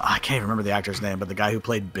 I can't even remember the actor's name, but the guy who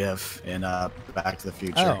played Biff in Back to the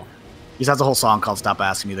Future. Oh. He has a whole song called Stop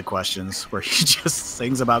Asking Me the Questions, where he just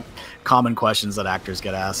sings about common questions that actors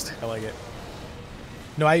get asked. I like it.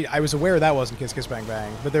 No, I was aware that wasn't Kiss Kiss Bang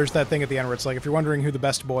Bang, but there's that thing at the end where it's like, if you're wondering who the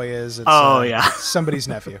best boy is, it's somebody's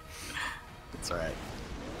nephew. That's all right.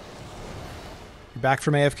 You're back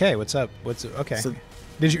from AFK. What's up? Okay? So,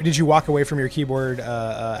 did you walk away from your keyboard,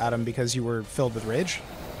 Adam, because you were filled with rage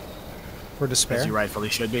or despair? as you rightfully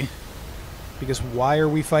should be. Because why are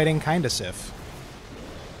we fighting Kinda Sif?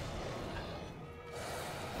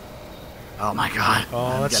 Oh my God!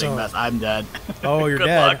 Oh, I'm dead. Oh, you're Good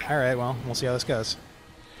dead. luck. All right. Well, we'll see how this goes.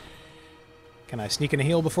 Can I sneak in a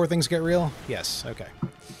heal before things get real? Yes. Okay.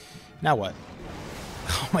 Now what?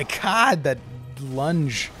 Oh my God, that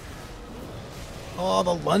lunge. Oh,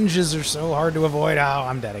 the lunges are so hard to avoid. Oh,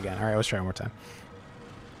 I'm dead again. All right, let's try one more time.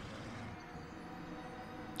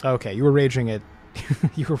 Okay, you were raging at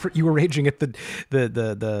you were raging at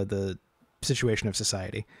the situation of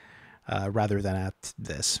society rather than at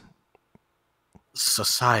this.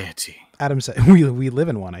 Society. Adam said we live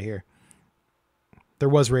in one, I hear. There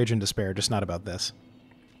was rage and despair, just not about this.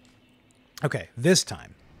 Okay, this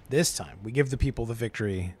time we give the people the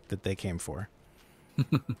victory that they came for.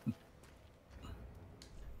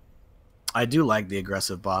 I do like the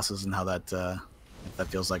aggressive bosses and how that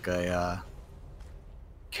feels like a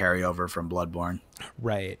carryover from Bloodborne.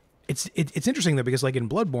 Right. It's interesting though, because like in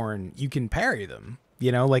Bloodborne you can parry them.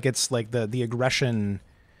 You know, like it's like the aggression,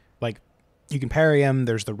 like you can parry them.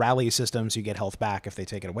 There's the rally system, so you get health back if they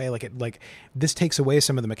take it away. Like this takes away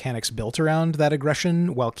some of the mechanics built around that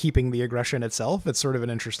aggression while keeping the aggression itself. It's sort of an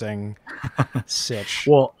interesting sitch.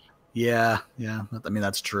 Well, yeah. I mean,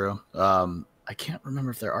 that's true. I can't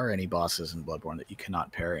remember if there are any bosses in Bloodborne that you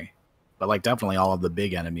cannot parry, but like definitely all of the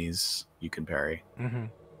big enemies you can parry. Mm-hmm.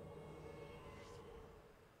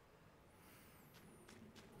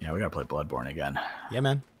 Yeah, we gotta play Bloodborne again. Yeah,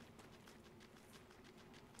 man.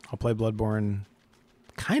 I'll play Bloodborne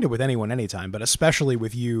kind of with anyone anytime, but especially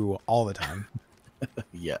with you all the time.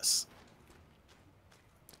 Yes.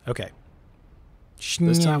 Okay.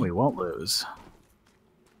 This time we won't lose.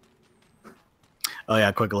 Oh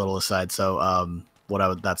yeah, quick little aside. So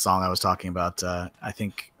that song I was talking about, I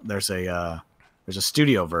think there's a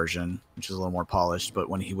studio version which is a little more polished, but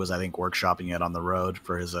when he was, I think, workshopping it on the road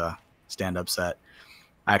for his stand-up set,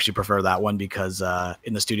 I actually prefer that one because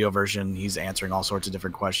in the studio version he's answering all sorts of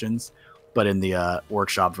different questions, but in the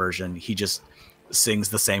workshop version he just sings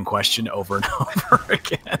the same question over and over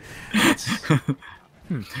again.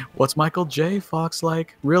 What's Michael J. Fox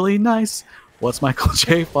like? Really nice. What's Michael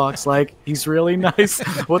J. Fox like? He's really nice.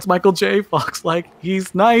 What's Michael J. Fox like?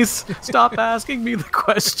 He's nice. Stop asking me the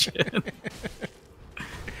question.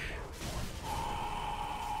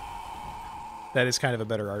 That is kind of a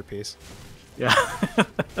better art piece. Yeah.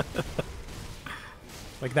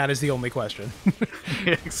 Like, that is the only question.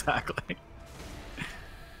 Yeah, exactly.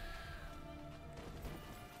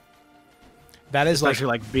 That is especially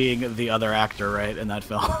like being the other actor, right, in that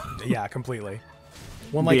film. Yeah, completely.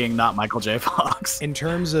 Well, like, being not Michael J. Fox. in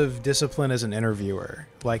terms of discipline as an interviewer,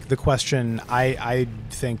 like the question I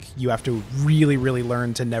think you have to really, really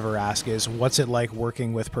learn to never ask is, what's it like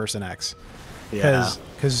working with person X? Yeah.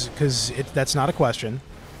 Because that's not a question.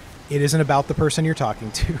 It isn't about the person you're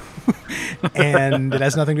talking to. And it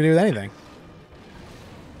has nothing to do with anything.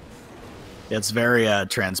 It's very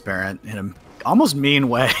transparent in an almost mean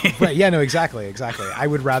way. Right, yeah, no, exactly. I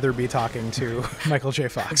would rather be talking to Michael J.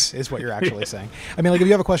 Fox, is what you're actually saying. I mean, like, if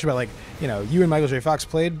you have a question about, like, you know, you and Michael J. Fox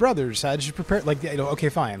played brothers, how did you prepare? Like, you know, okay,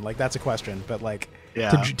 fine. Like, that's a question. But, like,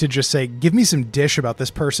 to just say, give me some dish about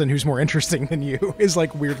this person who's more interesting than you is,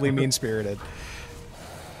 like, weirdly mean-spirited.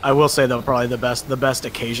 I will say, though, probably the best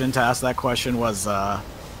occasion to ask that question was, Ian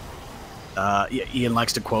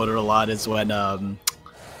likes to quote it a lot, is when,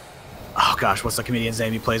 oh gosh, what's the comedian's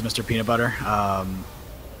name? He plays Mr. Peanut Butter.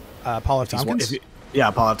 Paul F. Tompkins?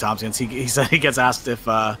 Paul F. Tompkins. He said he gets asked if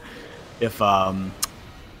oh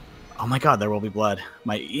my God, There Will Be Blood.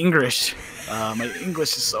 My English is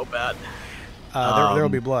so bad. There Will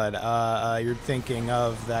Be Blood. You're thinking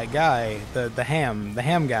of that guy, the ham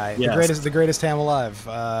guy, yes. the greatest ham alive.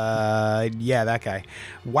 Yeah, that guy.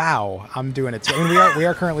 Wow, I'm doing it too. I mean, we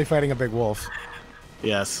are currently fighting a big wolf.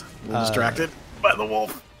 Yes, we're distracted by the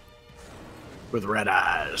wolf with red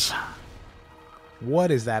eyes. What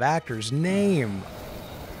is that actor's name?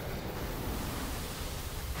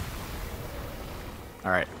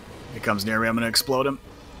 All right, he comes near me. I'm gonna explode him.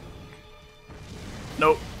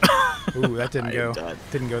 Nope. Ooh, that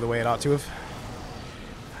didn't go the way it ought to have.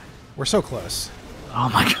 We're so close. Oh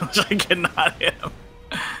my gosh, I cannot hit him.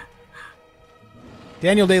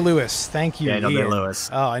 Daniel Day-Lewis, thank you, Daniel Ian. Day-Lewis.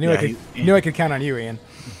 Oh, I knew I could count on you, Ian.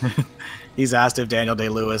 He's asked if Daniel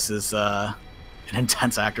Day-Lewis is an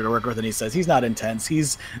intense actor to work with, and he says he's not intense.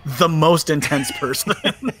 He's the most intense person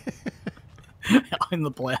on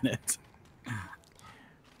the planet.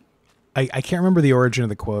 I can't remember the origin of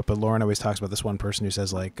the quote, but Lauren always talks about this one person who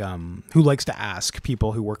says, like, who likes to ask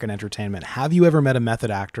people who work in entertainment, have you ever met a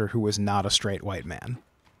method actor who was not a straight white man?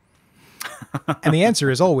 And the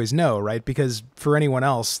answer is always no, right? Because for anyone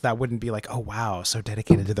else, that wouldn't be like, oh, wow, so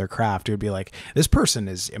dedicated to their craft. It would be like, this person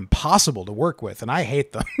is impossible to work with, and I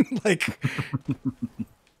hate them. Like,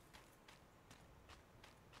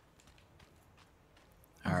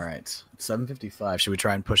 all right, 7:55. Should we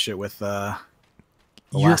try and push it with your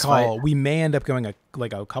call? Fight? We may end up going a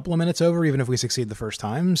couple of minutes over, even if we succeed the first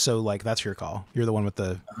time. So, like, that's your call. You're the one with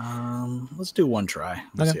the. Let's do one try.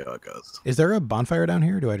 Let's see how it goes. Is there a bonfire down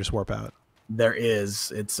here? Or do I just warp out? There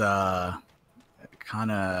is. It's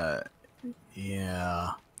kind of,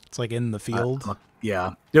 yeah. It's like in the field.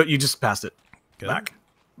 Yeah. You just passed it. Good.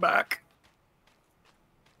 Back.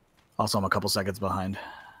 Also, I'm a couple seconds behind.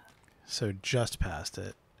 So just past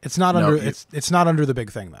it. It's not under. It's not under the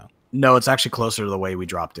big thing though. No, it's actually closer to the way we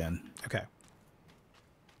dropped in. Okay.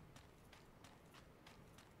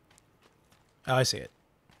 Oh, I see it.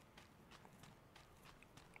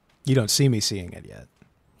 You don't see me seeing it yet.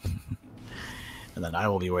 And then I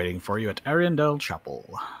will be waiting for you at Arundel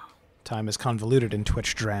Chapel. Time is convoluted in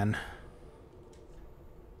Twitch Dran.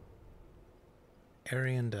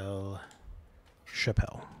 Arundel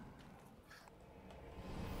Chapel.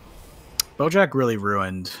 BoJack really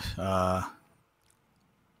ruined Paul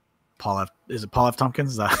F. Is it Paul F.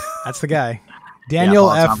 Tompkins? That's the guy.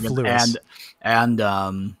 Daniel F. Tompkins Lewis. And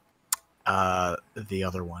the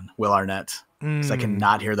other one, Will Arnett. Because I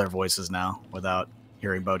cannot hear their voices now without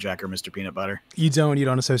hearing BoJack or Mr. Peanut Butter. You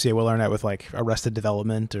don't associate Will Arnett with like Arrested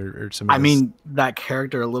Development or some. I mean that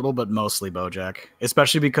character a little, but mostly BoJack,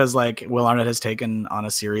 especially because like Will Arnett has taken on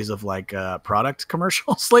a series of like product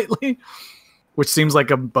commercials lately, which seems like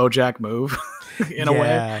a BoJack move in a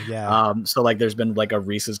way. Yeah. So like there's been like a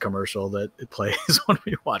Reese's commercial that it plays when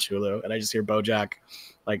we watch Hulu, and I just hear BoJack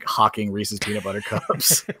like hawking Reese's peanut butter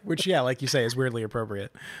cups, which like you say is weirdly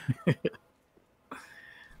appropriate.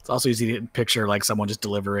 It's also easy to picture like someone just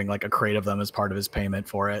delivering like a crate of them as part of his payment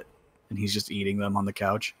for it, and he's just eating them on the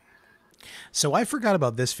couch. So I forgot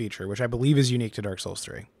about this feature, which I believe is unique to Dark Souls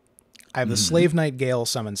 3. I have the Slave Knight Gale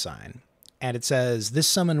summon sign, and it says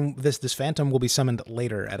this phantom will be summoned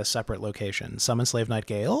later at a separate location. Summon Slave Knight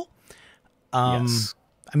Gale? Yes.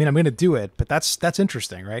 I mean, I'm going to do it, but that's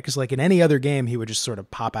interesting, right? Because like in any other game, he would just sort of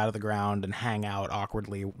pop out of the ground and hang out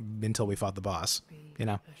awkwardly until we fought the boss, you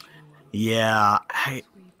know? Yeah.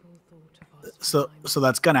 So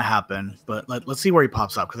that's gonna happen, but let's see where he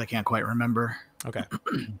pops up because I can't quite remember. Okay.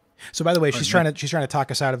 So by the way, she's trying to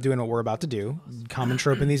talk us out of doing what we're about to do. Common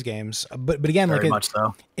trope in these games, but again, Very like much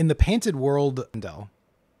so. In the Painted World,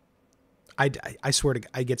 I swear to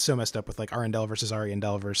I get so messed up with like Arendelle versus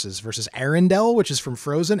Ariandel versus Arendelle, which is from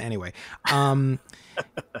Frozen. Anyway, oh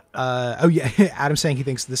yeah, Adam's saying he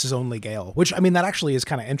thinks this is only Gale, which I mean that actually is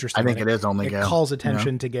kind of interesting. I think it is only Gale. It calls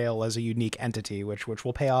attention to Gale as a unique entity, which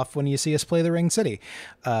will pay off when you see us play the Ring City,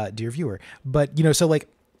 dear viewer. But so like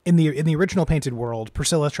in the original Painted World,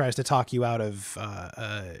 Priscilla tries to talk you out of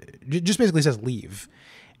just basically says leave,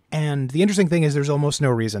 and the interesting thing is there's almost no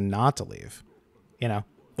reason not to leave.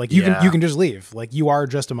 Like you can just leave. Like you are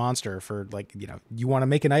just a monster for like, you want to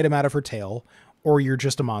make an item out of her tail or you're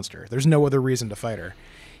just a monster. There's no other reason to fight her.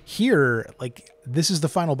 Here, like this is the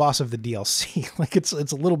final boss of the DLC. Like it's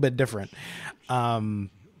a little bit different.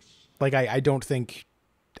 Like I think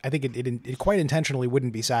it quite intentionally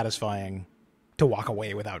wouldn't be satisfying to walk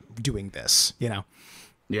away without doing this,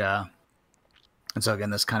 Yeah. And so again,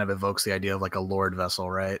 this kind of evokes the idea of like a Lord vessel,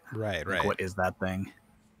 right? Right. Like, what is that thing?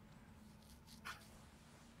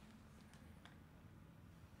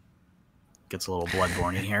 Gets a little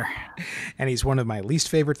bloodborne here. And he's one of my least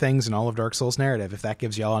favorite things in all of Dark Souls narrative, if that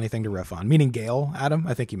gives y'all anything to riff on. Meaning Gale, Adam?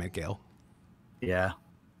 I think you meant Gale. Yeah.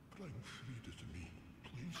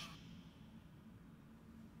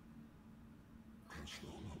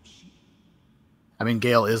 I mean,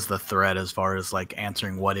 Gale is the thread as far as like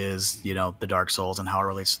answering what is, the Dark Souls and how it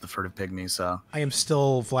relates to the Furtive Pygmy. So I am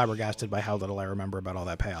still flabbergasted by how little I remember about all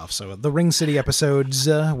that payoff. So the Ring City episodes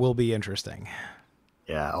will be interesting.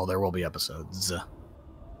 Yeah, there will be episodes.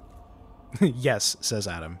 Yes, says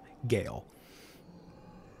Adam. Gale.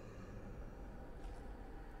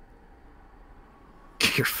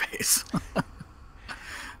 Your face. Fret not,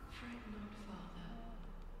 Father.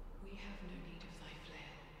 We have no need of thy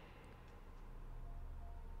flail.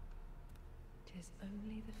 'Tis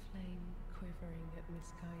only the flame quivering at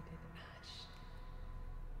misguided ash.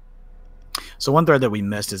 So one thread that we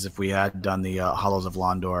missed is if we had done the Hollows of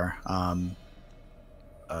Londor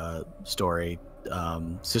story.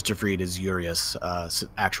 Sister Fried is Uria's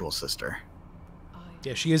actual sister.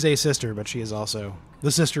 Yeah, she is a sister, but she is also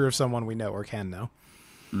the sister of someone we know or can know.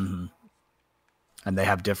 Mm-hmm. And they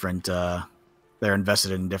have different. They're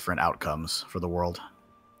invested in different outcomes for the world.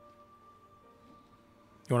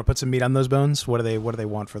 You want to put some meat on those bones? What do they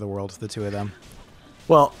want for the world? The two of them.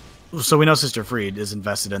 Well, so we know Sister Fried is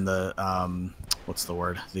invested in the what's the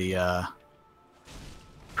word? The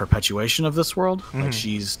perpetuation of this world. Mm-hmm. Like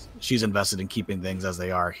she's invested in keeping things as they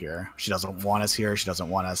are here. She doesn't want us here. She doesn't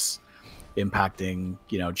want us impacting,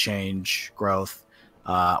 change, growth.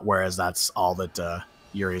 Whereas that's all that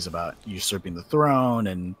Yuri is about: usurping the throne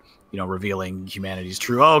and revealing humanity's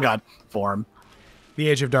true form. The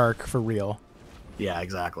Age of Dark for real. Yeah,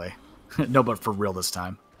 exactly. No, but for real this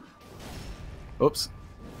time. Oops.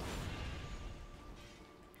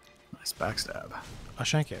 Nice backstab. I'll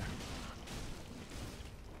shank you.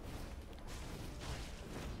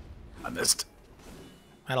 I missed.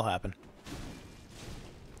 That'll happen.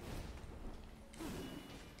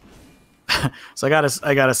 So I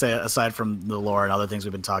gotta say, aside from the lore and other things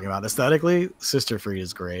we've been talking about, aesthetically, Sister Fried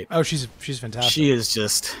is great. Oh, she's fantastic. She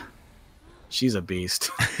is she's a beast.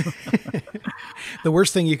 The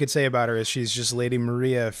worst thing you could say about her is she's just Lady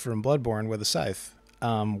Maria from Bloodborne with a scythe,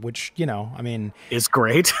 which I mean, is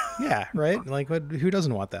great. Yeah, right. Like, who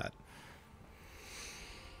doesn't want that?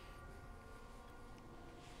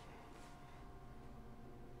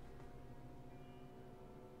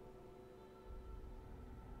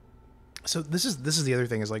 So this is the other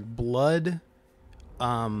thing is like blood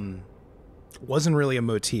wasn't really a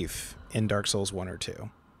motif in Dark Souls 1 or 2.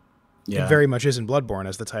 Yeah. It very much is in Bloodborne,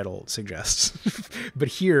 as the title suggests. But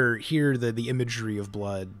here the imagery of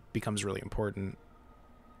blood becomes really important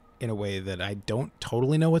in a way that I don't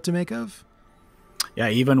totally know what to make of. Yeah,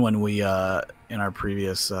 even when we in our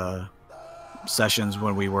previous sessions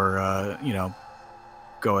when we were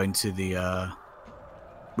going to the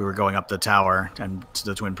we were going up the tower and to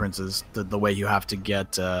the Twin Princes, the way you have to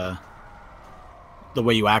get the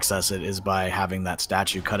way you access it is by having that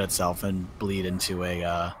statue cut itself and bleed into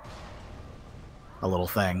a little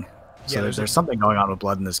thing. So Yeah, there's something going on with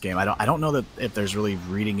blood in this game. I don't know that if there's really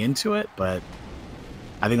reading into it, but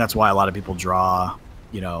I think that's why a lot of people draw,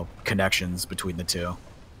 connections between the two.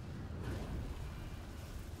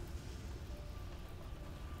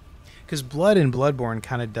 Because blood in Bloodborne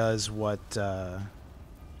kind of does what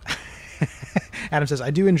Adam says.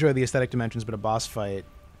 I do enjoy the aesthetic dimensions, but a boss fight,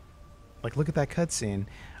 like look at that cutscene,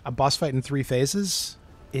 a boss fight in 3 phases.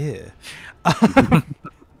 Ew.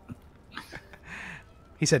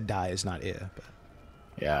 He said dies, not ew. But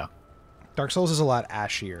Yeah. Dark Souls is a lot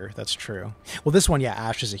ashier. That's true. Well, this one, yeah,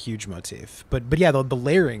 ash is a huge motif. But yeah, the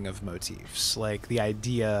layering of motifs, like the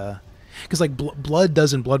idea, Because like blood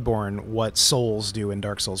does in Bloodborne what souls do in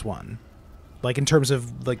Dark Souls 1. Like in terms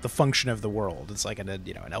of like the function of the world, it's like an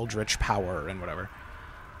eldritch power and whatever.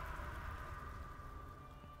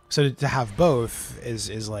 So to have both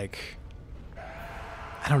is like,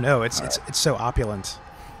 I don't know, it's so opulent.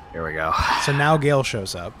 Here we go. So now Gale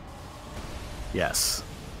shows up. Yes.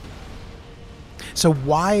 So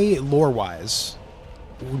why, lore-wise,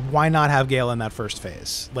 why not have Gale in that first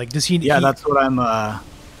phase? Like, does he? Yeah, that's what I'm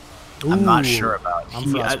not sure about.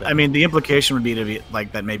 I mean, the implication would be to be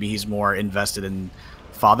like that. Maybe he's more invested in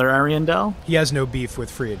Father Ariandel. He has no beef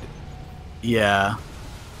with Fried. Yeah,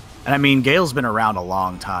 and I mean, Gale's been around a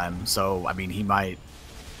long time, so I mean, he might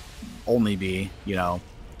only be,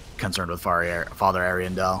 concerned with Father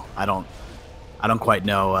Ariandel. I don't quite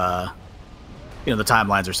know. The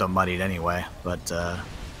timelines are so muddied anyway. But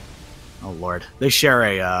oh lord, they share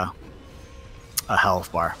a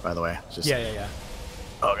health bar, by the way. Just, yeah.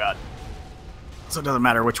 Oh god. So it doesn't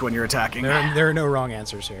matter which one you're attacking. There are no wrong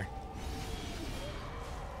answers here.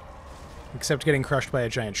 Except getting crushed by a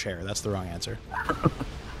giant chair. That's the wrong answer.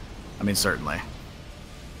 I mean, certainly.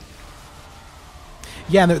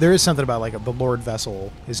 Yeah, and there is something about, like, the Lord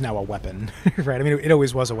Vessel is now a weapon, right? I mean, it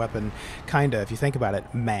always was a weapon, kind of, if you think about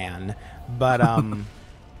it, man. But,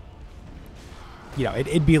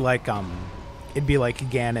 it'd be like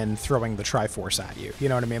Ganon throwing the Triforce at you. You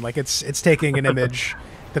know what I mean? Like, it's taking an image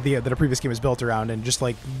that a previous game was built around and just,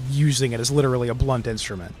 like, using it as literally a blunt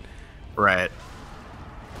instrument. Right.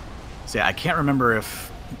 So, yeah, I can't remember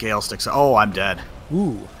if Gale sticks... Oh, I'm dead.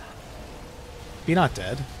 Ooh. Be not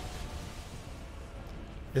dead.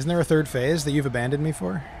 Isn't there a third phase that you've abandoned me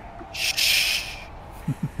for? Shh.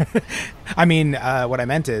 I mean, what I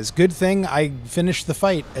meant is, good thing I finished the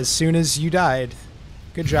fight as soon as you died.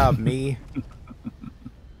 Good job, me.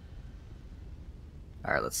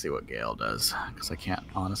 All right, let's see what Gale does, because I can't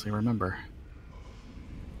honestly remember.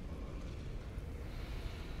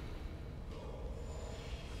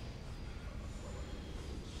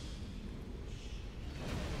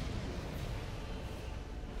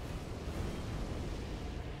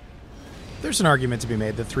 There's an argument to be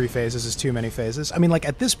made that 3 phases is too many phases. I mean, like,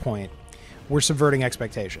 at this point, we're subverting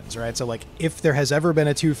expectations, right? So, like, if there has ever been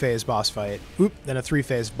a 2-phase boss fight, then a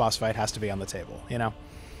 3-phase boss fight has to be on the table,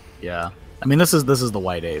 Yeah. I mean, this is the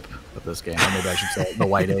white ape of this game. Or maybe I should say the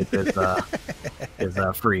white ape is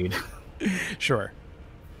Freed. Sure.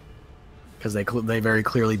 Because they very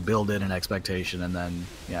clearly build in an expectation, and then,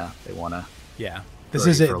 they want to... Yeah. This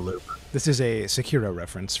is a Sekiro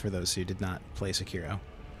reference for those who did not play Sekiro.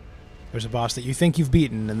 There's a boss that you think you've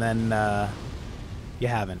beaten, and then you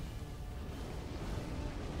haven't.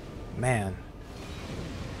 Man.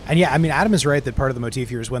 And yeah, I mean, Adam is right that part of the motif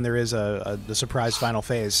here is when there is the surprise final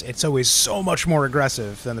phase, it's always so much more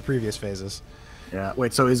aggressive than the previous phases. Yeah.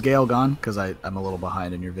 Wait, so is Gale gone? Because I'm a little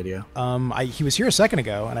behind in your video. He was here a second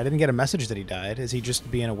ago, and I didn't get a message that he died. Is he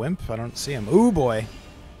just being a wimp? I don't see him. Ooh, boy.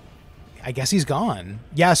 I guess he's gone.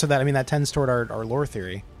 Yeah, so that tends toward our lore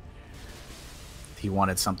theory. He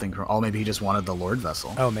wanted something from... Oh, maybe he just wanted the Lord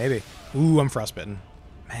Vessel. Oh, maybe. Ooh, I'm frostbitten.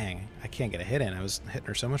 Man, I can't get a hit in. I was hitting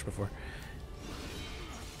her so much before.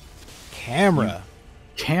 Camera.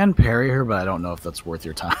 You can parry her, but I don't know if that's worth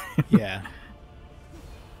your time. Yeah.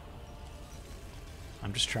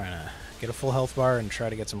 I'm just trying to get a full health bar and try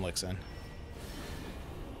to get some licks in.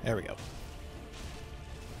 There we go.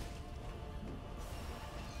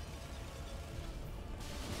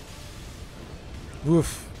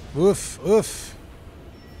 Woof. Woof. Woof.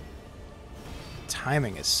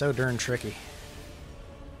 Timing is so darn tricky.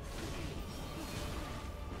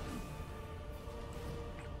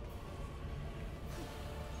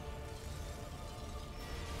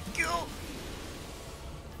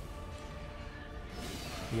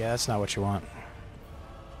 Yeah, that's not what you want.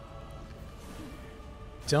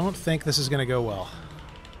 Don't think this is going to go well.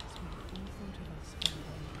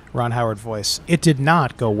 Ron Howard voice. It did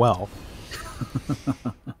not go well.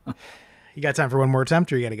 You got time for one more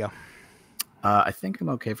attempt, or you got to go? I think I'm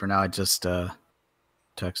okay for now. I just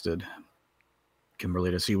texted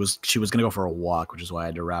Kimberly to see she was gonna go for a walk, which is why I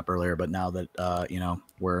had to wrap earlier. But now that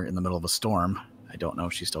we're in the middle of a storm, I don't know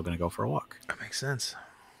if she's still gonna go for a walk. That makes sense.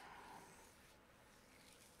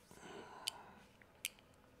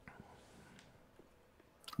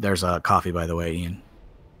 There's a coffee, by the way, Ian.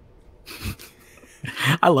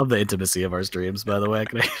 I love the intimacy of our streams, by the way.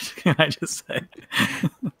 Can I just say?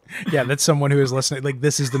 Yeah, that's someone who is listening. Like,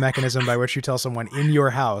 this is the mechanism by which you tell someone in your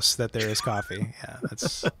house that there is coffee. Yeah,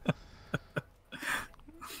 that's...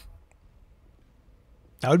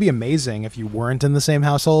 That would be amazing if you weren't in the same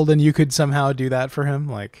household and you could somehow do that for him.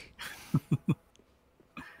 Like,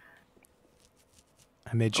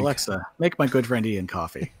 I made you. Alexa, make my good friend Ian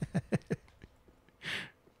coffee.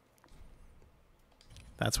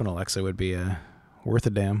 That's when Alexa would be worth a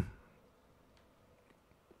damn.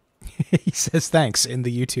 He says thanks in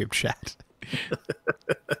the YouTube chat.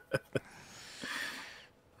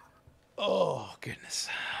 Oh, goodness.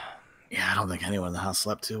 Yeah, I don't think anyone in the house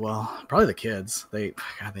slept too well. Probably the kids. They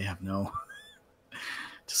have no...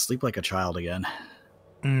 to sleep like a child again.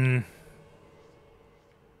 Mm.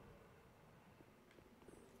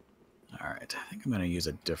 All right, I think I'm going to use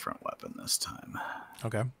a different weapon this time.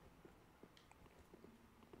 Okay.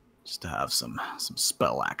 Just to have some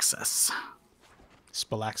spell access.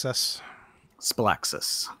 Spell access. Spell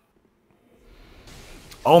access.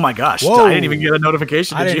 Oh my gosh! Whoa. I didn't even get a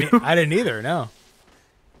notification. Did you? I didn't either. No.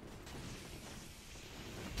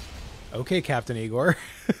 Okay, Captain Igor.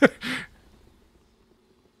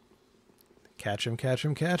 Catch him! Catch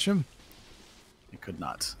him! Catch him! I could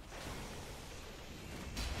not.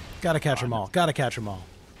 Gotta catch them all. Gotta catch them all.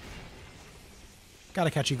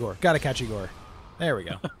 Gotta catch Igor. Gotta catch Igor. There we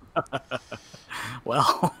go.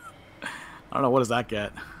 Well, I don't know. What does that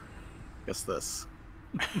get? Guess this.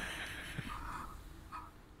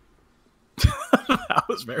 That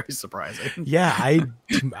was very surprising. Yeah,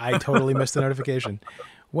 I totally missed the notification.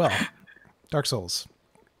 Well, Dark Souls.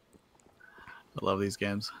 I love these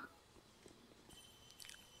games.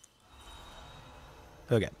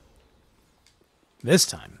 Okay. This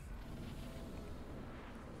time.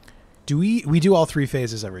 We do all 3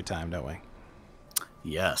 phases every time, don't we?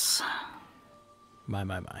 Yes. My.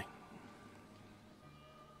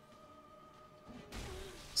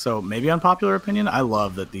 So maybe unpopular opinion. I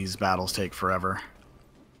love that these battles take forever.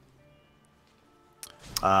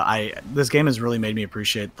 This game has really made me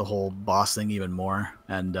appreciate the whole boss thing even more.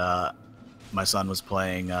 And my son was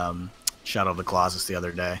playing Shadow of the Colossus the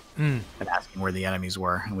other day and asking where the enemies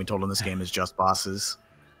were, and we told him this game is just bosses.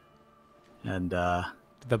 And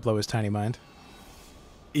Did that blow his tiny mind?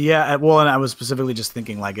 yeah, well, and I was specifically just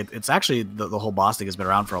thinking like it's actually the whole boss thing has been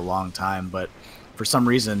around for a long time, but for some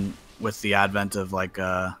reason with the advent of like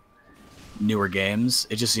newer games,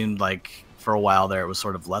 it just seemed like for a while there it was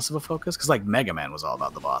sort of less of a focus because like Mega Man was all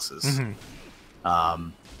about the bosses. Mm-hmm.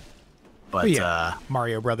 But yeah,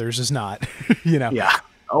 Mario Brothers is not. You know. Yeah.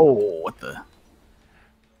 Oh, what the?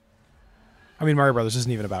 I mean, Mario Brothers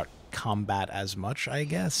isn't even about combat as much, I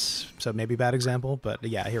guess. So maybe bad example, but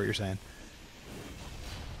yeah, I hear what you're saying.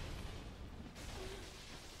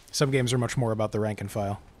 Some games are much more about the rank and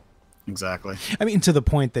file. Exactly. I mean, to the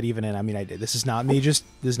point that even in, I mean, this is not me just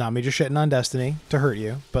shitting on Destiny to hurt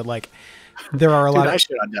you, but like, there are a lot I of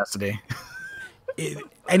shit on Destiny.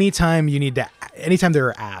 anytime there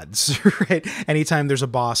are ads, right? Anytime there's a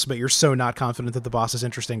boss, but you're so not confident that the boss is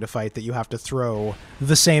interesting to fight that you have to throw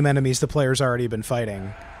the same enemies the player's already been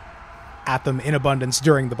fighting at them in abundance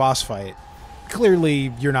during the boss fight.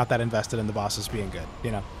 Clearly, you're not that invested in the bosses being good,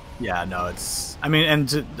 you know? Yeah, no, it's... I mean,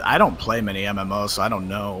 and I don't play many MMOs, so I don't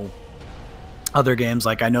know other games.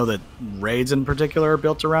 Like, I know that raids in particular are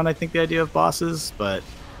built around, I think, the idea of bosses, but,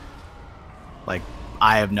 like,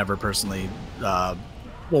 I have never personally... well,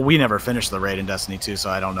 we never finished the raid in Destiny 2,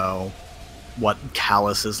 so I don't know what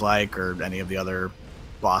Callus is like or any of the other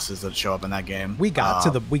bosses that show up in that game. We got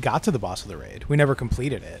to the boss of the raid. We never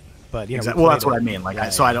completed it, but, you know... Exactly. Well, that's what I mean. Like, yeah,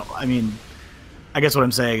 I guess what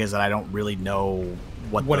I'm saying is that I don't really know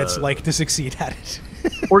what it's like to succeed at it.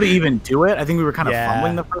 or to even do it. I think we were kind of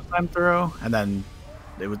fumbling the first time through, and then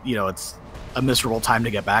it was, it's a miserable time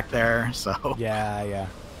to get back there. So yeah.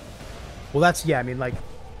 Well, that's I mean, like,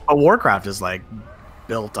 but Warcraft is like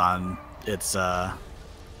built on its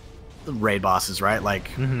raid bosses, right?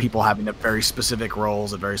 Like people having very specific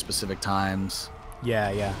roles at very specific times.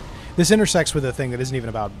 Yeah. This intersects with a thing that isn't even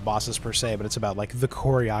about bosses per se, but it's about like the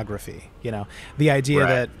choreography. You know, the idea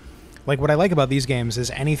that, like, what I like about these games is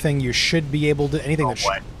anything you should be able to, anything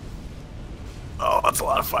Oh, that's a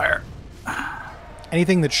lot of fire.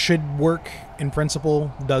 Anything that should work in principle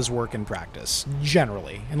does work in practice,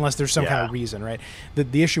 generally, unless there's some kind of reason, right?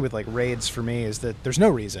 The issue with like raids for me is that there's no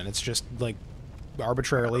reason. It's just like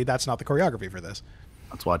arbitrarily. That's not the choreography for this.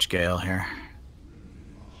 Let's watch Gale here.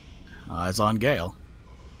 It's on Gale.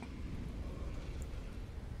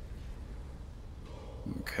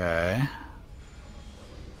 Okay.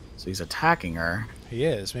 So he's attacking her. He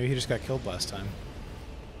is. Maybe he just got killed last time.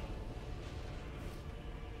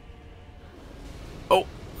 Oh.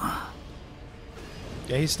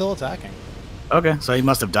 Yeah, he's still attacking. Okay, so he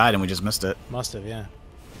must have died and we just missed it. Must have, yeah.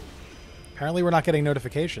 Apparently we're not getting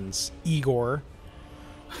notifications. Igor.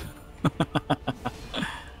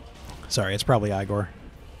 Sorry, it's probably Igor.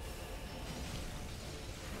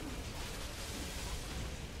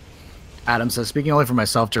 Adam says, speaking only for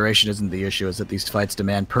myself, duration isn't the issue, is that these fights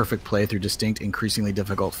demand perfect play through distinct, increasingly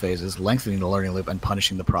difficult phases, lengthening the learning loop and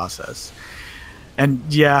punishing the process. And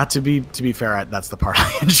yeah, to be fair, that's the part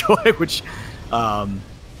I enjoy, which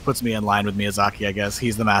puts me in line with Miyazaki, I guess.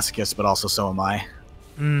 He's the masochist, but also so am I.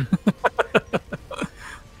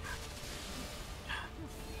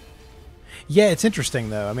 Yeah, it's interesting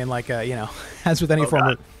though. I mean, like you know, as with any form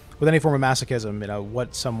of masochism, you know,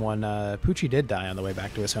 what someone Poochie did die on the way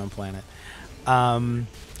back to his home planet.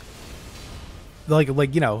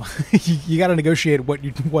 Like you know, you got to negotiate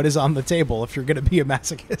what is on the table if you're going to be a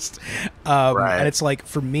masochist. Right. And it's like,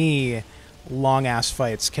 for me, long ass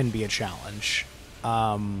fights can be a challenge.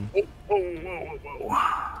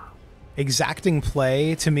 Exacting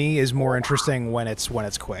play to me is more interesting when it's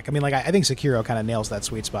quick. I mean, like I think Sekiro kind of nails that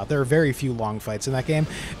sweet spot. There are very few long fights in that game.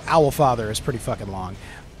 Owl Father is pretty fucking long.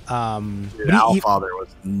 Dude, Owl Father was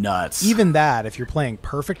nuts. Even that, if you're playing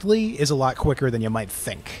perfectly, is a lot quicker than you might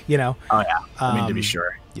think. You know? Oh yeah, I mean, to be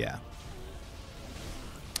sure. Yeah.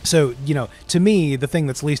 So, you know, to me, the thing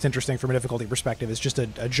that's least interesting from a difficulty perspective is just a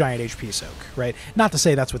giant HP soak, right? Not to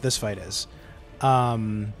say that's what this fight is.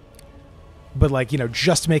 But, like, you know,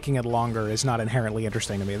 just making it longer is not inherently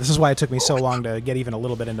interesting to me. This is why it took me so long to get even a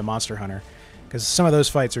little bit into Monster Hunter. Because some of those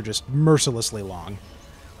fights are just mercilessly long.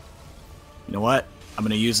 You know what? I'm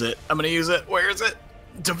going to use it. Where is it?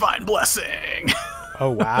 Divine Blessing. Oh,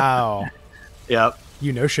 wow. Yep.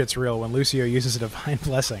 You know shit's real when Lucio uses a Divine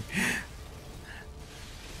Blessing.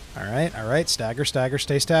 All right. Stagger,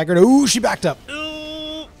 stay staggered. Ooh, she backed up.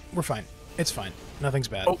 Ooh, we're fine. It's fine. Nothing's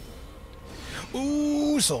bad. Oh.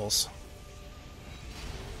 Ooh, souls.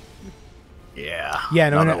 Yeah. Yeah,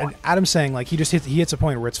 no. Adam's saying, like, he hits a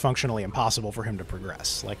point where it's functionally impossible for him to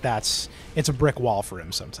progress. Like, it's a brick wall for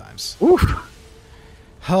him sometimes. Oof.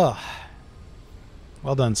 Huh.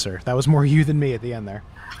 Well done, sir. That was more you than me at the end there.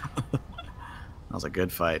 That was a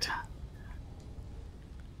good fight.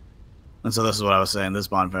 And so this is what I was saying. This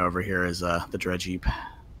bonfire over here is the dredge heap.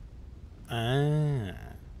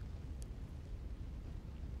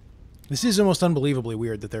 This is almost unbelievably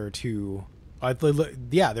weird that there are two...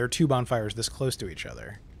 there are two bonfires this close to each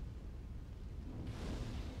other.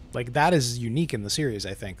 Like, that is unique in the series,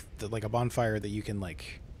 I think. That, like, a bonfire that you can,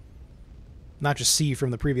 like, not just see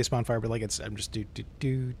from the previous bonfire, but like I'm just I'm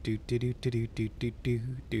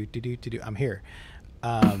here.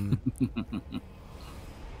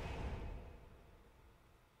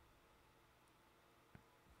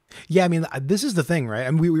 Yeah, I mean, this is the thing, right?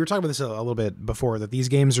 I mean, we were talking about this a little bit before, that these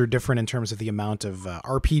games are different in terms of the amount of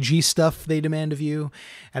RPG stuff they demand of you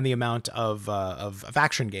and the amount of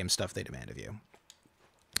action game stuff they demand of you.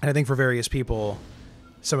 And I think for various people,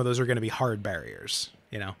 some of those are going to be hard barriers,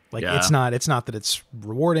 you know? Like, yeah. It's not that it's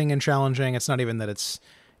rewarding and challenging. It's not even that it's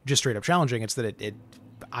just straight up challenging. It's that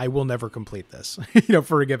I will never complete this, you know,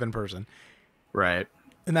 for a given person. Right.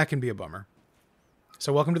 And that can be a bummer.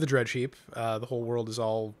 So welcome to the dredge heap. The whole world is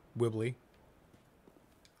all wibbly.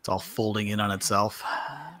 It's all folding in on itself.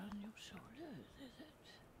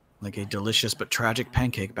 Like a delicious but tragic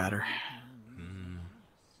pancake batter.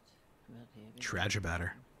 Tragic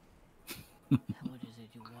batter. What is it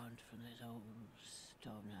you want from this old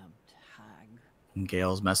stone-out hag? And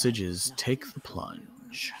Gail's message is, take the plunge.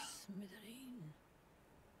 Smithereen.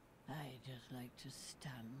 I just like to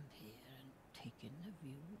stand here and take in the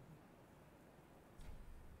view.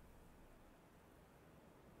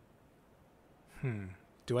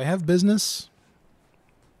 Do I have business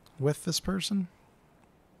with this person?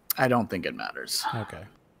 I don't think it matters. Okay.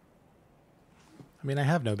 I mean, I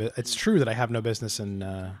have no business. It's true that I have no business in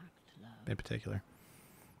particular.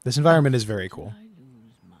 This environment is very cool. I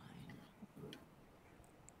lose mine.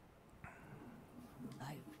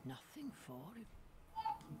 I've nothing for it.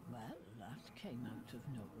 Well, that came out of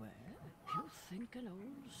nowhere. You think an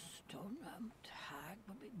old stone-out hag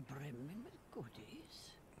would be brimming with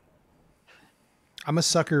goodies? I'm a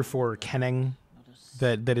sucker for kenning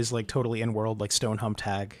that is like totally in world, like stone humped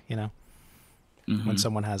hag, you know? Mm-hmm. When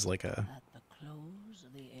someone has like At the close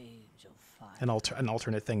of the age of fire, an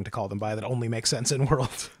alternate thing to call them by that only makes sense in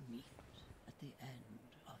world. meet at the end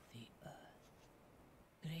of the earth.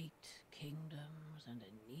 Great kingdoms and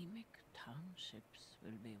anemic townships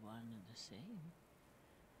will be one and the same.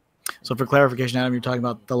 So for clarification, Adam, you're talking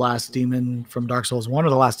about the last demon from Dark Souls 1 or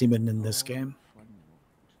the last demon in this game?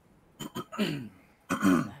 That's why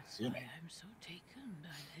I'm so taken by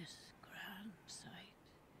this grand sight.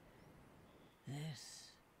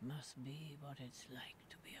 This must be what it's like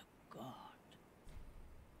to be a god.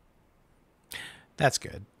 That's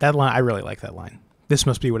good. That line, I really like that line. This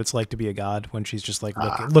must be what it's like to be a god, when she's just like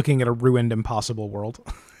looking at a ruined, impossible world.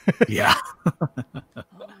 Yeah. Oh, if you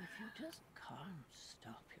just can't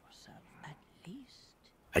stop yourself, at least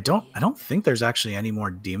I don't think there's actually any more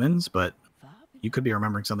demons, but far you could be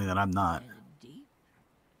remembering something that I'm not. below a deep,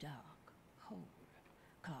 dark hole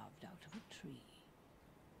carved out of a tree.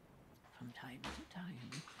 From time to time,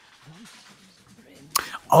 voices brim.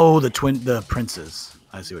 Oh, the princes.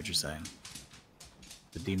 I see what you're saying.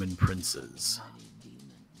 The demon princes. Any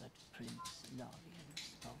demon that Prince Lorien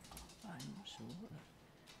spoke of, I'm sure.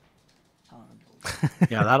 Horrible.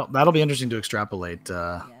 Yeah, that'll be interesting to extrapolate.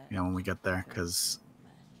 When we get there, because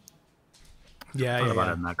Yeah, thought yeah, about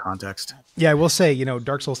yeah. it in that context. Yeah, I will say,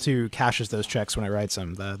 Dark Souls 2 caches those checks when it writes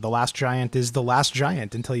them. The last giant is the last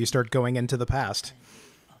giant until you start going into the past.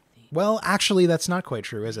 Well, actually, that's not quite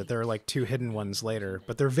true, is it? There are like 2 hidden ones later,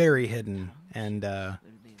 but they're very hidden. And The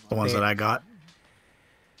ones that I got.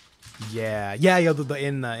 yeah,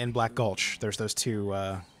 in Black Gulch, there's those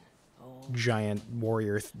 2 giant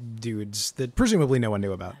warrior dudes that presumably no one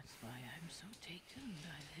knew about. That's why I'm so taken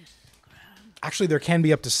by this grand. Actually, there can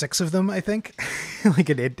be up to 6 of them, I think. Like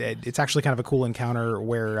it's actually kind of a cool encounter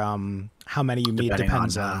where how many you meet Depending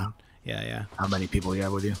depends on, on. Yeah. How many people you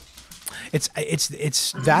have with you? It's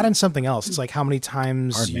that and something else. It's like how many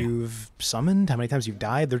times Pardon me. you've summoned, how many times you've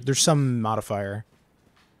died. There's some modifier.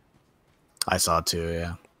 I saw it too,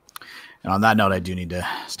 yeah. And on that note, I do need to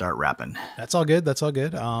start rapping. That's all good. That's all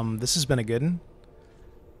good. This has been a good one.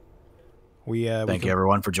 Thank you,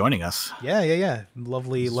 everyone, for joining us. Yeah.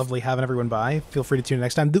 Lovely having everyone by. Feel free to tune in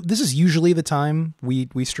next time. This is usually the time we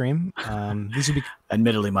stream. These would be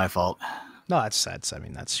Admittedly, my fault. no. That's I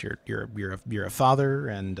mean that's you're a father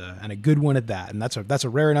and a good one at that. And that's a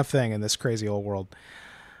rare enough thing in this crazy old world.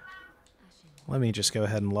 Let me just go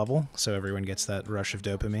ahead and level so everyone gets that rush of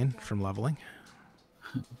dopamine from leveling.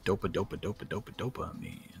 Dopamine.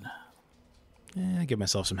 Yeah, give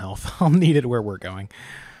myself some health. I'll need it where we're going.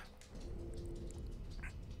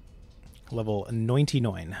 Level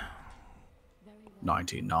 99.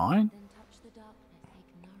 99? Then touch the darkness,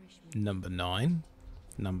 take nourishment. Number 9.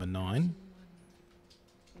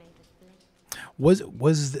 Made of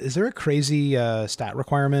flint. Is there a crazy stat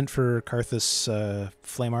requirement for Karthus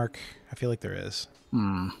Flame Arc? I feel like there is.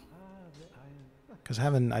 Because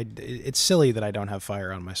it's silly that I don't have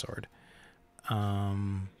fire on my sword. I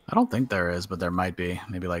don't think there is, but there might be.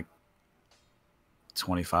 Maybe like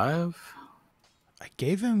 25? I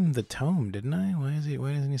gave him the tome, didn't I? Why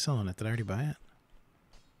isn't he selling it? Did I already buy it?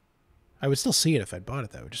 I would still see it if I bought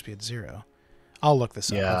it, though. It would just be at 0. I'll look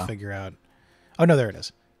this up. Yeah. I'll figure out. Oh, no, there it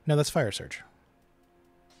is. No, that's Fire Surge.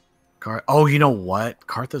 Oh, you know what?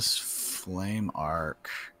 Karthus Flame Arc.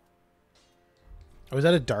 Oh, is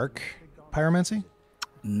that a dark pyromancy?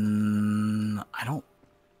 I don't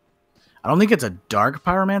think it's a dark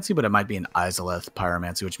pyromancy, but it might be an Izalith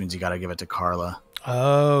pyromancy, which means you got to give it to Carla.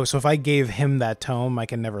 Oh, so if I gave him that tome, I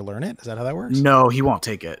can never learn it? Is that how that works? No, he won't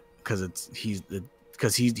take it because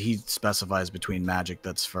he specifies between magic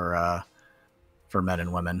that's for men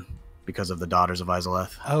and women because of the daughters of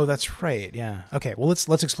Izalith. Oh, that's right. Yeah. Okay. Well,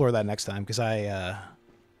 let's explore that next time because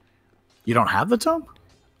You don't have the tome?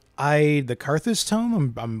 the Karthus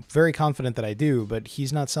tome. I'm very confident that I do, but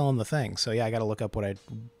he's not selling the thing. So yeah, I got to look up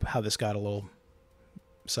how this got a little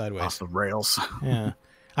sideways. Off the rails. Yeah.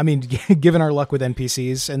 I mean, given our luck with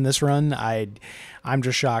NPCs in this run, I'm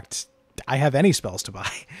just shocked I have any spells to buy.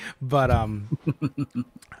 But all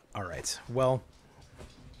right. Well,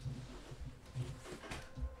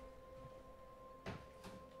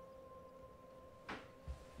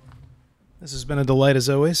 this has been a delight as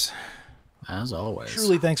always. As always.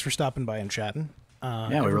 Truly, thanks for stopping by and chatting. Yeah,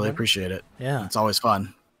 we really everybody. appreciate it. Yeah. It's always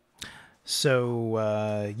fun.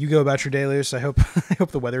 So you go about your dailies. I hope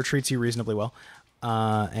the weather treats you reasonably well.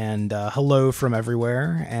 And hello from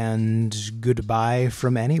everywhere, and goodbye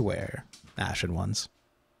from anywhere, Ashen Ones.